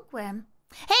becoming a bookworm.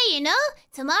 Hey, you know,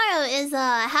 tomorrow is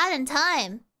Hat in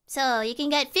Time, so you can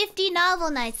get 50 novel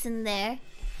nights in there.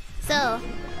 So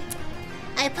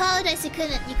I apologize you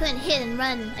couldn't hit and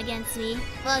run against me.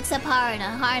 Well, except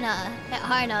Haruna.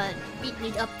 Haruna beat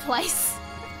me up twice.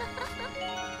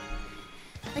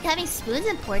 Like having spoons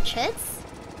and portraits?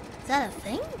 Is that a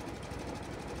thing?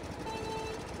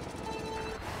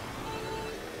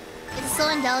 It's so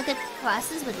indelicate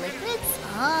crosses with liquids?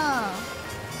 Oh.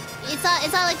 It's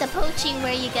not like the poaching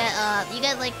where you get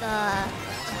like a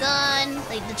gun,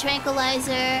 like the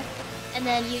tranquilizer, and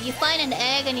then you find an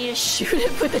egg and you just shoot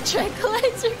it with the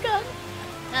tranquilizer gun.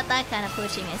 Not that kind of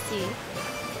poaching, I see.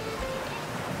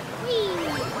 Whee!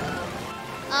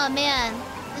 Oh man,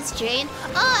 this drain.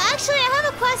 Oh, actually, I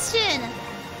have a question.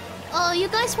 Oh, you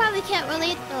guys probably can't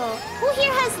relate though. Who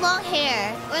here has long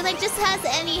hair? Or like just has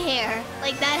any hair?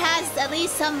 Like that has at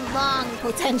least some long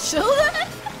potential.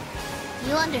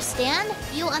 You understand?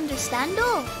 You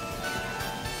understando?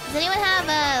 Does anyone have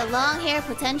a long hair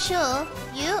potential?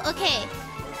 You? Okay.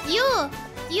 You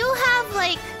have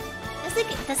like...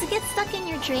 Does it get stuck in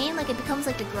your drain? Like it becomes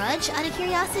like the grudge out of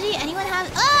curiosity? Anyone have...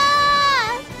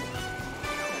 Ah!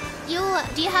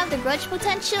 Do you have the grudge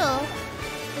potential?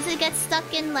 Does it get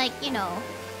stuck in like, you know...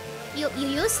 You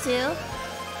used to?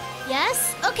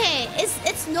 Yes? Okay,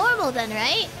 it's normal then,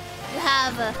 right? You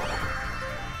have...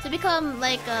 to become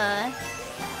like a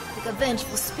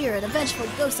vengeful spirit, a vengeful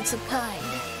ghost of some kind.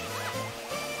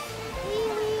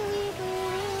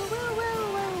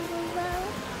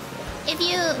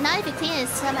 Not if you clean it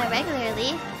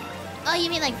semi-regularly. Oh, you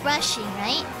mean like brushing,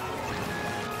 right?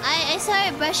 I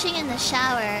started brushing in the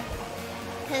shower.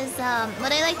 Because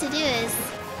what I like to do is...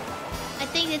 I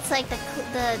think it's like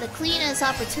the cleanest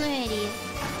opportunity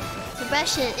to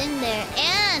brush it in there.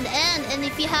 And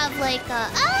if you have like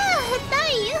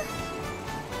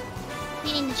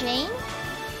cleaning the drain?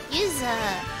 Use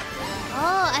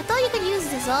oh, I thought you could use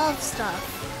dissolve stuff,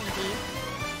 maybe.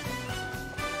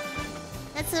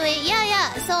 That's the way.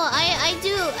 Yeah. So I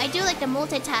do like the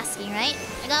multitasking, right?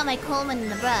 I got my comb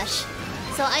and the brush.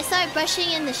 So I start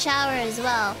brushing in the shower as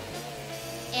well.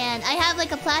 And I have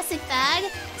like a plastic bag.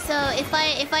 So if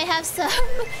I have some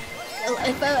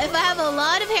if I have a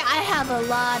lot of hair, I have a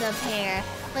lot of hair.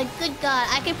 Like, good God,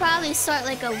 I could probably start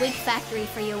like a wig factory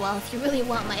for you all if you really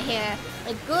want my hair.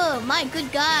 Like, oh my good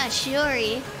God,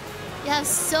 Shiori, you have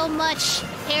so much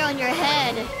hair on your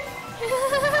head.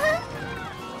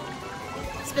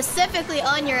 Specifically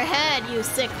on your head, you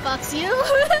sick fucks, you.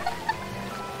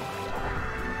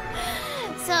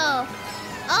 So,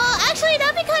 oh, actually,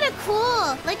 that'd be kind of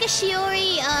cool. Like a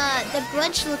Shiori, the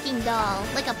grudge-looking doll,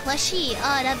 like a plushie.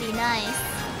 Oh, that'd be nice.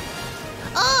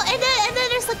 Oh, and then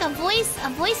there's like a voice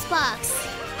box.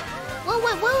 What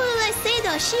would I say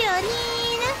though?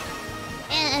 Shiori.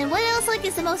 And what else like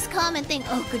is the most common thing?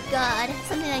 Oh, good God,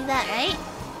 something like that, right?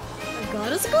 Oh,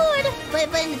 God is good, but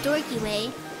in the dorky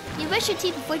way. You brush your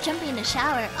teeth before jumping in the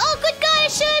shower. Oh, good God, I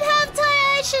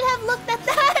should have looked at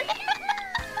that.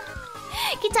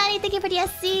 Kitani, thank you for the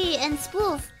SC and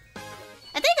spoof.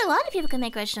 I think a lot of people can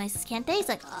make grudge noises, can't they? It's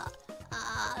like,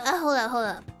 hold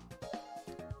up.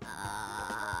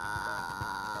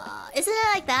 Isn't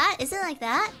it like that? Isn't it like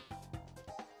that?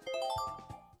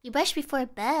 You brush before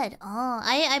bed. Oh,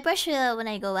 I brush when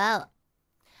I go out.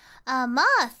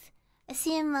 Moth. I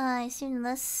seem less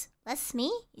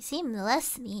me. You seem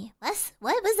less me. Less.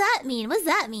 What does that mean? What does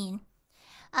that mean?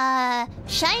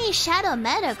 Shiny Shadow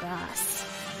Metagross.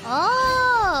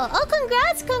 Oh,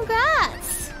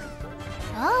 congrats.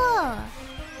 Oh,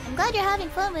 I'm glad you're having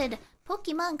fun with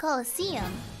Pokemon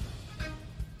Coliseum.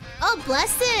 Oh,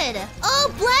 blessed!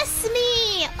 Oh, bless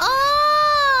me!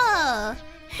 Oh!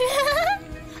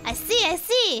 I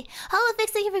see. Holofix,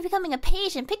 thank you for becoming a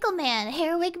page and Pickle Man.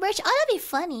 Hair wig merch. Oh, that'd be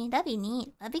funny. That'd be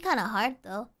neat. That'd be kind of hard,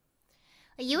 though.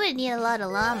 You would need a lot of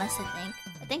llamas, I think.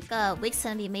 I think wig's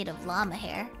gonna be made of llama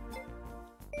hair.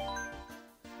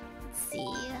 Let's see.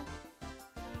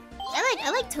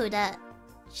 I like Toadette.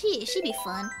 She'd be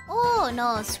fun. Oh,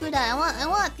 no, screw that. I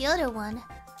want the other one.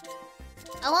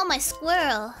 I want my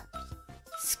squirrel.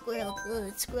 Squirrel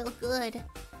good.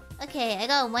 Okay, I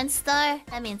got 1 star.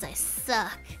 That means I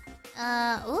suck.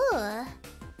 Ooh. Well,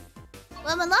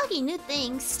 I'm unlocking new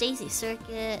things. Stacy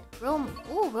Circuit.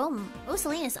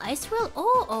 Rosalina's Ice World.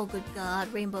 Oh, good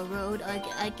God. Rainbow Road,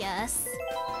 I guess.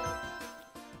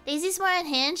 Daisy's more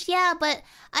unhinged? Yeah, but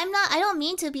I'm not. I don't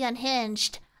mean to be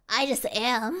unhinged. I just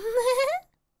am.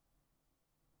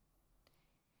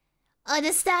 Oh, the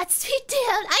stats be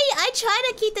damned. I try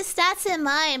to keep the stats in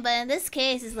mind, but in this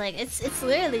case, it's like it's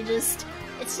literally just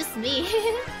me.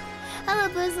 Hello,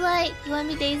 Buzz Light. You want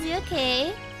me, Daisy?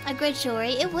 Okay. A great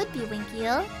Shiori. It would be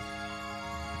Winkyo.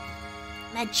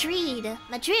 Madrid.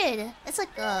 It's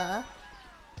like a.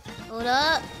 Hold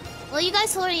up. Well, you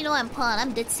guys already know I'm Pawn.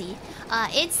 I'm Ditzy.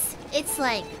 It's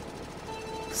like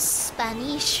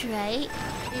Spanish, right?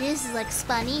 It is like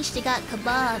Spanish. They got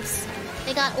kebabs.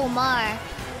 They got Omar.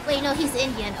 Wait, no, he's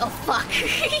Indian. Oh fuck.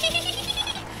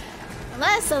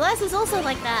 Unless it's also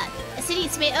like that. A city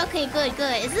it's made. Okay,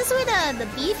 good. Is this where the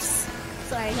beefs?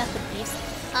 Sorry, not the beefs.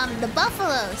 The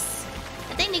buffaloes.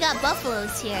 I think they got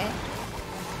buffaloes here.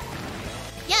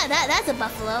 Yeah, that's a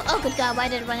buffalo. Oh good god, why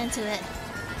did I run into it?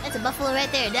 That's a buffalo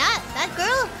right there. That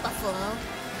girl? Buffalo.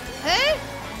 Her?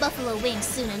 Buffalo wings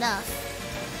soon enough.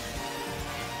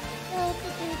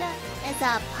 It's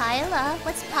a paella.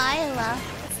 What's paella?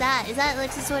 What's that? Is that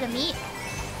like some sort of meat?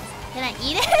 Can I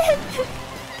eat it?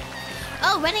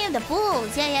 Oh, running of the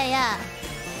bulls. Yeah.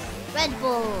 Red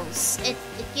Bulls. It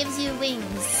gives you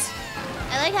wings.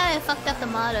 I like how I fucked up the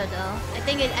motto though. I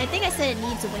think I said it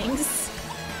needs wings.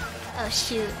 Oh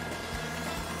shoot.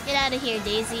 Get out of here,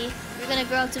 Daisy. You're gonna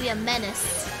grow up to be a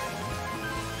menace.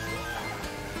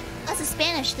 That's a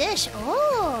Spanish dish.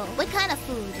 Oh, what kind of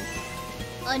food?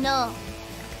 Oh no.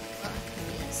 Oh,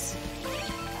 yes.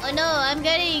 Oh no, I'm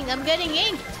getting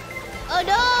inked. Oh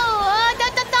no! Oh,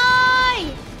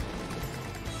 die!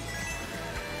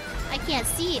 I can't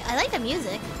see. I like the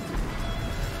music.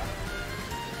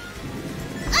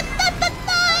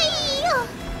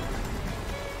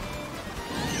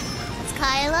 It's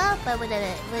Kyla, but with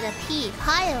a P.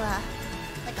 Pyla.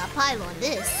 Like a pylon.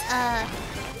 This.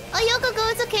 Oh, Yoko go.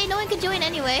 It's okay. No one can join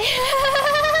anyway.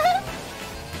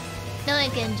 No one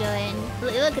can join.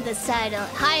 Look at this title.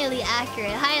 Highly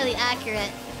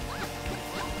accurate.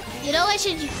 You know what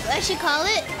I should call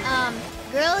it?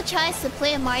 Girl tries to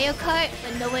play Mario Kart,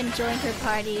 but no one joined her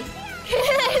party.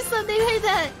 Or something like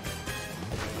that.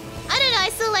 I don't know.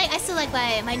 I still like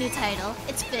my new title.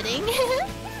 It's fitting.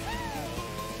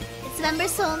 It's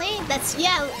members only. That's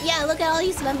yeah. Look at all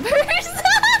these members.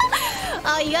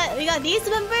 We got these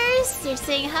members. They're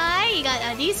saying hi. You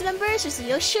got these members. There's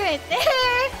Yoshi right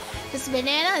there. This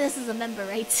banana. This is a member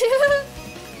right too.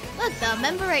 Look, the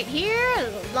member right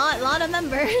here. Lot of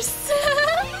members.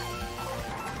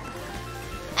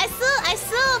 I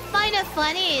still find it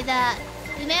funny that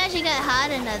we managed to get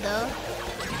Haruna though.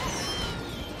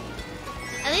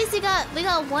 At least we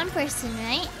got one person,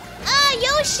 right? Ah,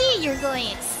 Yoshi, you're going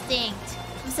extinct.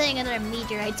 I'm sending another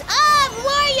meteorite. Ah,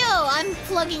 Wario, I'm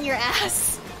plugging your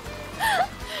ass.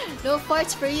 No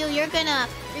farts for you. You're gonna,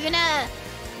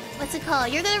 what's it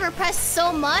called? You're gonna repress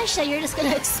so much that you're just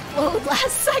gonna explode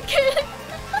last second.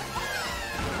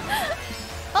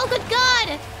 Oh, good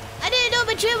God! I didn't know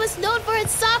Madrid was known for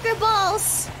its soccer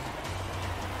balls.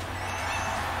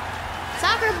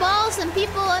 Soccer balls and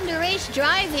people underage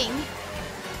driving.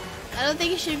 I don't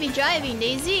think you should be driving,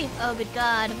 Daisy. Oh, good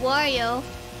God. Wario.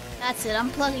 That's it.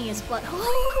 I'm plugging his butt.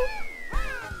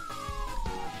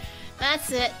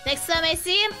 That's it. Next time I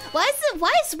see him... Why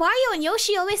is Wario and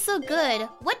Yoshi always so good?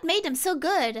 What made them so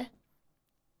good?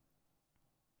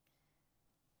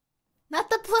 Not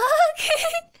the plug?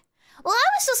 Well, I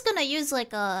was just gonna use like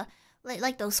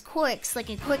those corks, like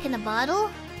a cork in a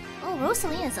bottle. Oh,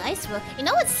 Rosalina's ice roll. You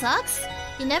know what sucks?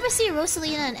 You never see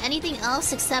Rosalina in anything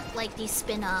else except like these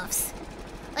spin-offs.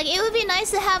 Like it would be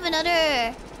nice to have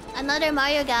another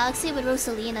Mario Galaxy with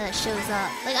Rosalina that shows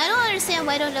up. Like I don't understand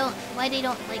why they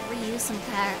don't like reuse some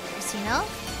characters, you know?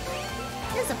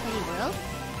 This is a pretty world.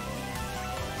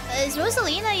 Is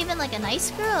Rosalina even like a nice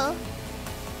girl?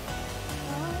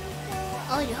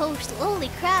 Oh, holy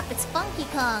crap, it's Funky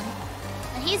Kong.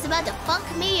 And he's about to funk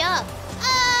me up.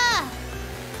 Ah!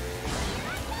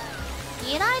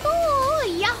 Here I go!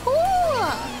 Yahoo!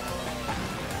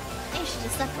 They should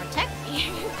just like protect me.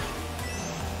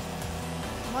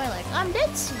 More like, I'm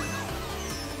dead soon.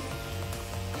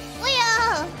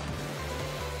 Well!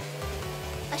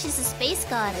 Oh, she's a space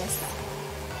goddess.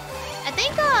 I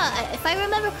think, if I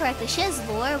remember correctly, she has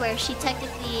lore where she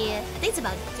technically... I think it's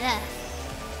about death.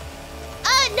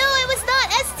 No, it was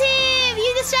not S-Team!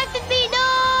 You distracted me!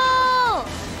 No!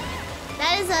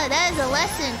 That is a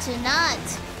lesson to not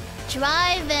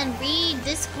drive and read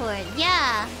Discord.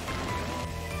 Yeah.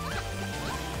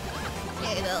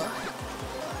 There you go.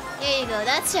 There you go.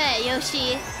 That's right,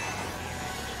 Yoshi.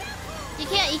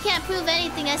 You can't prove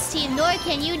anything, S-Team, nor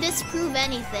can you disprove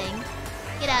anything.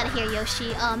 Get out of here,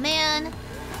 Yoshi. Oh man.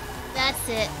 That's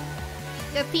it.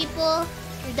 Your people,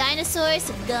 your dinosaurs,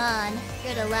 gone.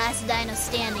 You're the last dino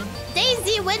standing.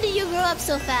 Daisy, when did you grow up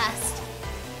so fast?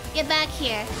 Get back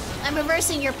here. I'm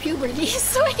reversing your puberty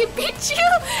so I can beat you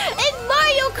in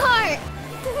Mario Kart!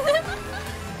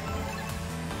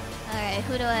 Alright,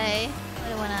 who do I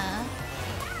wanna...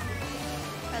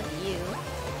 Probably you.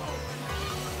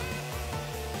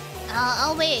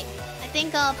 I'll wait. I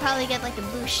think I'll probably get like a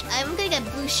blue I'm gonna get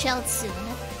blue shelled soon.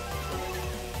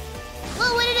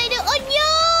 Whoa, what did I do? Oh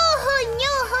no!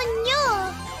 Oh no!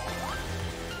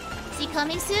 Is he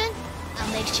coming soon?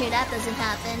 I'll make sure that doesn't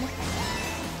happen.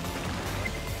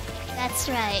 That's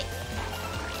right.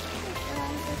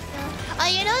 Oh,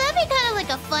 you know, that'd be kind of like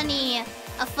a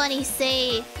funny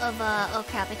say of oh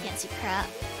crap, I can't see crap.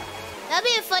 That'd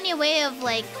be a funny way of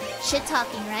like shit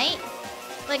talking, right?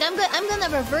 Like I'm gonna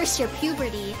reverse your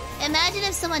puberty. Imagine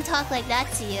if someone talked like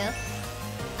that to you.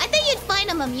 I think you'd find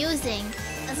them amusing,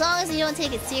 as long as you don't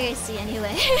take it seriously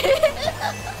anyway.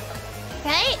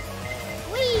 Right?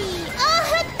 Wee! Oh,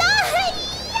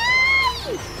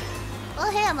 yay!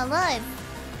 Oh hey, I'm alive.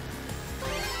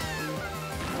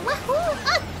 Wahoo!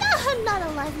 Oh no, I'm not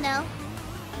alive now.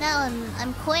 Now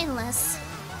I'm coinless.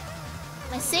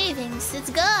 My savings,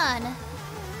 it's gone.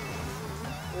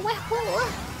 Wahoo!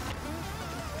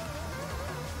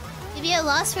 Maybe I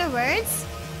lost for words?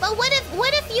 But what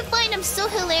if you find them so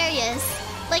hilarious?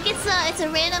 Like it's a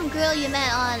random girl you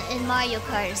met in Mario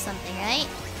Kart or something, right?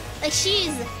 Like she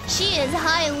is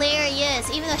hilarious,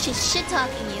 even though she's shit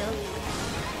talking you.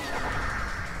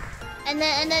 And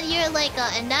then you're like,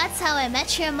 and that's how I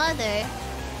met your mother.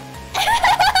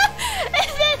 And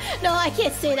then, no, I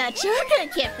can't say that joke. I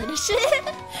can't finish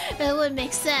it. That would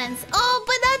make sense. Oh,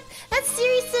 but that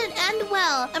series didn't end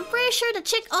well. I'm pretty sure the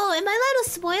chick. Oh, am I allowed to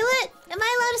spoil it? Am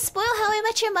I allowed to spoil How I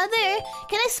Met Your Mother?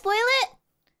 Can I spoil it?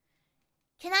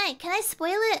 Can I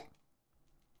spoil it?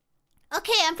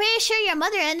 Okay, I'm pretty sure your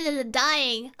mother ended up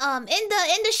dying. In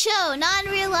the show, not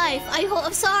in real life.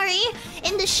 I'm sorry.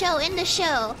 In the show.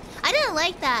 I didn't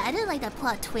like that. I didn't like that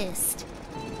plot twist.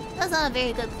 That was not a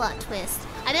very good plot twist.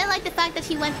 I didn't like the fact that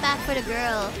he went back for the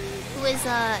girl who was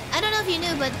I don't know if you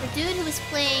knew, but the dude who was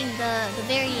playing the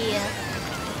very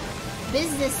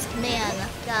businessman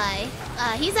guy,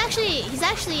 he's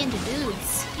actually into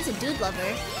dudes. He's a dude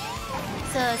lover.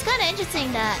 So it's kind of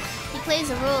interesting that he plays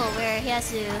a role where he has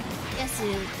to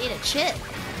date a chick,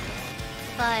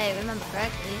 if I remember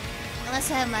correctly. Unless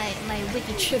I have my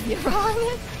wiki trivia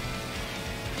wrong.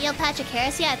 Neil Patrick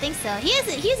Harris? Yeah, I think so. He's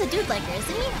a dude liker,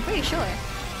 isn't he? I'm pretty sure.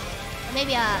 Or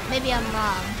maybe I'm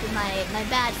wrong with my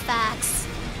bad facts.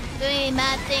 The only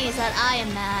mad thing is that I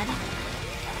am mad.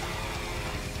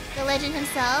 The legend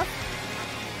himself?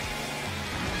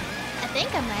 I think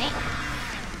I'm right.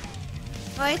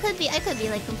 Or I could be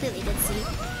like completely ditzy.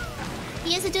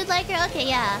 He is a dude liker? Okay,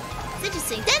 yeah. It's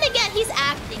interesting. Then again, he's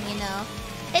acting, you know.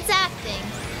 It's acting.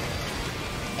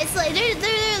 It's like they're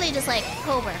literally just like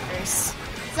co-workers.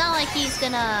 It's not like he's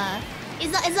gonna.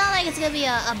 It's not like it's gonna be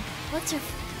a what's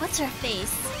her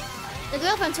face? The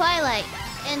girl from Twilight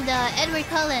and Edward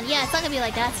Cullen. Yeah, it's not gonna be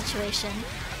like that situation.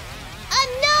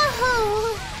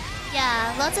 No!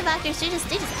 Yeah, lots of actors they just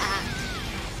act.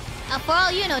 For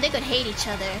all you know, they could hate each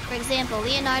other. For example,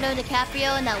 Leonardo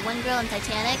DiCaprio and that one girl in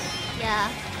Titanic.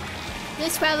 Yeah. He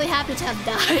was probably happy to have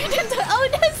died. Oh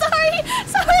no, sorry!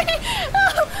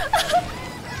 Oh.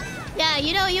 Yeah,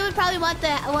 you know, you would probably want a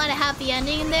happy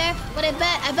ending in there, but I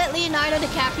bet Leonardo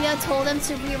DiCaprio told him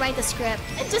to rewrite the script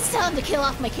and just tell him to kill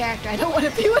off my character. I don't want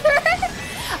to be with her.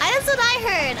 That's what I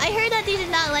heard. I heard that they did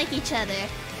not like each other.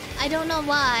 I don't know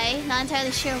why. Not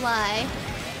entirely sure why.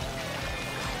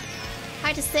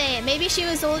 Hard to say. Maybe she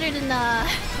was older than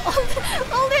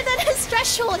older than his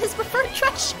threshold, his preferred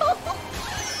threshold.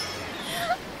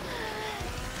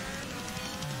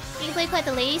 You play quite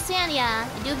the ladies man? Yeah,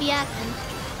 I do be acting.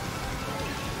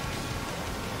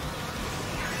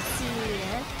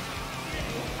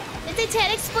 The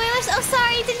Titanic spoilers? Oh,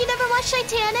 sorry. Did you never watch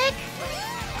Titanic?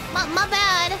 My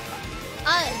bad.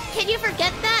 Can you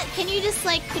forget that? Can you just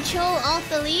like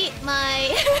Control-Alt-Delete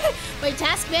my my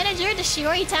task manager, the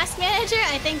Shiori task manager?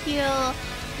 I think you'll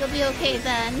be okay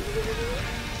then.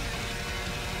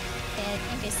 Okay, I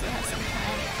think I still have some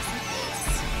time.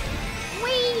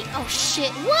 Wait. Oh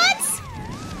shit. What?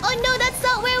 Oh no, that's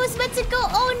not where it was meant to go.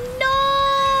 Oh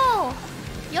no!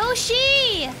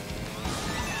 Yoshi!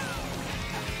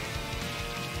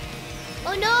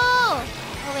 Oh no!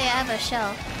 Oh wait, I have a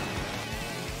shell.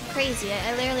 Crazy,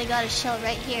 I literally got a shell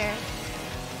right here.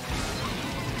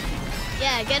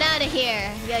 Yeah, get out of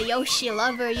here! Yeah, Yoshi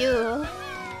lover, you.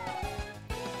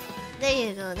 There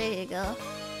you go, there you go.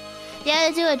 They had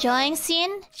to do a drawing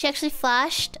scene. She actually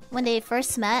flashed when they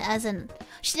first met, as in...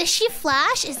 Did she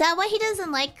flash? Is that why he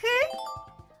doesn't like her?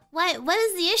 What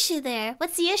is the issue there?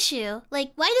 What's the issue?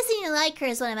 Like, why doesn't he like her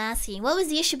is what I'm asking. What was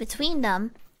the issue between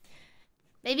them?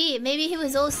 Maybe he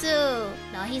was also...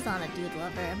 No, he's not a dude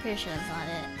lover. I'm pretty sure that's not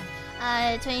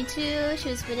it. 22, she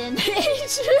was within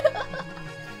age.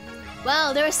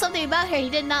 Well, there was something about her he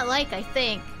did not like, I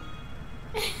think.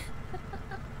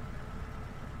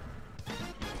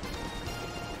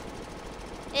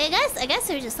 I guess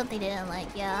there was just something they didn't like,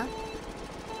 yeah.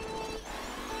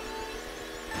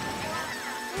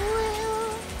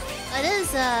 Well, it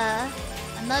is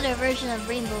another version of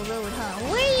Rainbow Road,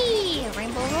 huh? Whee!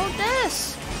 Rainbow Road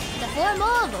this! The form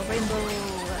of a rainbow.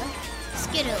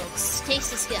 Skittles.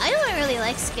 Taste the Skittles. I don't really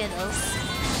like Skittles.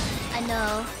 I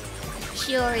know.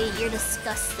 Shiori, you're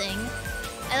disgusting.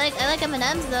 I like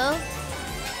M&M's though.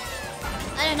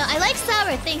 I don't know. I like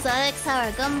sour things. I like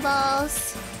sour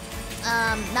gumballs.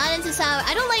 Not into sour.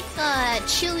 I don't like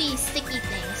chewy, sticky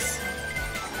things.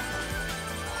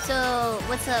 So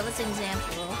what's an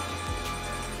example?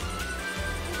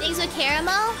 Things with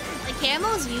caramel. The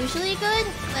caramel is usually good,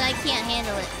 but I can't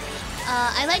handle it.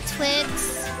 I like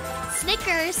Twix.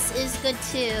 Snickers is good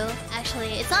too.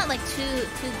 Actually, it's not like too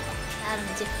bad on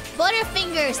the teeth.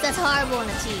 Butterfingers, that's horrible on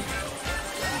the teeth.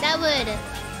 That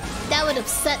would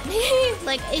upset me.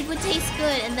 Like it would taste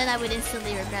good, and then I would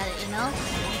instantly regret it. You know?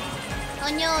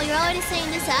 Oh no, you're already saying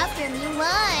this after me.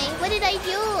 Why? What did I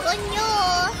do? Oh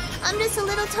no! I'm just a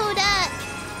little toadette.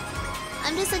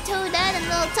 I'm just a toadette in a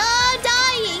little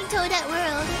dying toadette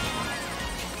world.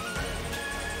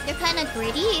 They're kind of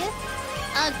gritty.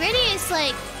 Gritty is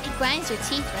like it grinds your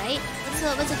teeth, right?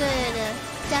 What's a good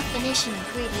definition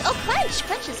of gritty? Oh, crunch!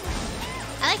 Crunch is fun.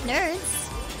 I like nerds.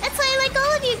 That's why I like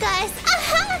all of you guys.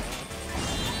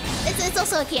 It's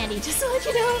also a candy, just to let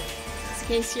you know. In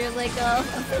case you're like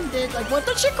offended, like what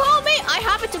did she call me? I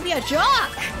happen to be a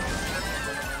jock.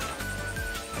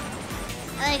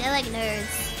 I like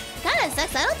nerds. Kinda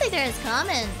sucks. I don't think they're as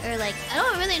common, or like I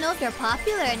don't really know if they're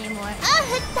popular anymore.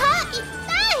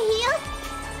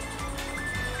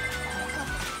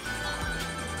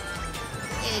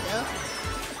 Here you go.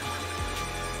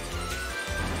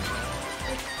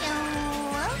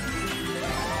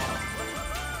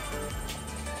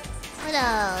 What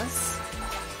else?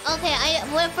 Okay,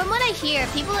 from what I hear,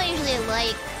 people usually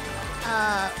like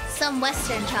some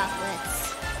Western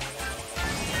chocolates.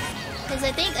 Because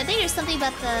I think there's something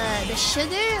about the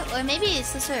sugar, or maybe it's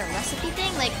some sort of recipe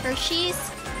thing, like Hershey's.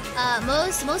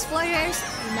 Most foreigners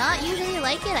do not usually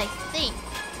like it, I think.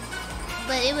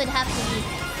 But it would have to be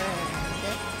confirmed.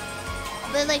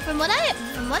 But like from what I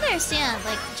understand,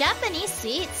 like Japanese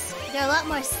sweets, they're a lot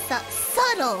more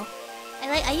subtle.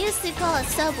 I used to call it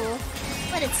subtle,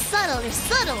 but it's subtle. They're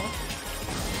subtle.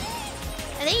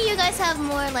 I think you guys have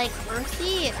more like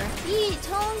earthy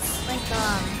tones,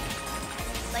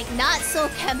 like not so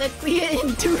chemically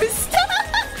induced.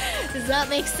 Does that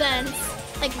make sense?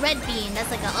 Like red bean, that's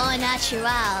like an au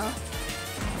natural.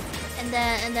 And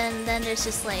then there's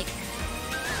just like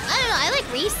I don't know. I like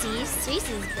Reese's.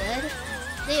 Reese's good.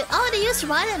 They use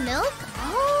ramen milk.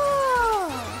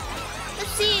 Oh,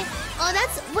 let's see. Oh,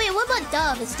 wait. What about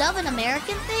Dove? Is Dove an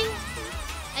American thing?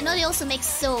 I know they also make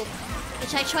soap,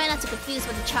 which I try not to confuse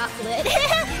with the chocolate.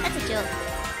 That's a joke.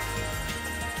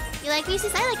 You like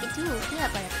Reese's? I like it too.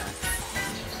 Peanut butter cups.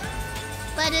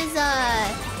 But is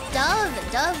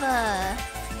Dove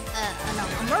an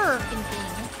American thing?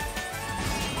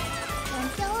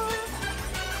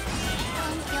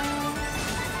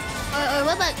 Or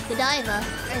what about Godiva?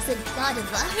 Or is it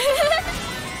Godiva?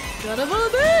 Godiva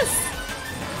this!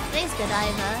 I think it's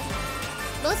Godiva.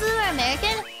 Most of them are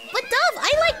American. But Dove!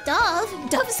 I like Dove!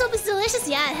 Dove soap is delicious.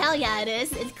 Yeah, hell yeah it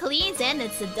is. It cleans and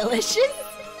it's delicious.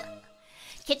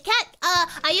 Kit Kat?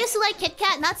 I used to like Kit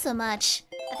Kat, not so much.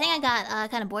 I think I got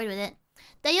kind of bored with it.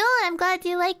 Dayon, I'm glad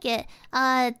you like it.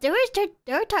 There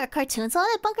were cartoons on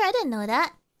it, Bunker? I didn't know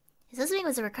that. His husband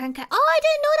was a recurring character. Oh, I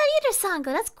didn't know that either,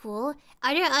 Sango. That's cool.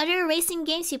 Are there other racing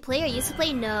games you play or used to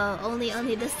play? No, only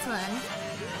this one.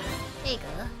 There you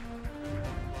go.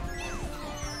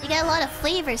 You got a lot of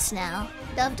flavors now.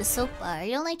 Dove the soap bar.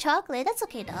 You don't like chocolate? That's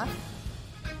okay, Dove.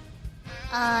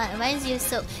 Reminds you of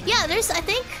soap. Yeah, I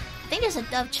think there's a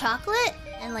Dove chocolate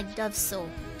and like Dove soap.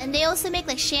 And they also make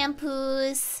like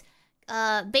shampoos.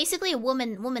 Basically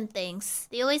woman things.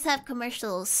 They always have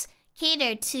commercials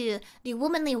catered to the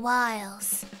womanly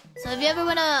wiles. So if you ever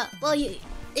wanna,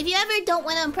 if you ever don't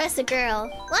wanna impress a girl,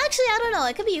 well, actually, I don't know.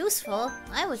 It could be useful.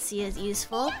 I would see it as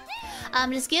useful.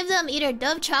 Just give them either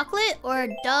Dove chocolate or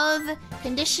Dove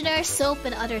conditioner, soap,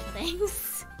 and other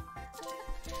things.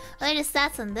 What are the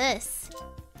stats on this?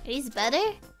 Are these better?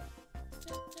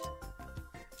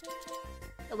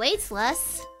 The weight's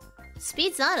less.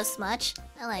 Speed's not as much.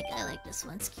 I like this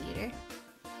one's cuter.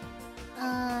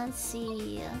 Let's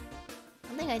see. I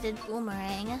think I did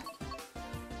Boomerang.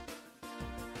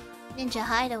 Ninja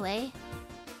Hideaway.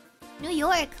 New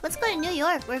York! Let's go to New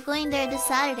York! We're going there this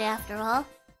Saturday after all.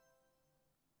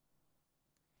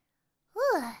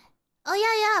 Whew. Oh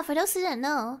yeah, for those who didn't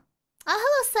know. Oh,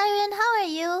 hello Siren, how are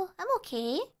you? I'm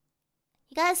okay.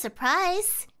 You got a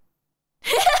surprise.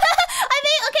 I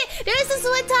mean, okay, there was this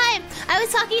one time I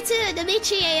was talking to the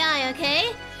Michi AI,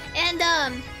 okay? And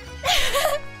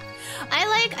I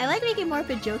like making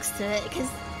morbid jokes to it, cause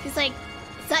like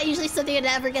it's not usually something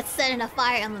that ever gets said in a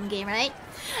Fire Emblem game, right?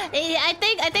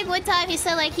 I think one time he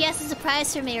said like he has a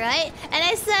surprise for me, right? And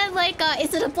I said like,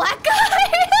 is it a black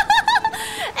guy?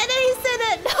 And then he said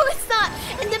that no, it's not.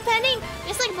 And depending,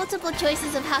 there's like multiple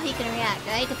choices of how he can react,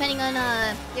 right? Depending on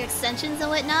your extensions and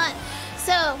whatnot.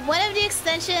 So one of the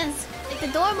extensions, like the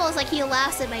normal is like he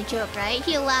laughs at my joke, right?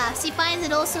 He laughs. He finds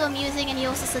it also amusing, and he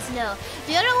also says no.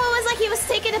 The other one was like he was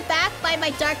taken aback by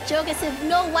my dark joke and said,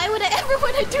 no, why would I ever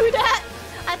want to do that?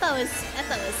 I thought it was.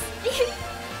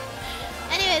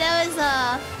 Anyway, that was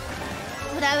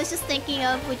what I was just thinking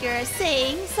of what you're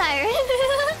saying, Siren.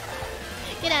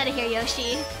 Get out of here,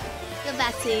 Yoshi. Go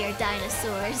back to your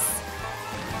dinosaurs.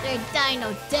 They're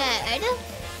dino dead.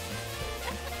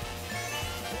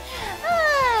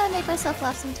 I make myself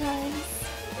laugh sometimes.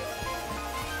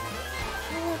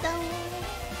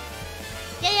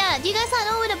 Yeah. Do you guys not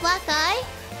know what a black eye?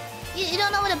 You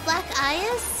don't know what a black eye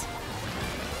is?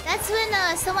 That's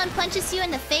when someone punches you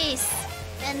in the face,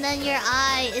 and then your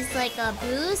eye is like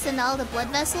bruised, and all the blood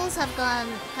vessels have gone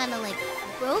kind of like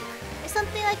broke or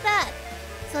something like that.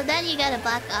 So then you got a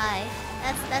black eye.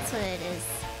 That's what it is.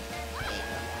 There you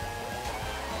go.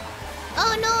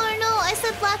 Oh no! I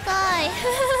said black eye.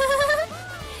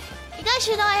 You guys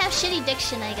should know I have shitty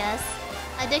diction, I guess.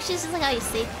 Diction is just like how you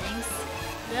say things.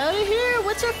 Get out of here!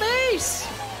 What's your face?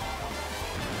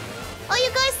 Oh,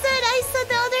 you guys said I said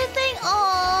the other thing?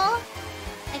 Aww.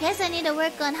 I guess I need to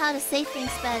work on how to say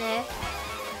things better.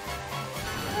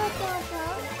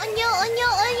 Onyo.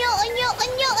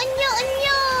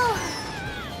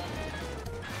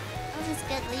 I'll just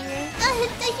get later. I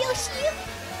hit the Yoshi.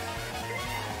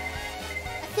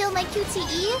 I feel my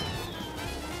QTE.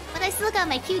 But I still got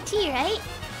my QT, right?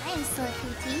 I am still a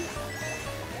QT.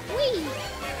 Whee!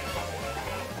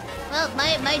 Well,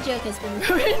 my joke has been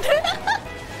ruined.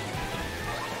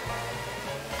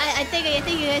 I think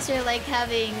you guys are like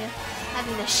having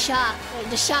the shock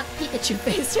Pikachu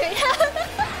face right now.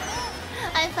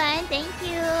 I'm fine, thank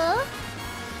you.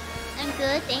 I'm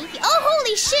good, thank you. Oh,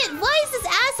 holy shit! Why is this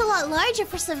ass a lot larger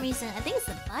for some reason? I think it's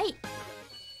the bike.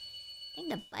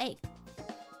 The bike.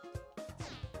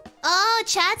 Oh,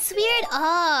 chat's weird?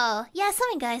 Oh. Yeah,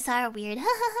 some guys are weird.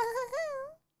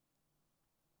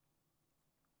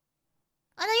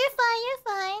 Oh no, you're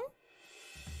fine.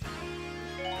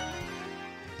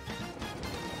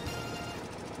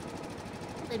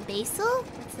 The basil?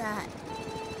 What's that?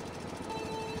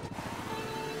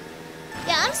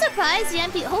 Yeah, I'm surprised the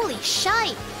MP... Holy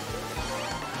shite!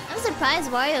 I'm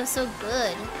surprised Wario's so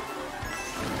good.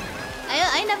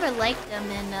 I never liked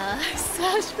him in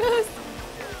Smash Bros.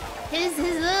 His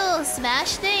little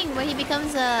smash thing where he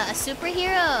becomes a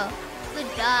superhero. Good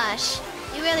gosh.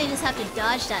 You really just have to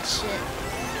dodge that shit.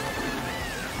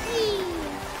 Whee!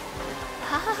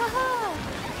 Ha ha ha ha!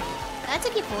 Do I have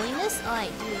to keep holding this? Oh, I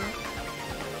do.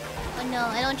 Oh no,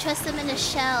 I don't trust him in the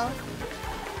shell.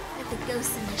 Like the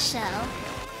ghost in the shell.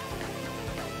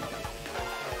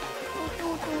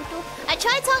 I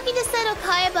tried talking to Seto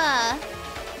Kaiba.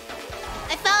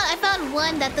 I found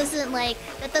one that doesn't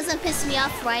piss me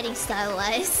off writing style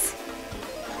wise.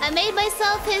 I made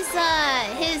myself his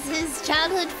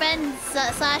childhood friend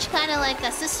slash kind of like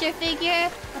a sister figure,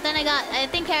 but then I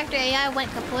think character AI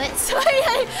went kaput, so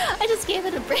I just gave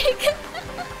it a break.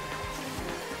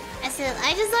 I said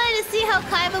I just wanted to see how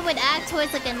Kaiba would act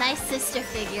towards like a nice sister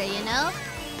figure, you know?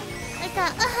 Like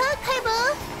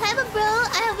Kaiba bro,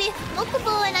 I'll be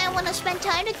multiple and I want to spend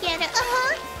time together.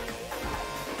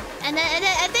 And then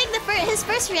I think his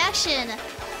first reaction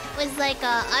was like,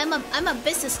 I'm a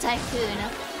business tycoon.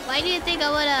 Why do you think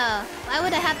why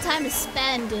would I have time to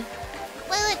spend?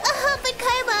 Well, like, but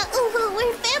Kaiba, ooh,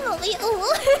 we're family,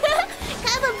 ooh.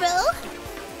 Kaiba bro.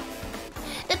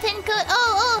 The pin code,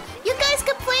 oh, you guys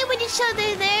can play with each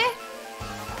other there.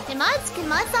 Can mods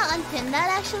not unpin that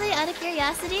actually, out of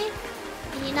curiosity?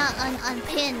 Can you not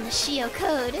unpin the Shio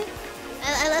code?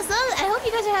 I hope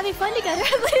you guys are having fun together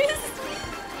at least.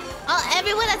 Oh,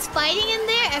 everyone that's fighting in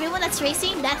there, everyone that's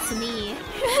racing, that's me.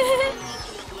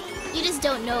 You just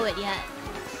don't know it yet.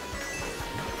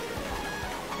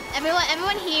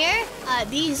 Everyone here,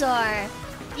 these are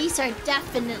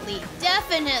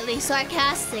definitely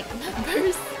sarcastic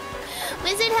members.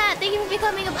 Wizard Hat, thank you for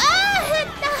becoming a...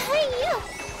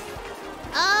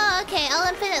 Oh, okay, I'll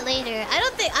unpin it later. I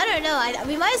don't know,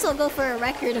 we might as well go for a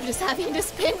record of just having to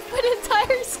spin for the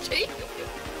entire stream.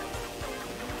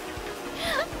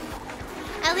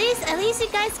 At least you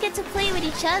guys get to play with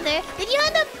each other. Did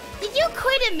you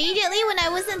quit immediately when I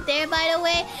wasn't there, by the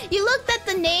way? You looked at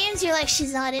the names, you're like,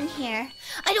 she's not in here.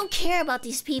 I don't care about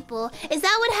these people. Is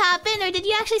that what happened, or did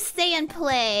you actually stay and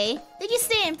play? Did you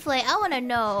stay and play? I wanna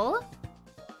know.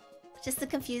 Just to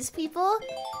confuse people?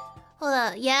 Hold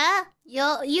up, yeah?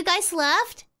 You guys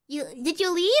left? Did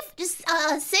you leave? Just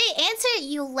answer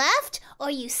you left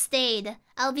or you stayed.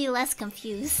 I'll be less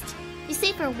confused. You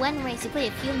stayed for one race, you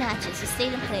played a few matches, you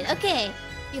stayed and played. Okay.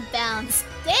 You bounced.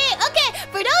 Dang, okay,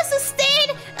 for those who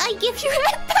stayed, I give you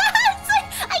head pass.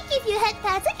 I give you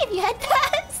head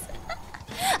pass.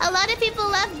 A lot of people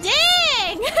left.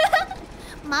 Dang!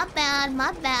 My bad.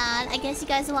 I guess you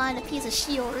guys wanted a piece of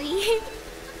Shiori.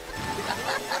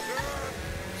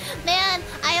 Man,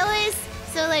 I always...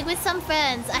 So, like, with some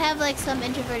friends, I have, like, some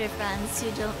introverted friends who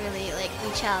don't really, like,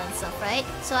 reach out and stuff, right?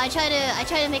 So I try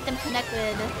to make them connect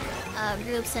with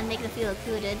groups and make them feel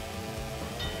included.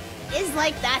 Is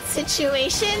like that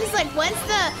situation. It's like once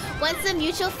the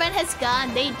mutual friend has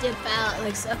gone, they dip out.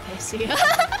 Like, okay, see ya.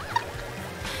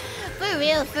 For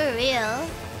real.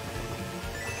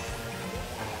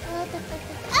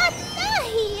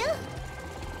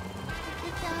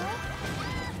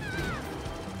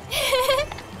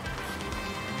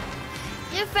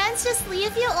 Your friends just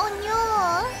leave you on you.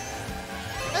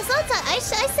 But sometimes I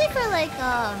stay for like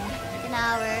an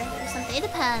hour or something. It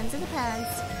depends.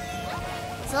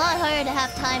 It's a lot harder to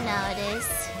have time nowadays.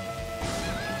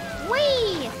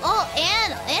 Whee! Oh,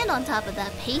 and on top of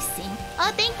that, pacing.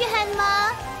 Oh, thank you,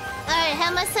 Henma. Alright,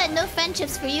 Henma said no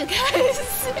friendships for you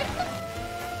guys.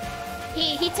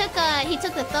 he took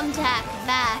the thumbtack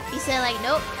back. He said like,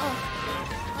 nope. Oh,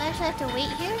 I actually have to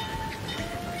wait here.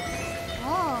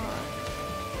 Oh.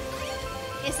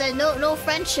 He said no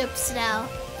friendships now.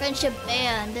 Friendship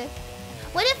banned.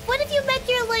 What if you met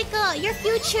your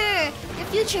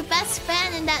future best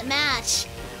friend in that match?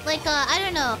 Like I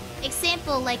don't know.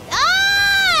 Example like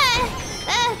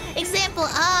example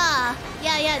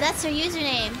yeah, that's her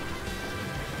username.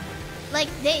 Like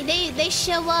they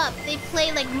show up, they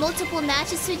play like multiple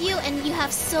matches with you, and you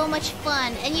have so much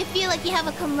fun, and you feel like you have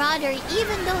a camaraderie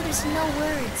even though there's no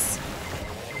words.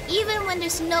 Even when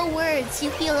there's no words, you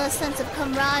feel a sense of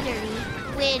camaraderie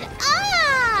with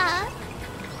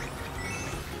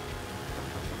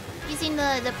using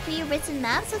the pre-written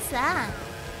maps? What's that?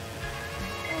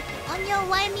 Oh no,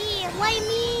 why me?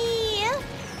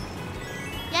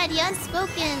 Yeah, the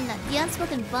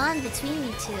unspoken bond between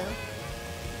you two.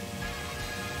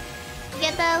 You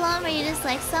get that along where you just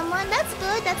like someone? That's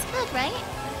good, right?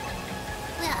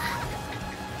 Yeah.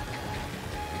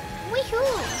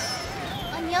 Woohoo!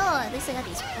 Oh no, at least I got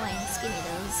these points. Give me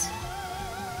those.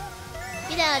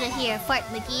 Get out of here, Fart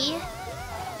McGee.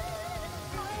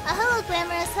 Hello,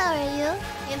 Glamorous. How are you?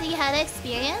 You think you had an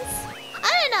experience? I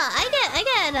don't know. I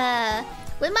get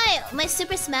with my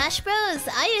Super Smash Bros.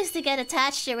 I used to get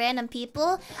attached to random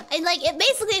people, and like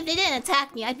basically, if they didn't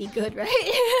attack me, I'd be good,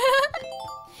 right?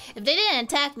 If they didn't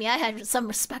attack me, I had some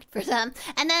respect for them.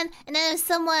 And then if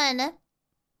someone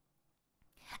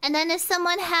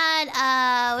had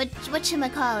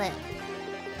whatchamacallit?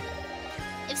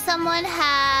 If someone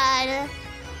had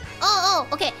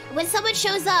okay. When someone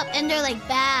shows up and they're like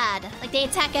bad, like they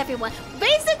attack everyone.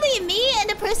 Basically, me and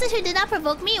the person who did not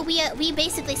provoke me, we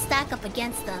basically stack up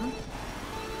against them.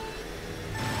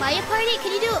 Mario Party?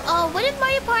 Can you do? Oh, what if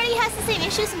Mario Party has the same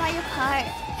issues as Mario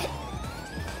Kart?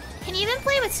 Can you even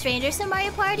play with strangers in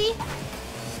Mario Party?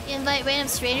 You invite random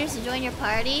strangers to join your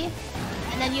party,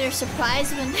 and then you're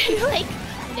surprised when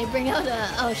they bring out a...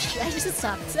 Oh shit! I just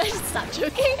stopped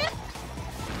joking.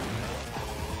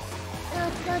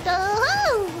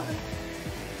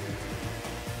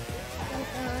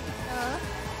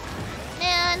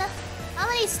 Man, how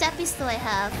many steppies do I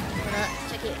have? Hold up,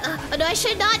 check it. Oh no, I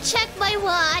should not check my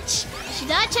watch. I should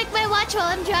not check my watch while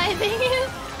I'm driving.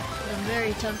 I'm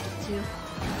very tempted to.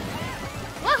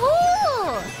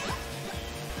 Wahoo!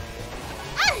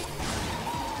 Ah!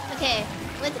 Okay,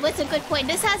 what's a good point?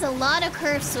 This has a lot of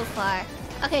curves so far.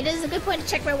 Okay, this is a good point to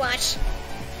check my watch.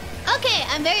 Okay,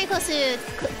 I'm very close to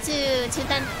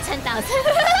 10,000.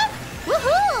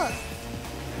 Woohoo!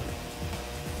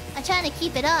 I'm trying to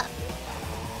keep it up.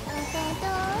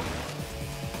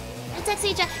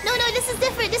 texting driving. No, this is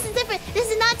different. This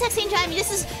is not texting driving.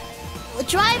 This is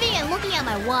driving and looking at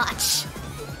my watch.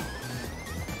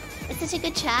 It's such a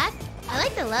good track. I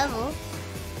like the level.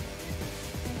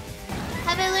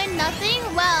 Have I learned nothing?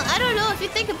 Well, I don't know if you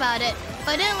think about it. If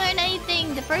I didn't learn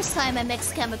anything the first time I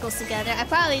mixed chemicals together, I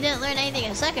probably didn't learn anything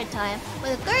the second time. But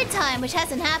the third time, which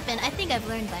hasn't happened, I think I've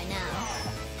learned by now.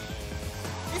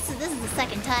 This is the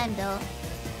second time though.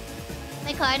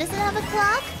 My car doesn't have a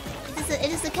clock. It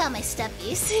doesn't count my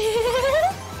steppies.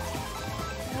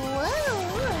 Whoa.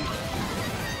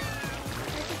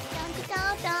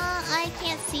 I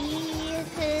can't see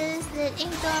cause the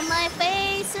ink on my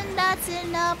face, and that's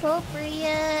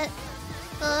inappropriate.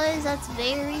 Cause that's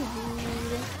very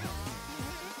rude.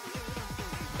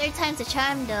 Third time's a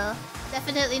charm though.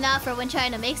 Definitely not for when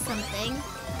trying to make something.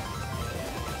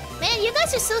 Man, you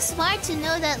guys are so smart to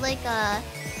know that like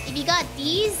if you got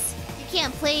these, you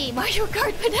can't play Mario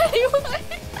Kart with anyone.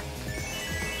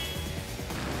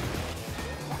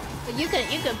 But you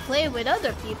can play with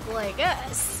other people, I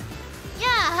guess. Yeah,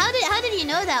 how did you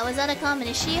know that? Was that a common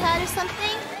issue you had or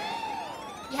something?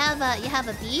 You have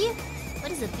a bee?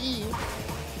 What is a bee?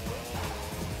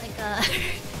 Like a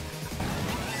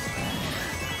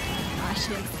I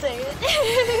shouldn't say it.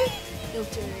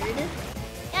 Filtered.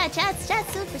 Yeah, chat's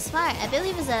super smart. I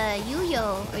believe it's a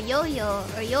yo-yo or yo-yo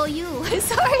or yo-you.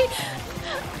 Sorry.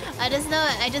 I just know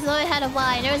it had a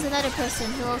Y. There was another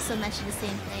person who also mentioned the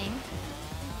same thing.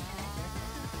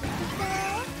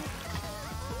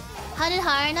 How did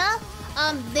Haruna?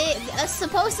 They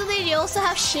supposedly they also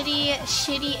have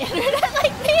shitty internet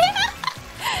like me.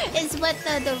 Is what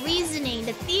the reasoning,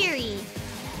 the theory,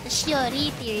 the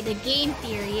Shiori theory, the game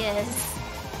theory is.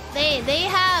 They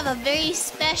have a very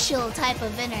special type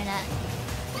of internet.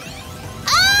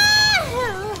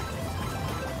 Ah!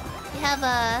 They have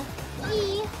a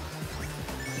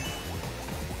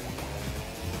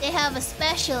They have a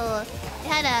special. They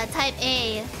had a Type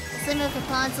A, similar for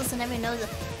consoles, and everyone knows it.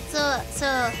 So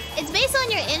it's based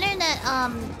on your internet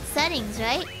settings,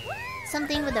 right?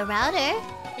 Something with the router.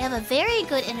 They have a very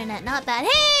good internet, not bad.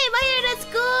 Hey, my internet's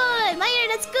good. My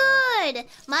internet's good.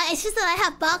 It's just that I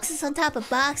have boxes on top of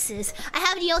boxes. I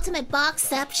have the ultimate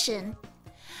boxception.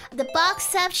 The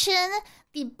boxception,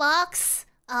 the box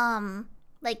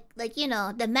like you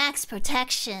know, the max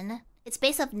protection. It's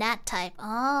based off NAT type.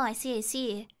 Oh, I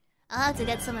see. I'll have to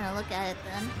get someone to look at it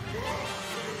then.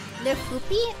 They're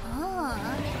poopy? Oh.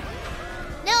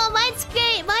 No, mine's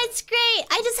great.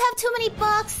 I just have too many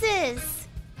boxes.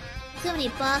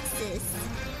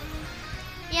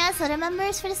 Yeah, so the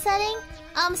members for the setting?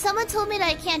 Someone told me that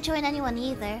I can't join anyone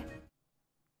either.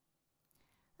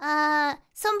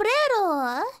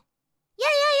 Sombrero.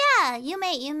 Yeah. You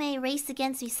may race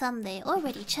against me someday, or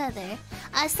with each other.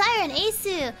 Siren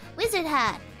Asu, Wizard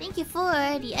Hat, thank you for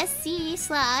the SC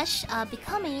 /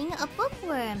 becoming a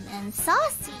bookworm. And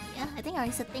Saucy, I think I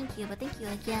already said thank you, but thank you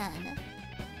again.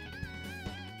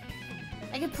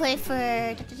 I could play for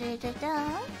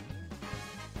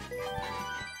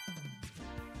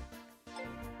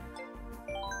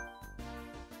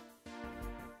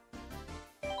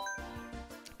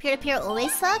Peer-to-peer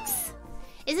always sucks?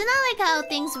 Isn't that like how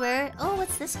things were? Oh,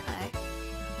 what's this card?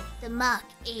 The Mach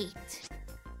 8.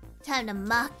 Time to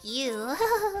mock you.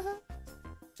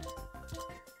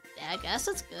 Yeah, I guess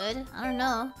that's good. I don't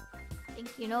know. You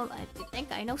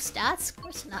think I know stats? Of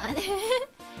course not.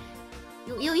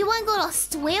 You wanna go to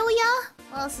Australia?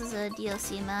 What else is a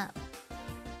DLC map?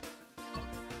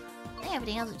 I think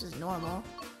everything else is just normal.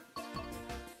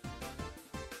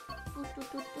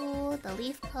 The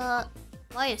Leaf Cup.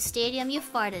 Mario Stadium, you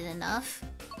farted enough.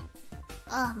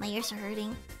 Oh, my ears are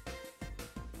hurting.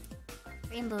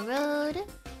 Rainbow Road,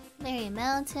 Mary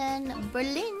Mountain,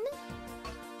 Berlin,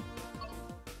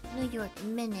 New York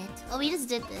Minute. Oh, we just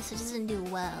did this. It doesn't do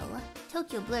well.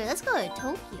 Tokyo Blur. Let's go to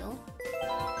Tokyo.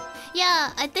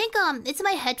 Yeah, I think it's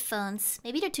my headphones.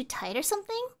 Maybe they're too tight or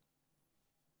something.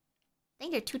 I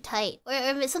think they're too tight,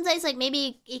 or sometimes like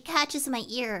maybe it catches my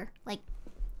ear, like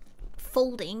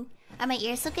folding. Are my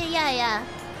ears okay? Yeah.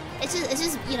 It's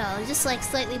just you know, just like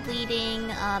slightly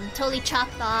bleeding, totally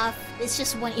chopped off. It's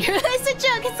just one ear. It's a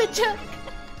joke.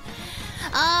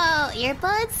 Oh,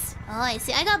 earbuds? Oh, I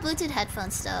see. I got Bluetooth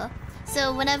headphones though.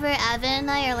 So whenever Avin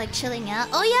and I are like chilling out.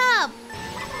 Oh yeah!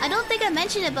 I don't think I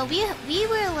mentioned it, but we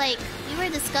were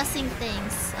discussing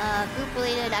things, group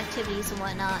related activities and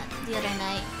whatnot the other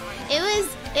night. It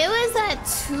was at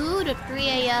 2 to 3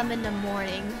 a.m. in the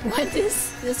morning when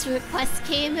this request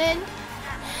came in.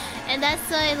 And that's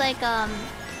why, like,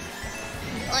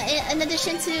 in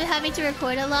addition to having to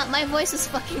record a lot, my voice was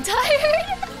fucking tired.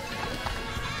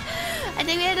 I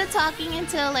think we ended up talking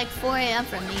until like 4 AM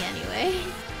for me anyway.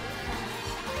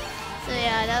 So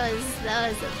yeah, that was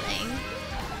the thing.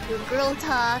 The girl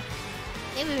talk.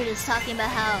 Maybe we were just talking about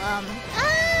how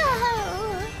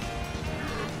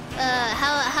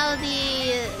how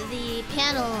the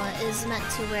panel is meant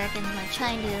to work and like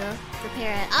trying to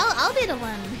prepare it. I'll be the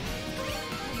one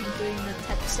doing the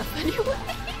tech stuff anyway.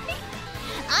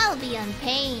 I'll be on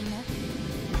pain.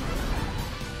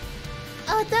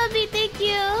 Oh, Tubby, thank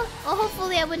you. Well,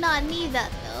 hopefully I would not need that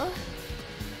though.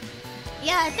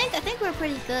 Yeah, I think we're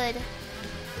pretty good.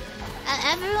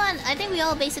 Everyone, I think we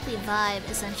all basically vibe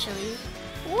essentially.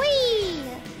 Whee!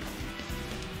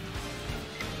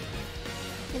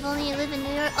 If only you live in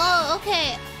New York. Oh,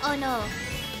 okay. Oh no,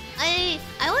 I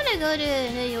want to go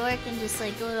to New York and just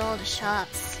like go to all the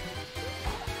shops.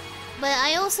 But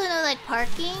I also know like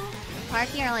parking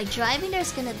or like driving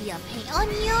there's gonna be a pain. Oh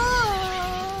no!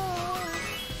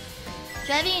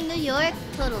 Driving in New York,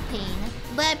 total pain.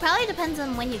 But it probably depends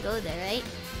on when you go there, right?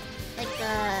 Like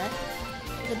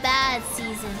the bad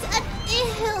seasons.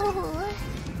 Ew!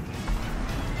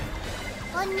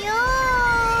 Oh no!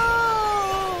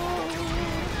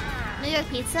 New York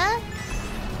pizza?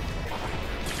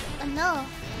 Oh no!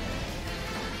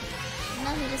 No,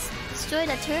 he just destroyed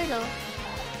a turtle.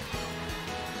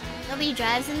 Nobody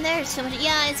drives in there. So many.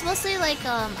 Yeah, it's mostly like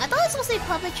I thought it was mostly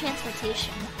public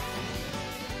transportation.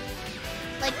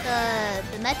 Like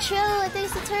the metro, I think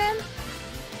is the term.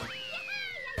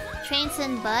 Trains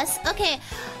and bus. Okay,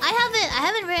 I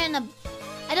haven't ridden a.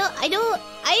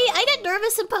 I get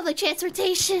nervous in public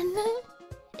transportation.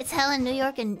 It's hell in New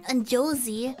York and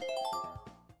Josie.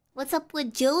 What's up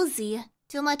with Josie?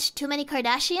 Too many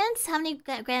Kardashians? How many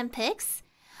grand pics?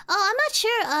 Oh, I'm not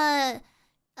sure.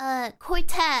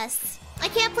 Cortez. I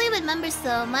can't play with members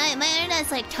though. My internet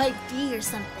is like type D or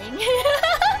something.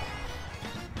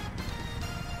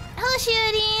 Hello,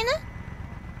 Shiori.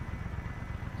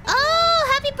 Oh,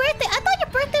 happy birthday! I thought your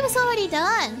birthday was already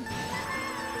done.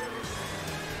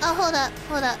 Oh, hold up.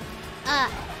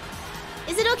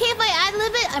 Is it okay if I ad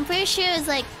lib it? I'm pretty sure it's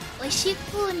like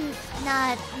Oishiku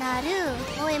naru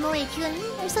moe moe kyun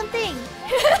or something.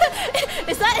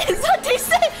 Is that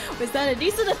decent? Was that a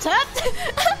decent attempt?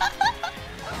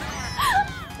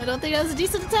 I don't think that was a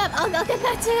decent attempt. I'll get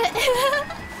back to it.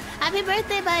 Happy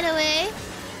birthday, by the way.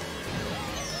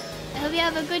 I hope you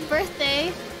have a good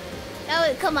birthday.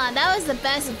 Come on, that was the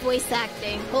best voice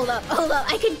acting. Hold up.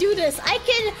 I can do this. I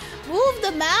can move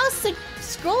the mouse to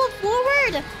scroll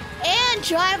forward and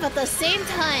drive at the same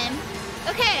time.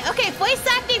 Okay, voice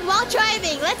acting while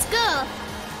driving. Let's go.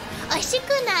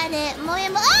 Oshiku nare moe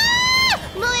moe. Ah!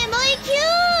 Moe moe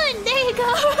kyun. There you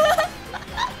go.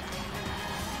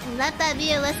 And let that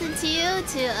be a lesson to you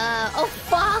to oh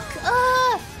fuck.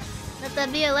 Let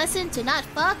that be a lesson to not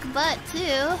fuck, but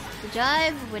to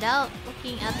drive without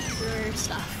looking at your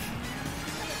stuff.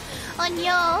 Oh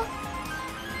no.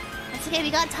 That's okay, we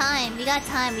got time. We got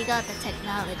the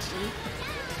technology.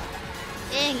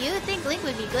 Dang, you would think Link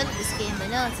would be good at this game, but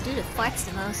no, it's dude who farts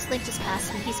the most. Link just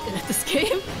passed me, he's good at this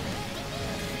game.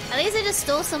 At least I just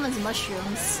stole someone's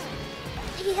mushrooms.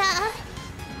 Yeah.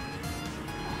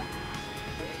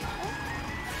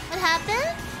 What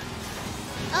happened?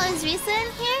 Oh, is Risa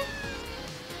in here?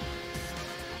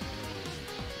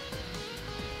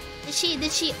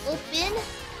 Did she open?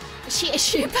 Is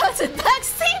she about to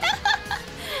backseat?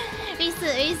 Risa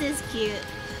is cute.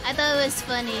 I thought it was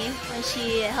funny when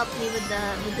she helped me with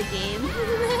the game.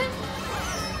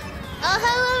 Oh,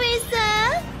 hello,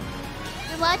 Risa!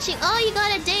 You're watching. Oh, you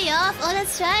got a day off. Oh,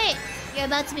 that's right. You're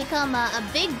about to become a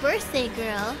big birthday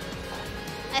girl.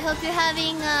 I hope you're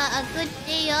having a good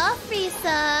day off,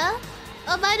 Risa.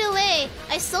 Oh, by the way,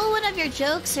 I stole one of your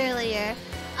jokes earlier.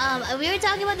 We were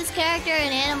talking about this character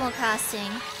in Animal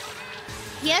Crossing.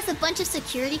 He has a bunch of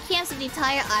security camps of the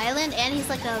entire island, and he's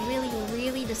like a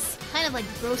really just kind of like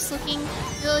gross-looking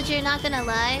villager, not gonna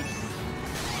lie.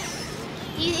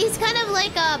 He's kind of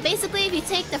like basically if you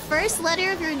take the first letter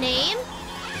of your name,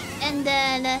 and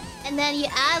then you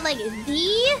add like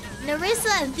the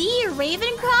Narissa the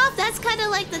Ravencroft. That's kind of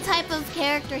like the type of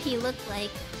character he looked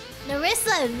like.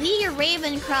 Narissa the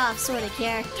Ravencroft sort of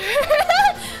character.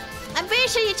 I'm pretty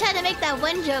sure you tried to make that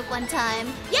one joke one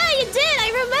time. Yeah, you did! I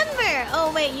remember!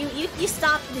 Oh wait, you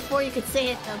stopped before you could say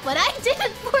it though. But I did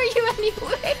it for you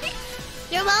anyway.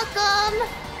 You're welcome!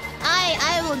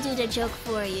 I will do the joke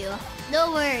for you.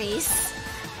 No worries.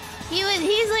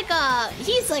 He's like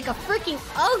a freaking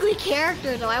ugly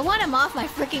character though. I want him off my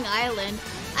freaking island.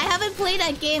 I haven't played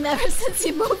that game ever since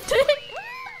he moved in.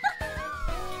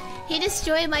 He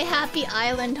destroyed my happy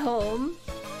island home.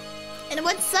 And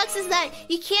what sucks is that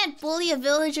you can't bully a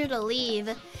villager to leave.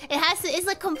 It's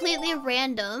like completely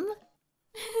random.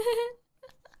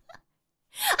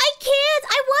 I can't!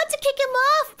 I want to kick him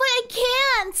off, but I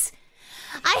can't!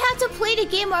 I have to play the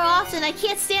game more often. I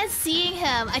can't stand seeing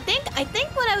him. I think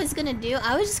what I was gonna do,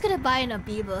 I was just gonna buy an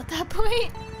amiibo at that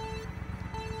point.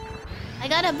 I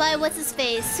gotta buy what's his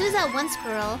face? Who's that one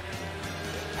squirrel?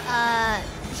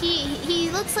 He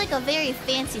looks like a very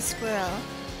fancy squirrel.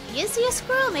 Is he a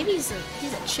squirrel? Maybe he's a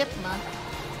chipmunk.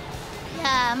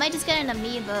 Yeah, I might just get an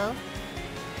amiibo.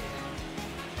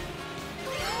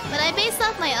 But I based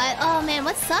off my oh man,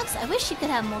 what sucks? I wish you could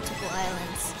have multiple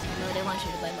islands. No, they want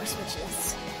you to buy more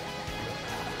switches.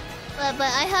 But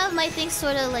I have my thing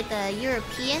sort of like a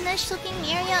European-ish looking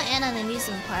area and an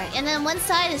amusement park. And then one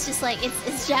side is just like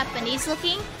it's Japanese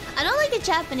looking. I don't like the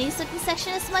Japanese looking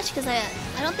section as much because I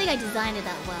don't think I designed it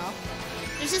that well.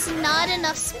 There's just not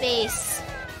enough space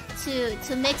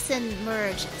to mix and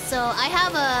merge. So I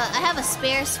have a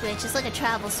spare switch. It's like a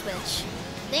travel switch.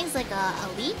 Things like a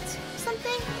elite or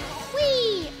something.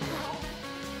 Whee!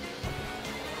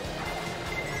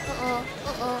 Uh-oh,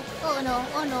 uh-oh, oh no,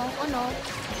 oh no, oh no.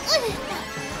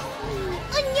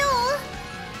 Oh no!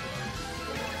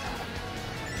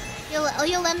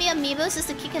 You'll let me amiibos just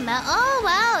to kick him out? Oh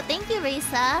wow, thank you,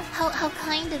 Risa. How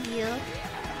kind of you.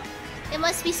 It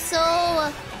must be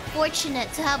so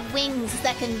fortunate to have wings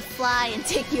that can fly and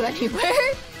take you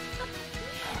anywhere.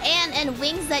 and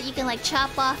wings that you can like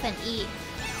chop off and eat.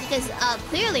 Because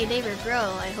clearly they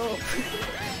regrow, I hope.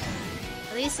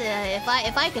 At least if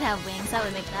I could have wings, I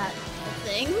would make that a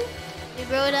thing.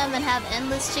 Regrow them and have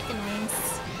endless chicken wings.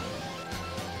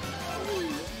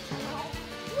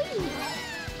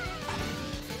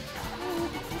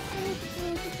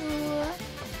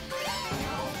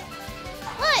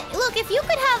 What? Look, if you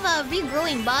could have a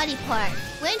regrowing body part,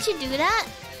 wouldn't you do that?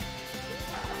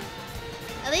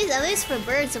 At least for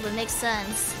birds it would make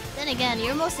sense. Then again,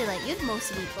 you'd mostly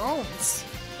be bones.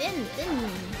 Thin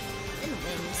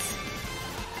wings.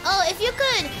 Oh, if you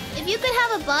could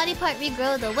have a body part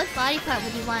regrow though, what body part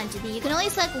would you want it to be? You can only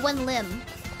select one limb.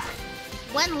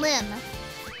 One limb.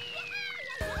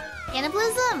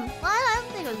 Cannibalism? Well, I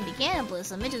don't think it would be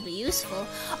cannibalism, it'd just be useful.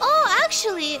 Oh,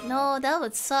 actually, no, that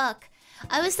would suck.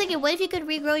 I was thinking, what if you could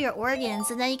regrow your organs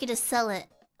and then you could just sell it?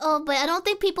 Oh, but I don't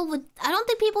think people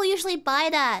usually buy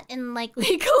that in like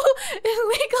legal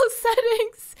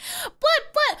settings. But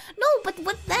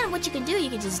what you can do, you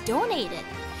can just donate it.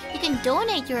 You can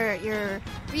donate your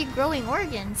regrowing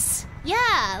organs.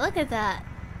 Yeah, look at that.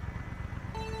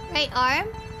 Right arm?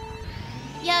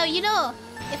 Yeah, you know,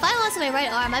 if I lost my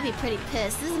right arm, I'd be pretty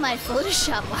pissed. This is my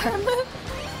Photoshop arm.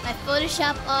 My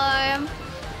Photoshop arm.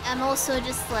 I'm also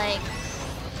just like...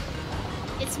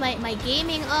 It's my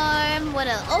gaming arm. What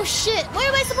a... Oh shit! Where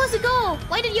am I supposed to go?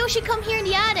 Why did Yoshi come here in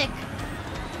the attic?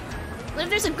 What if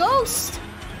there's a ghost?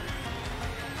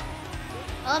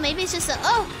 Oh, maybe it's just a...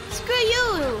 Oh! Screw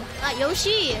you! Not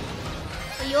Yoshi!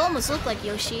 But you almost look like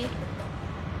Yoshi.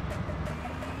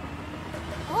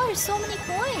 Oh, there's so many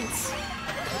coins!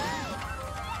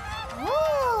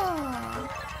 Oh!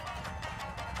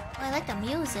 Oh, I like the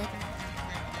music.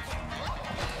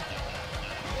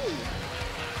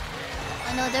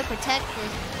 Oh no, they're protected.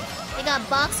 They got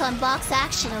box-on-box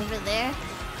action over there.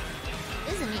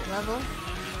 This is a neat level.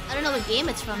 I don't know what game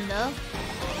it's from, though.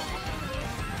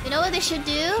 You know what they should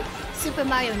do? Super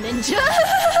Mario Ninja!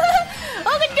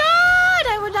 Oh my god!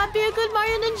 I would not be a good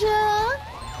Mario Ninja!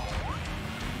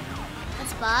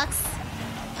 That's box.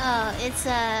 Oh, it's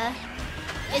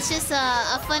just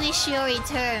a funny Shiori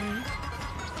term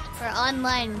for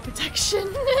online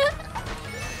protection.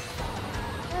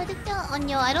 Oh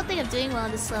no, I don't think I'm doing well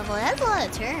on this level. It has a lot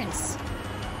of turns.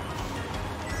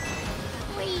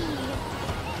 Whee!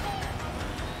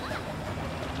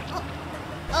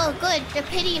 Oh, good. They're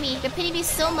pitying me. They're pitying me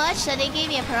so much that they gave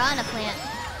me a piranha plant.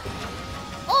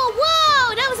 Oh,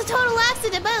 whoa! That was a total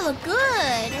accident, but it looked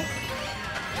good.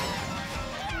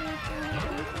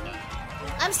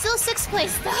 I'm still 6th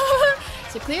place, though.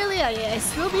 So clearly, I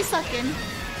still be sucking.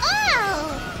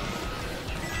 Oh!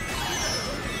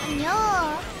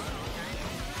 No.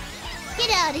 Get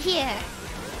out of here.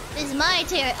 This is my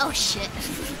territory. Oh, shit.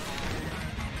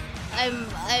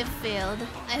 I've failed.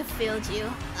 I've failed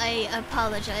you. I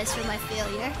apologize for my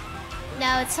failure.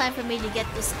 Now it's time for me to get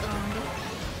disowned.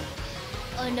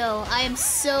 Oh no, I am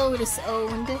so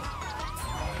disowned.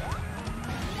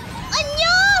 Oh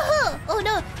no! Oh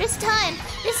no, there's time.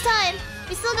 There's time.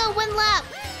 We still got 1 lap.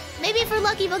 Maybe if we're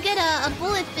lucky, we'll get a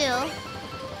bullet bill.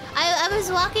 I was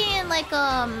walking in like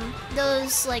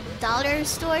those like dollar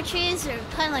store trees or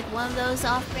kind of like one of those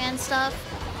off-brand stuff.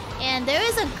 And there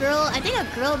is a girl, I think a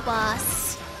girl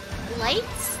boss, light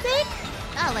stick?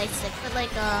 Not light stick, but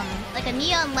like a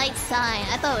neon light sign.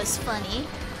 I thought it was funny.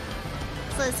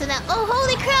 So now, oh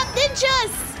holy crap,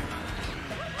 ninjas!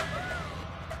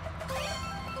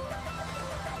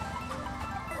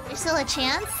 There's still a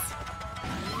chance?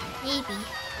 Maybe.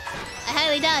 I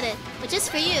highly doubt it, but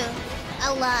just for you,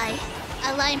 I'll lie.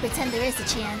 I'll lie and pretend there is a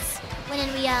chance, when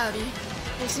in reality,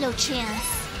 there's no chance.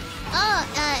 Oh,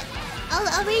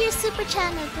 I'll read your super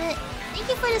chat in a bit. Thank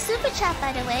you for the super chat,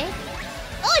 by the way.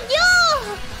 Oh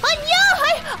no! Oh no!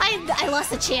 I lost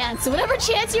the chance. Whatever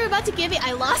chance you were about to give me,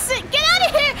 I lost it. Get out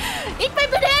of here! Eat my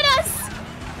bananas!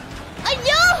 Oh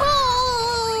no!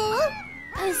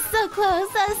 I was so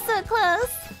close. I was so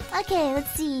close. Okay,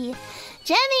 let's see.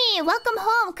 Jenny, welcome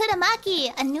home.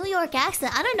 Kuramaki, a New York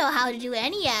accent. I don't know how to do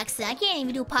any accent. I can't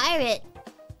even do pirate.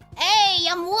 Hey,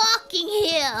 I'm walking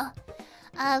here.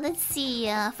 Let's see.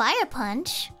 Fire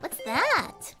punch. What's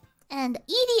that? And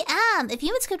EDM. If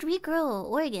humans could regrow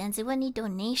organs, it wouldn't need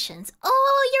donations.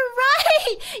 Oh, you're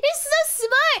right. You're so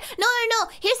smart. No.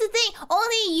 Here's the thing.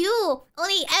 Only you.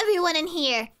 Only everyone in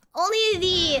here.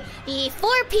 Only the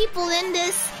 4 people in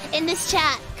this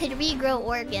chat could regrow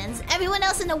organs. Everyone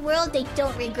else in the world, they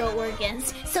don't regrow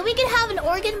organs. So we can have an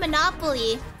organ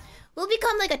monopoly. We'll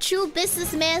become like a true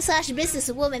businessman /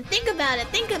 businesswoman. Think about it.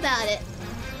 Think about it.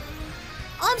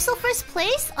 Oh, I'm still first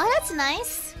place? Oh, that's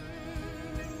nice.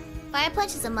 Fire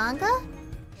Punch is a manga?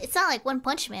 It's not like One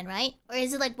Punch Man, right? Or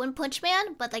is it like One Punch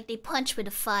Man, but like they punch with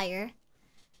a fire?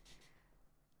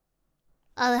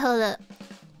 Oh, hold up.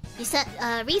 You sent,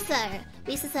 Risa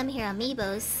sent me here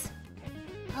amiibos.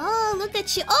 Oh, look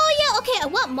at you. Oh, yeah, okay, I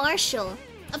want Marshall.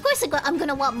 Of course I'm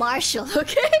gonna want Marshall,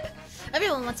 okay?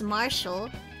 Everyone wants Marshall.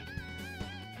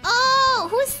 Oh,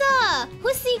 who's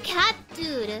the cat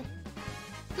dude?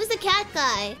 Who's the cat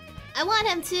guy? I want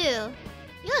him too.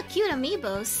 You got cute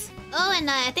amiibos. Oh, and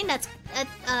I think that's,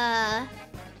 that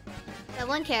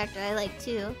one character I like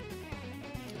too.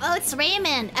 Oh, it's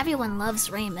Raymond. Everyone loves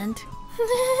Raymond.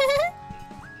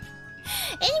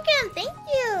 Ingram, thank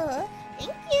you!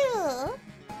 Thank you!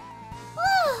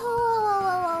 Wow!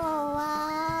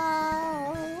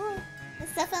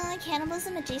 It's definitely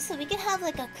cannibalism adjacent. We could have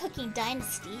like a cooking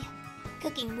dynasty.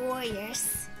 Cooking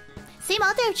warriors. Same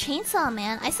author of Chainsaw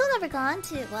Man. I still never gone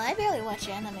to... Well, I barely watch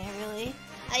anime, really.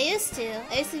 I used to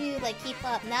be like, keep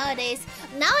up. Nowadays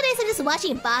I'm just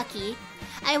watching Baki.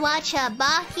 I watch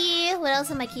Baki. What else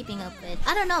am I keeping up with?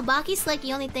 I don't know. Baki's like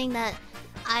the only thing that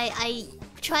I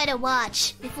try to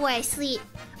watch before I sleep.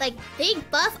 Like big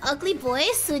buff ugly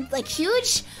boys with like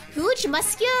huge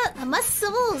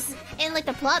muscles, and like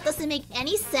the plot doesn't make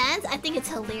any sense. I think it's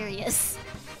hilarious.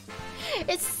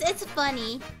 It's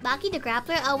funny. Baki the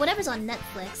Grappler, whatever's on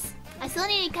Netflix. I still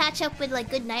need to catch up with like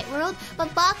Good Night World, but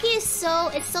Baki is so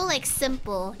like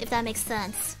simple, if that makes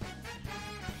sense.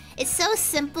 It's so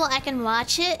simple, I can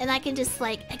watch it and I can just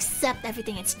like accept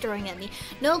everything it's throwing at me.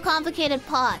 No complicated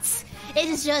plots. It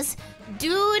is just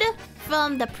dude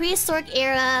from the prehistoric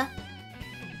era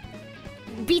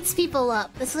beats people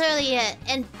up. That's literally it.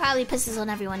 And probably pisses on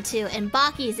everyone too. And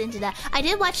Baki is into that. I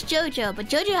did watch JoJo, but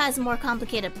JoJo has a more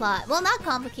complicated plot. Well, not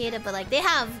complicated, but like they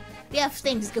have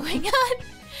things going on.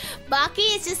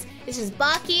 Baki is just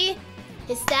Baki,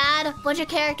 his dad, a bunch of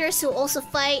characters who also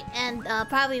fight and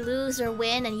probably lose or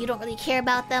win, and you don't really care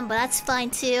about them, but that's fine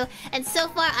too. And so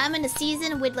far, I'm in a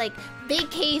season with like big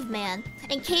caveman,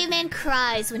 and caveman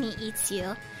cries when he eats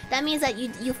you. That means that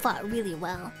you fought really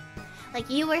well. Like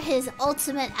you were his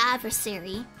ultimate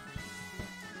adversary.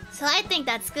 So I think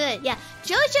that's good. Yeah,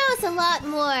 JoJo is a lot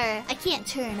more. I can't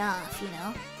turn off, you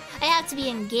know. I have to be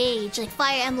engaged, like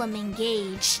Fire Emblem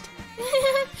engaged.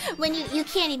 When you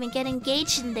can't even get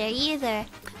engaged in there either.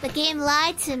 The game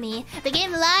lied to me. The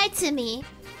game lied to me.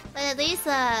 But at least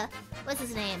what's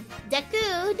his name?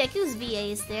 Deku's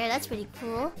VA is there. That's pretty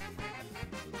cool.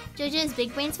 JoJo's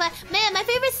Big Brain Spy. Man, my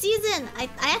favorite season. I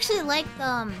actually like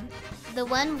the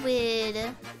one with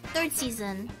 3rd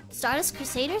season, Stardust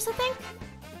Crusaders, I think.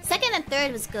 2nd and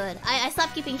 3rd was good. I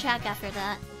stopped keeping track after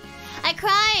that. I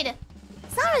cried.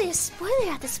 It's not really a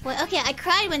spoiler at this point. Okay, I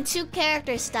cried when 2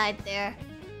 characters died there.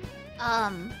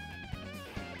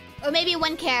 Or maybe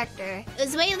 1 character. It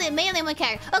was mainly 1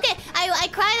 character. Okay, I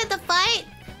cried at the fight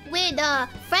with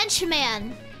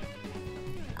Frenchman.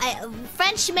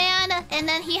 Frenchman, and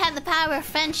then he had the power of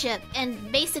friendship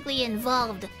and basically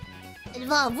involved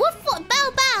woof, bow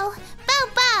bow, bow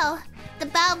bow. The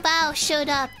bow bow showed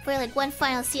up for like 1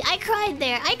 final scene. I cried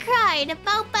there. I cried.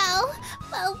 Bow bow,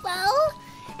 bow bow.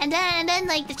 And then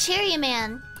like the Cherry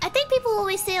Man. I think people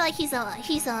always say like he's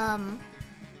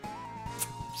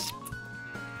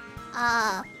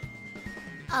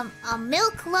A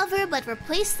milk lover, but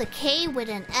replace the K with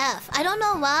an F. I don't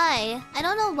know why. I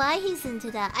don't know why he's into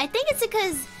that. I think it's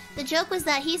because the joke was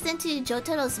that he's into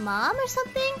Jotaro's mom or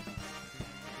something?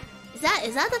 Is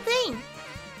that the thing?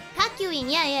 Kakuin,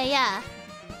 yeah.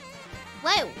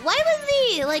 Why was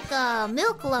he like a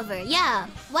milk lover? Yeah.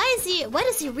 Why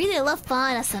does he really love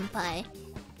Fauna-senpai?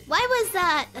 Why was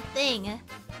that a thing?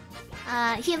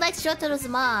 He likes Jotaro's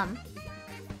mom.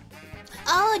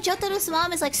 Oh, Jotaro's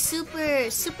mom is like super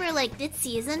like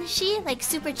ditzy, isn't she? Like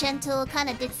super gentle, kind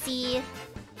of ditzy.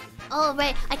 Oh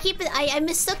right, I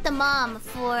mistook the mom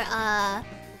for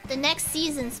the next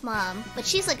season's mom, but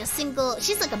she's like a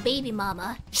baby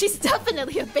mama. She's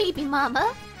definitely a baby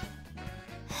mama.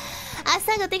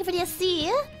 Asago, thank you for the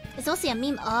SC. It's mostly a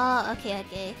meme. Oh,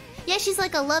 okay. Yeah, she's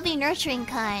like a loving, nurturing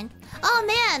kind. Oh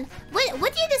man,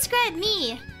 what do you describe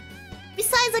me?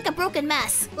 Besides like a broken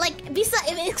mess, like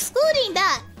excluding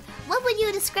that, what would you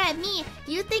describe me?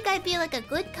 Do you think I'd be like a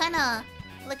good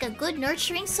good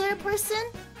nurturing sort of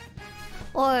person?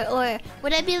 Or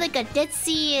would I be like a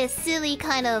ditzy, silly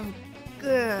kind of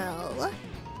girl?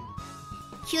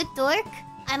 Cute dork?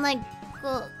 I'm like,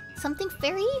 well, something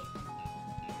fairy?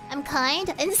 I'm kind?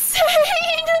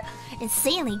 Insane!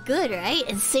 Insanely good, right?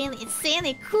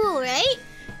 Insanely cool, right?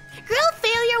 Girl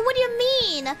failure, what do you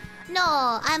mean?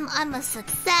 No, I'm a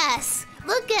success.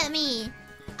 Look at me.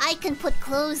 I can put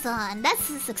clothes on. That's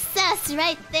a success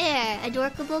right there.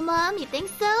 Adorable mom, you think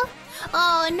so?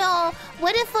 Oh no.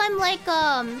 What if I'm like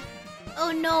oh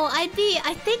no, I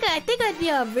think I'd be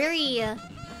a very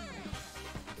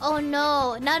oh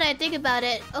no, now that I think about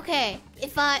it. Okay,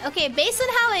 based on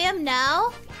how I am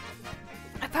now,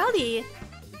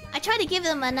 I try to give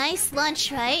them a nice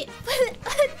lunch, right? But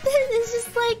then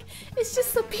it's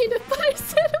just a peanut butter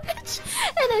sandwich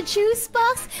and a juice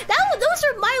box. Those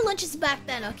are my lunches back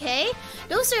then, okay?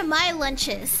 Those are my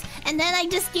lunches. And then I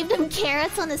just give them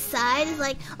carrots on the side. It's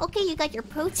like, okay, you got your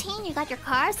protein, you got your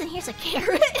carbs, and here's a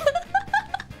carrot.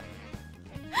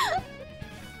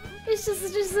 It's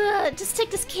just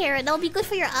take this carrot. That'll be good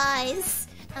for your eyes.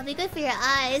 That'll be good for your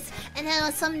eyes. And then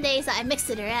on some days I mix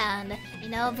it around. You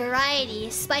know, variety,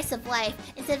 spice of life.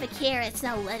 Instead of a carrot, it's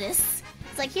now lettuce.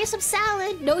 It's like, here's some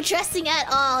salad, no dressing at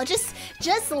all. Just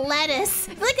lettuce.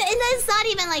 Look, and then it's not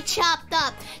even like chopped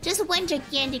up. Just one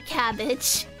gigantic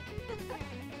cabbage.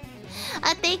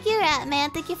 Thank you,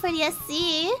 Ratman. Thank you for the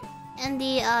SC. And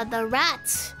the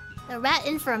rat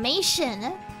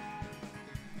information.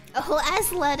 Oh,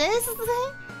 as lettuce?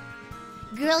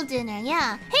 Girl dinner,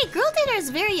 yeah. Hey, girl dinner is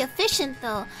very efficient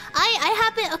though.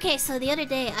 Okay, so the other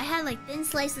day I had like thin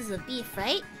slices of beef,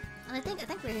 right? And I think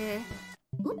we're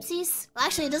oopsies. Well,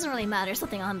 actually it doesn't really matter,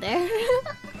 something on there.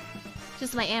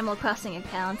 Just my Animal Crossing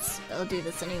accounts. I'll do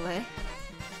this anyway.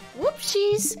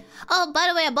 Whoopsies. Oh, by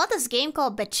the way, I bought this game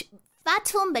called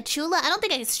Fatum Betula. I don't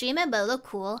think I can stream it, but it looked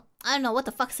cool. I don't know what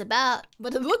the fuck it's about,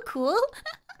 but it looked cool.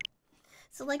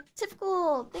 So like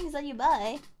typical things that you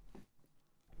buy.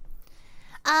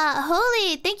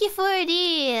 Holy, thank you for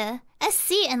the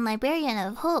SC and Librarian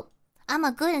of Hope. I'm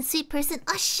a good and sweet person.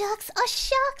 Oh shucks, oh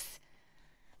shucks.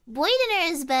 Boy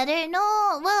dinner is better.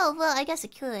 No, well, I guess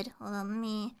it could. Hold on, let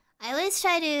me. I always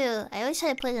try to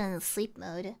put it in the sleep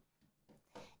mode.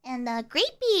 And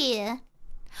grapey.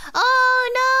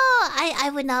 Oh no,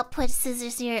 I would not put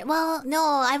scissors here. Well,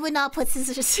 no, I would not put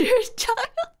scissors here, child.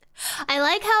 I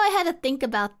like how I had to think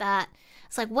about that.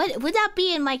 It's like, what would that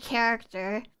be in my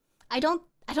character? I don't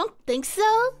think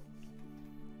so.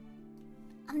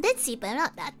 I'm ditzy, but I'm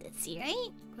not that ditzy, right?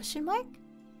 Question mark?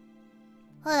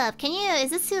 Hold up,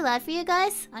 is this too loud for you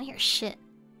guys? I don't hear shit.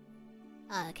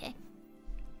 Oh, okay.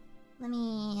 Let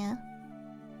me...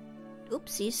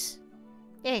 Oopsies.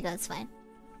 There you go, it's fine.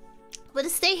 We'll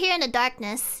just stay here in the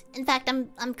darkness. In fact,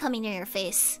 I'm coming near your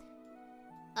face.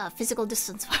 Physical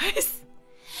distance-wise.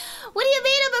 What do you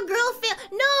mean I'm a girl fail?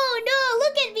 No,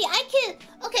 look at me. I can...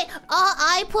 Okay,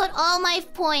 I put all my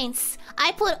points.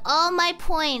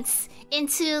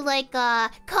 Into, like,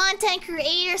 content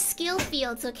creator skill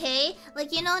fields, okay?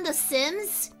 Like, you know, in The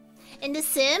Sims?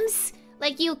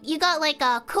 Like, you got, like,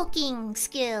 cooking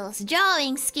skills,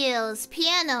 drawing skills,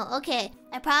 piano. Okay,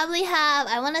 I probably have,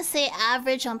 I want to say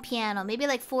average on piano. Maybe,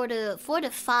 like, 4 to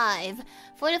 5.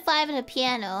 4 to 5 in a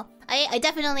piano. I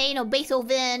definitely, you know,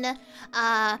 Beethoven,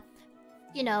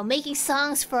 you know, making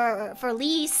songs for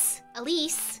Elise.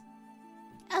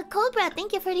 Cobra,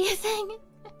 thank you for the thing.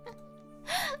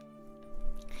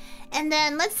 And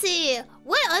then, let's see.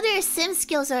 What other sim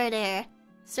skills are there?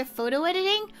 Is there photo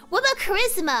editing? What about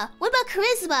charisma?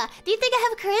 Do you think I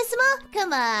have charisma?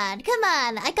 Come on.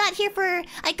 I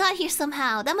got here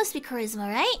somehow. That must be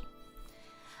charisma, right?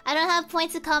 I don't have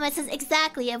points in comments. Says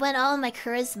exactly. I went all in my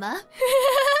charisma.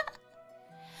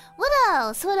 What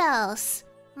else? What else?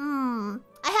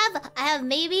 I have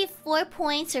maybe 4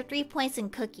 points or 3 points in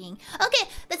cooking. Okay,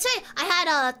 that's right. I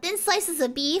had thin slices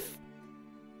of beef.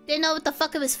 Didn't know what the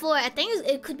fuck it was for. I think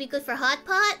it could be good for hot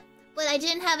pot, but I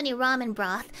didn't have any ramen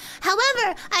broth.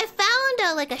 However, I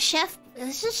found like a chef.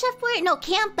 Is this chef word? No,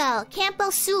 Campbell.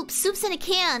 Campbell soup. Soups in a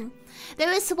can. There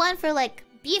was one for like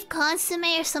beef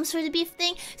consomme or some sort of beef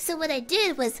thing. So what I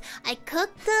did was I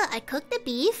cooked the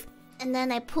beef. And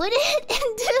then I put it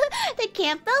into the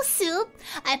Campbell soup.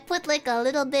 I put like a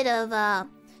little bit of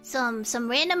some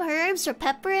random herbs or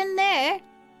pepper in there.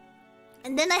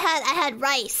 And then I had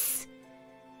rice.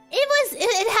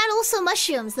 It had also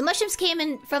mushrooms. The mushrooms came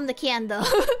in from the can though.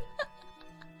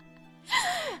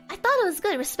 I thought it was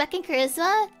good. Respect and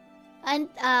charisma. And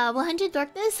 100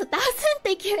 darkness, 1,000.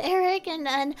 Thank you, Eric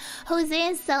and Jose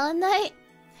and Selenite.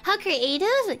 How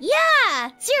creative? Yeah!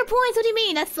 0 points, what do you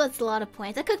mean? That's a lot of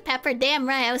points. I cooked pepper, damn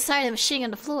right. I was sorry I was shitting on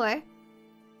the floor.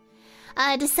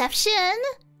 Deception?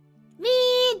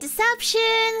 Me,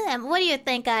 deception. And what do you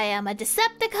think I am? A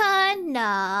Decepticon?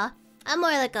 Nah. I'm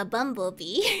more like a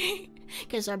bumblebee.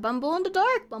 Cause I bumble in the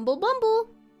dark. Bumble,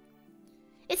 bumble.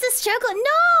 It's a struggle.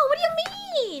 No! What do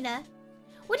you mean?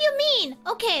 What do you mean?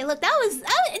 Okay, look,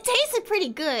 it tasted pretty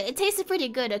good. It tasted pretty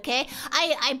good, okay?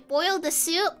 I boiled the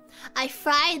soup, I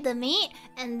fried the meat,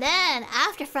 and then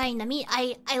after frying the meat,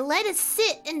 I let it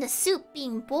sit in the soup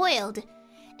being boiled.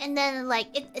 And then like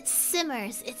it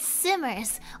simmers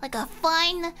like a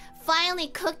finely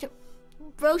cooked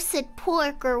roasted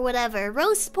pork or whatever.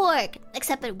 Roast pork.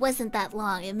 Except it wasn't that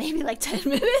long. It may be like 10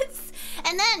 minutes.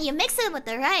 And then you mix it with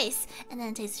the rice, and then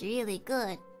it tastes really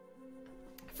good.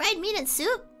 Fried meat and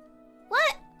soup?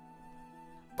 What?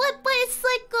 But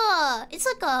it's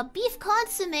like a beef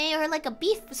consomme or like a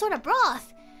beef sort of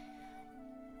broth.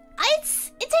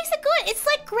 It tastes good. It's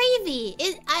like gravy.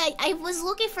 I was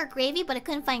looking for gravy, but I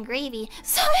couldn't find gravy,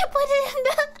 so I put it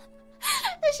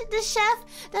in the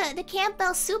chef the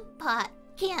Campbell soup pot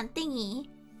can thingy.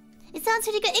 It sounds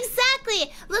pretty good.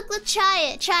 Exactly. Look,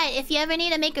 try it. If you ever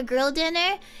need to make a girl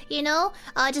dinner, you know,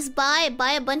 just buy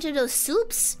a bunch of those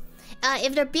soups.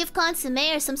 If they're beef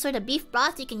consomme or some sort of beef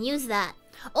broth, you can use that.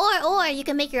 Or you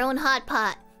can make your own hot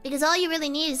pot. Because all you really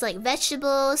need is like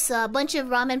vegetables, a bunch of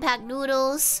ramen pack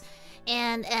noodles,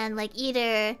 and like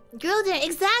either grilled dinner.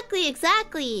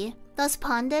 Exactly. Does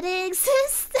pondere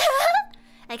exist?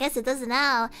 I guess it does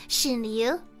now, shouldn't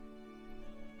you?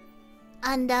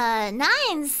 And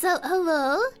Nines, so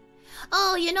hello.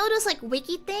 Oh, you know those like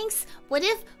wiki things? What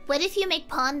if you make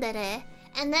pondere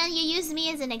and then you use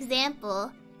me as an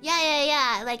example?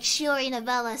 Yeah. Like Shiori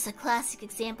Novella is a classic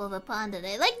example of a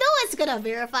pondere. Like no one's gonna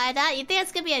verify that. You think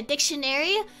it's gonna be a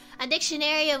dictionary? A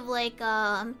dictionary of like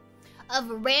of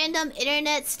random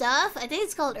internet stuff? I think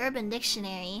it's called Urban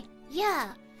Dictionary.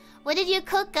 Yeah. What did you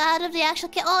cook out of the actual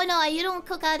can? Oh no, you don't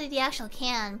cook out of the actual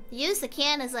can. You use the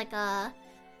can as like a.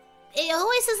 It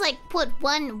always says like put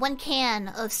one can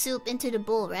of soup into the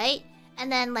bowl, right?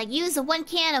 And then like use the 1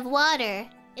 can of water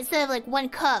instead of like 1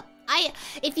 cup.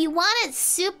 If you want it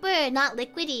super not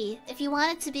liquidy, if you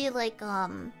want it to be like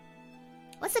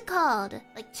what's it called?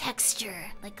 Like texture,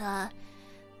 like a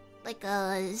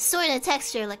sort of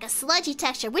texture, like a sludgy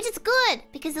texture, which is good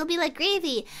because it'll be like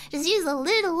gravy. Just use a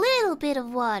little bit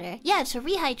of water. Yeah, to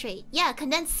rehydrate. Yeah,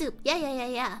 condensed soup.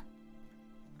 Yeah.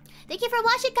 Thank you for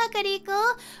watching,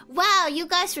 Kakariko. Wow, you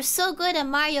guys were so good at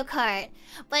Mario Kart.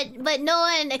 But no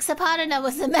one except Haruna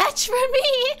was a match for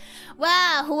me.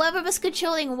 Wow, whoever was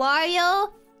controlling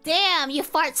Wario, damn, you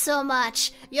fart so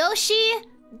much. Yoshi,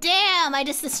 damn, I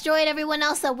just destroyed everyone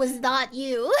else that was not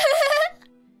you.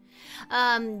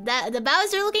 The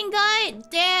Bowser looking guy,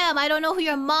 damn, I don't know who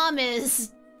your mom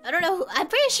is. I don't know. I'm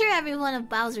pretty sure every one of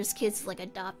Bowser's kids is like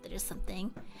adopted or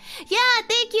something. Yeah,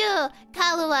 thank you,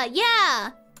 Kalua.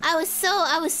 Yeah. I was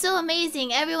so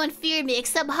amazing. Everyone feared me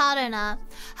except Haruna.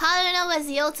 Haruna was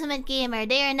the ultimate gamer.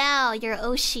 There now, you're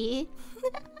Oshi.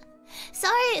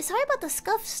 sorry about the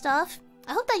scuff stuff.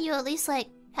 I hope that you at least like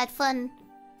had fun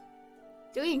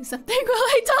doing something while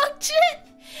I talked shit.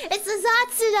 It's a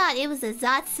Zatsudan. It was a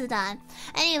Zatsudan.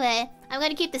 Anyway, I'm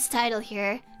gonna keep this title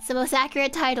here. It's the most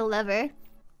accurate title ever.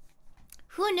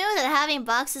 Who knew that having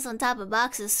boxes on top of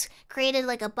boxes created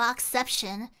like a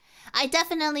boxception? I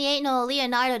definitely ain't no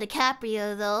Leonardo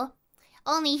DiCaprio, though.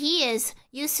 Only he is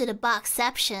used to the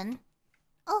boxception.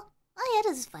 Oh yeah,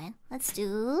 this is fine. Let's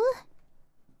do...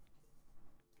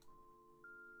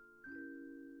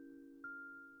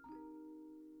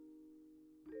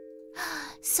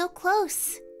 So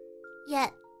close,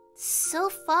 yet so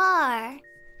far.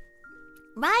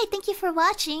 Right, thank you for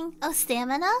watching. Oh,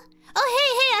 stamina? Oh,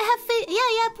 hey, I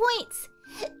have points.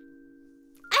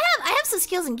 I have some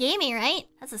skills in gaming, right?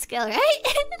 That's a skill, right?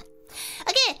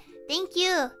 Okay, thank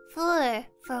you for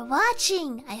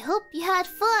watching. I hope you had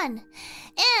fun.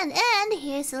 And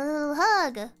here's a little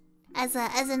hug as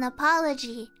an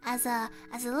apology, as a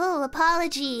little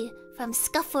apology from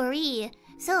Scuffery.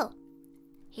 So,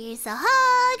 here's a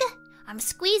hug. I'm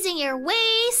squeezing your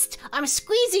waist. I'm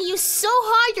squeezing you so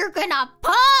hard you're gonna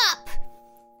pop.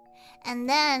 And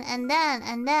then.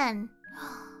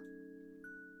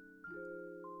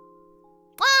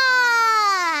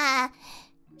 Ah!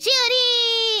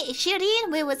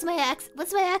 Shiori! Wait, what's my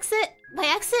accent? My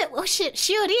accent? Oh shit,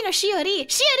 Shiorin or Shiori?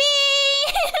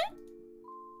 Shiori!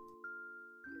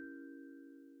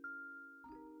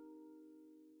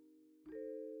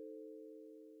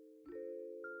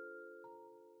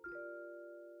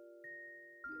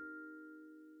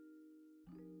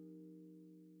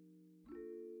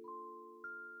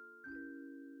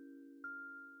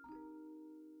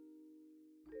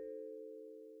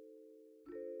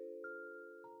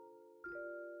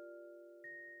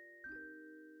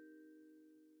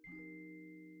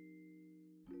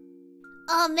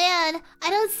 Oh man, I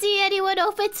don't see anyone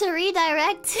open to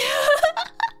redirect.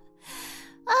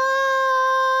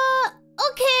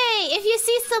 Okay, if you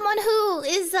see someone who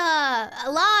is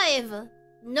alive,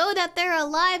 know that they're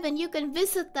alive and you can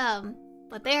visit them.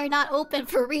 But they are not open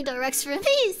for redirects for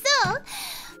me, so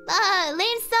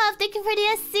lame stuff, thank you for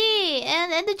the SC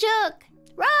and the joke.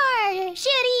 Roar!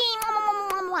 Shitty!